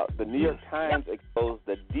 Now, the New York Times exposed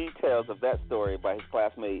the details of that story by his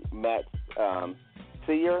classmate Matt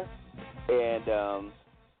Sear, and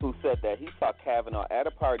who said that he saw Kavanaugh at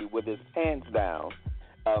a party with his pants down.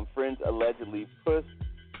 Friends allegedly pushed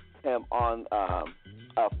him on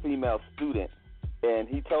a female student, and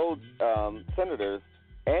he told senators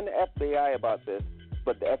and the FBI about this,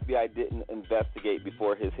 but the FBI didn't investigate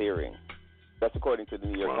before his hearing. That's according to the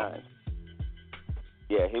New York Times.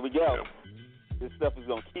 Yeah, here we go. Yep. This stuff is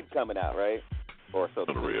going to keep coming out, right? Or so.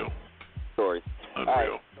 Unreal. Stories. Unreal. All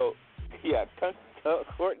right, so, yeah,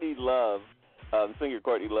 Courtney Love, singer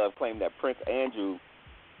Courtney Love, claimed that Prince Andrew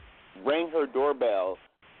rang her doorbell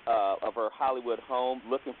of her Hollywood home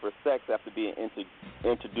looking for sex after being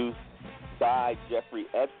introduced by Jeffrey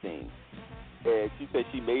Epstein. And she said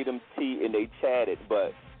she made him tea and they chatted,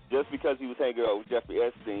 but just because he was hanging out with Jeffrey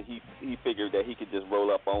Epstein, he figured that he could just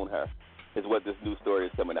roll up on her, is what this new story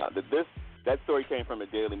is coming out. That story came from the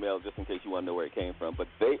Daily Mail, just in case you want to know where it came from, but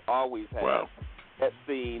they always have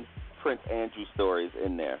Epstein, Prince Andrew stories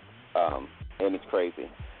in there, and it's crazy.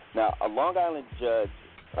 Now, a Long Island judge,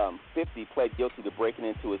 50, pled guilty to breaking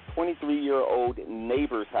into his 23-year-old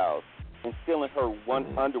neighbor's house and stealing her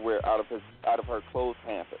one underwear out of her clothes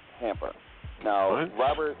hamper. Now, what?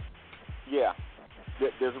 Robert,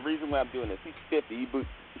 there's a reason why I'm doing this. He's 50.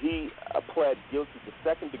 he pled guilty to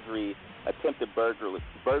second-degree attempted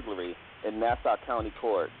burglary in Nassau County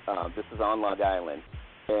Court. This is on Long Island.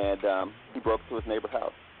 And he broke into his neighbor's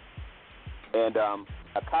house. And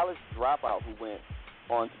a college dropout who went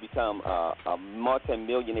on to become a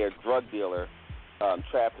multi-millionaire drug dealer,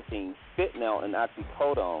 trafficking fentanyl and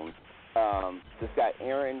oxycodone. This guy,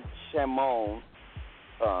 Aaron Shamo,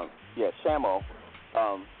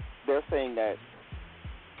 they're saying that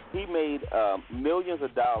he made millions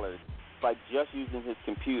of dollars by just using his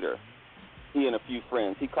computer, he and a few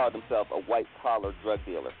friends. He called himself a white-collar drug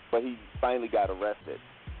dealer, but he finally got arrested.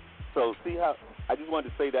 So see how I just wanted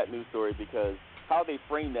to say that news story because how they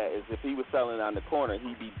frame that is if he was selling on the corner,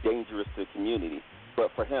 he'd be dangerous to the community.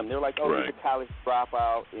 But for him, they're like, oh, he's a college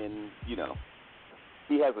dropout, and, you know,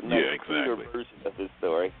 he has a nice, cleaner version of his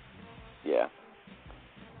story. Yeah.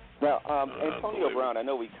 Now, Antonio Brown, I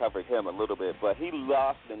know we covered him a little bit, but he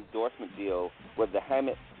lost an endorsement deal with the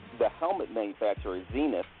helmet manufacturer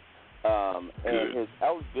Zenith, and his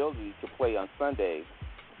eligibility to play on Sunday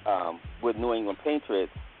with New England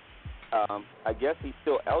Patriots. I guess he's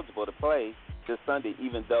still eligible to play this Sunday,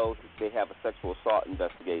 even though they have a sexual assault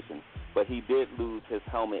investigation. But he did lose his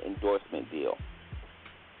helmet endorsement deal.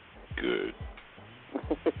 Good.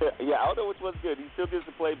 Yeah, I don't know which one's good. He still gets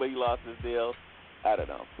to play, but he lost his deal. I don't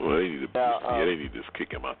know. Well, they need to just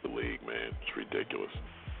kick him out the league, man. It's ridiculous.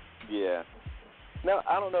 Yeah. Now,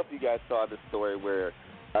 I don't know if you guys saw this story where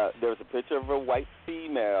there was a picture of a white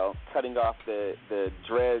female cutting off the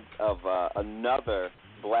dreads of another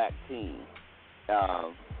black teen.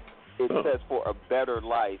 It says for a better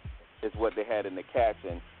life is what they had in the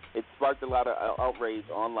caption. It sparked a lot of outrage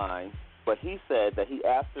online, but he said that he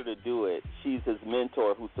asked her to do it. She's his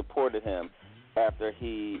mentor who supported him after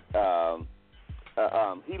he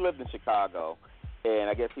lived in Chicago, and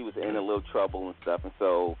I guess he was in a little trouble and stuff, and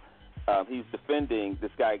so he's defending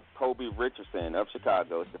this guy, Kobe Richardson of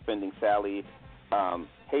Chicago, is defending Sally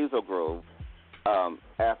Hazelgrove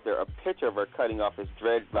after a picture of her cutting off his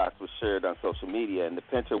dreadlocks was shared on social media, and the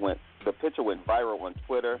picture went viral on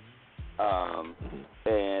Twitter.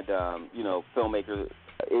 Filmmaker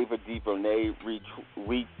Ava DuVernay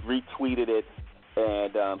retweeted it,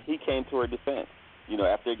 and he came to her defense. You know,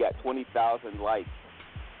 after he got 20,000 likes,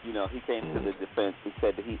 you know, he came to the defense. He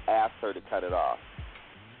said that he asked her to cut it off.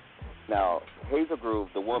 Now, Hazel Groove,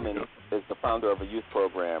 the woman, is the founder of a youth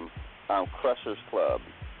program, Crushers Club,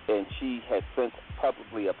 and she has since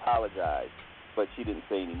publicly apologized, but she didn't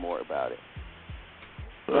say any more about it.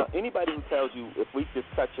 Now, anybody who tells you if we just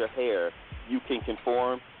cut your hair, you can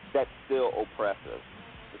conform, that's still oppressive.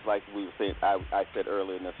 It's like we were saying, I said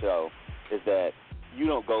earlier in the show, is that you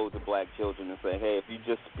don't go to black children and say, hey, if you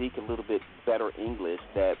just speak a little bit better English,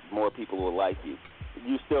 that more people will like you.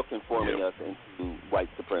 You're still conforming us into white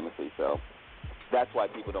supremacy. So that's why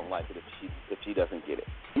people don't like it if she doesn't get it.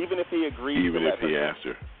 Even if he agrees Even to if he asked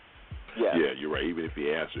her. Yeah, you're right. Even if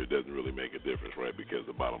he asked her, it doesn't really make a difference, right? Because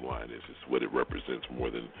the bottom line is it's what it represents more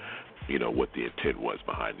than, you know, what the intent was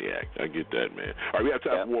behind the act. I get that, man. All right, we have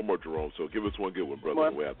time for one more, Jerome, so give us one good one, brother,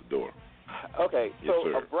 on the way out the door. Okay, yes, so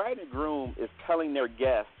sir. A bride and groom is telling their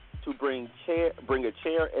guests to bring a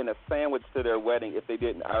chair and a sandwich to their wedding if they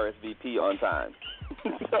didn't RSVP on time.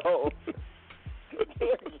 So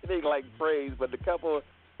they're getting like praise, but the couple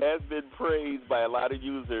has been praised by a lot of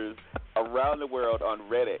users around the world on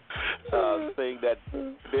Reddit, saying that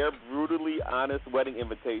their brutally honest wedding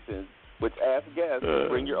invitations, which ask guests to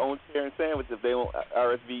bring your own chair and sandwich if they won't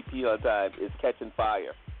RSVP on time, is catching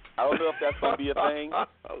fire. I don't know if that's going to be a thing,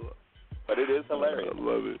 but it is hilarious. I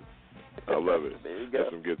love it. I love it. There you go.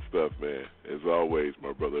 That's some good stuff, man. As always,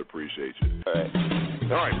 my brother, appreciate you. All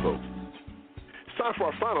right, folks. It's time for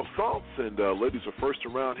our final thoughts, and ladies are first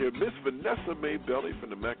around here. Miss Vanessa Maybelly from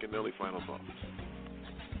the McAnally Final Thoughts.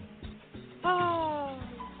 Oh,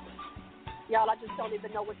 y'all, I just don't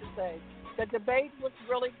even know what to say. The debate was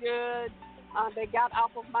really good. They got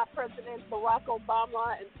off of my president, Barack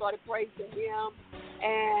Obama, and started praising him.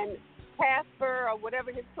 And Casper, or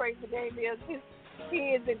whatever his crazy name is, he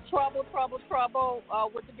is in trouble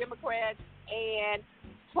with the Democrats. And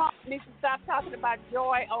Trump needs to stop talking about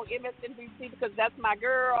Joy on MSNBC because that's my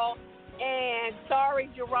girl. And sorry,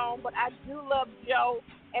 Jerome, but I do love Joe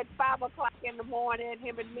at 5 o'clock in the morning,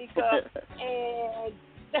 him and Mika. And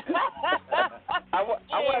I watch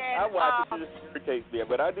it. It just irritates me,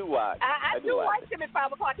 but I do watch. I do watch him at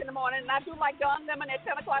 5 o'clock in the morning, and I do like Don Lemon at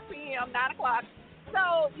 10 o'clock p.m., 9 o'clock.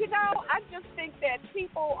 So, you know, I just think that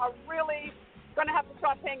people are really going to have to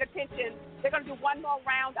start paying attention. They're going to do one more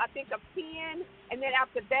round, I think, of 10, and then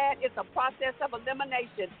after that, it's a process of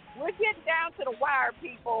elimination. We're getting down to the wire,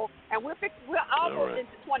 people, and we're almost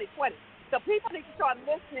into 2020. So people need to start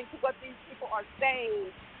listening to what these people are saying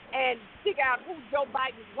and figure out who Joe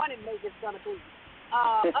Biden's running mate is going to be.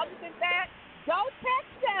 Other than that, go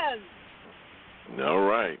Texans. All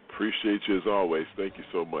right. Appreciate you as always. Thank you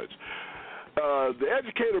so much. The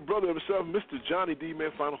educator brother himself, Mr. Johnny D,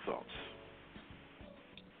 man, final thoughts.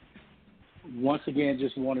 Once again,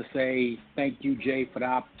 just want to say thank you, Jay, for the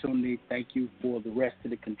opportunity. Thank you for the rest of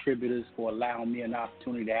the contributors for allowing me an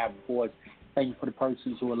opportunity to have a voice. Thank you for the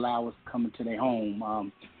persons who allow us to come into their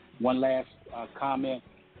home. One last comment.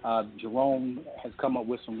 Jerome has come up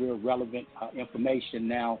with some real relevant information.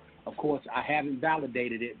 Now, of course, I haven't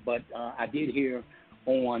validated it, but I did hear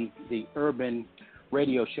on the Urban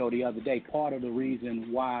radio show the other day, part of the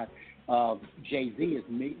reason why Jay-Z is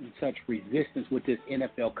meeting such resistance with this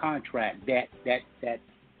NFL contract, that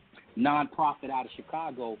nonprofit out of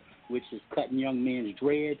Chicago, which is cutting young men's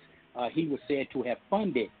dreads, he was said to have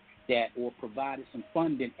funded that or provided some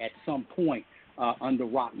funding at some point under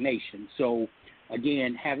Rock Nation. So,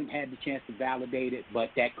 again, haven't had the chance to validate it, but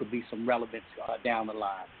that could be some relevance down the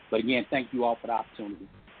line. But, again, thank you all for the opportunity.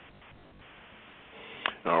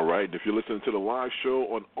 All right. If you're listening to the live show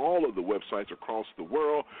on all of the websites across the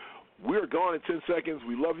world, we're gone in 10 seconds.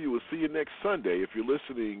 We love you. We'll see you next Sunday. If you're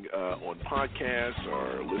listening on podcasts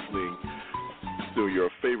or listening to your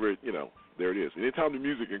favorite, there it is. Anytime the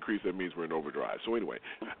music increases, that means we're in overdrive. So anyway,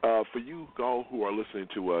 for you all who are listening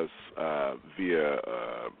to us via,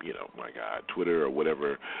 Twitter or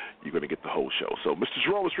whatever, you're going to get the whole show. So, Mr.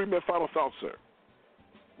 Jerome, let's read my final thoughts, sir.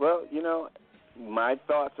 Well, my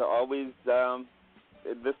thoughts are always the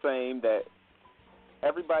same, that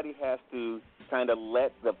everybody has to kind of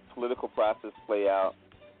let the political process play out.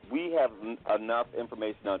 We have enough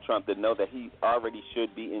information on Trump to know that he already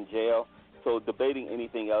should be in jail. So debating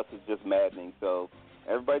anything else is just maddening. So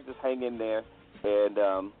everybody just hang in there and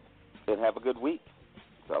have a good week.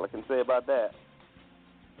 That's all I can say about that.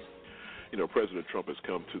 President Trump has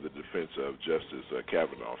come to the defense of Justice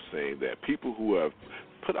Kavanaugh, saying that people who have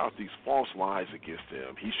put out these false lies against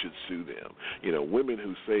him, he should sue them. Women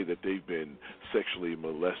who say that they've been sexually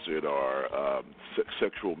molested or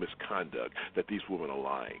sexual misconduct, that these women are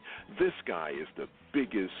lying. This guy is the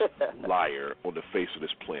biggest liar on the face of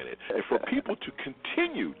this planet. And for people to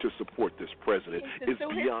continue to support this president is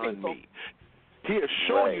beyond me. He has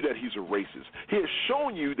shown you that he's a racist. He has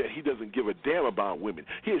shown you that he doesn't give a damn about women.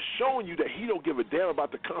 He has shown you that he don't give a damn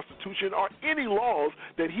about the Constitution or any laws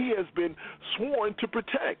that he has been sworn to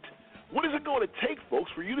protect. What is it going to take, folks,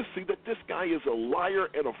 for you to see that this guy is a liar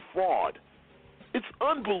and a fraud? It's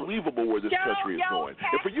unbelievable where this country is going.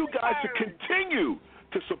 And for you guys to continue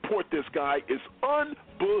to support this guy is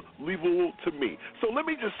unbelievable to me. So let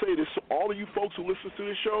me just say this to all of you folks who listen to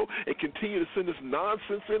this show and continue to send this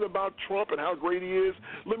nonsense in about Trump and how great he is.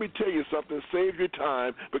 Let me tell you something. Save your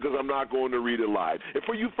time, because I'm not going to read it live. And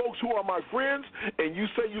for you folks who are my friends and you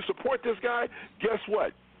say you support this guy, guess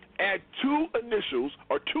what? Add 2 initials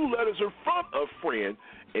or 2 letters in front of friend,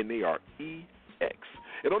 and they are EX.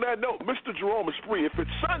 And on that note, Mr. Jerome is free. If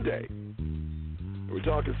it's Sunday, we're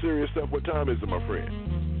talking serious stuff. What time is it, my friend?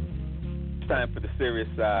 It's time for the serious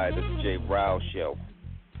side of the Jrilshow.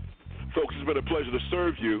 Folks, it's been a pleasure to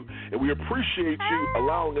serve you, and we appreciate you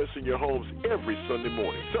allowing us in your homes every Sunday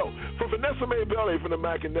morning. So, for Vanessa Maybelli, from the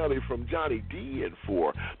Macanelli, from Johnny D, and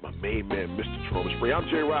for my main man, Mr. Jerome Spring, I'm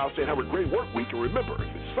Jay Riles saying have a great work week, and remember,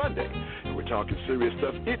 if it's Sunday and we're talking serious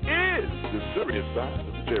stuff, it is the serious side of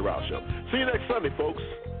the Jay Riles Show. See you next Sunday, folks.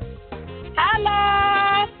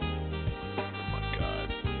 Hello!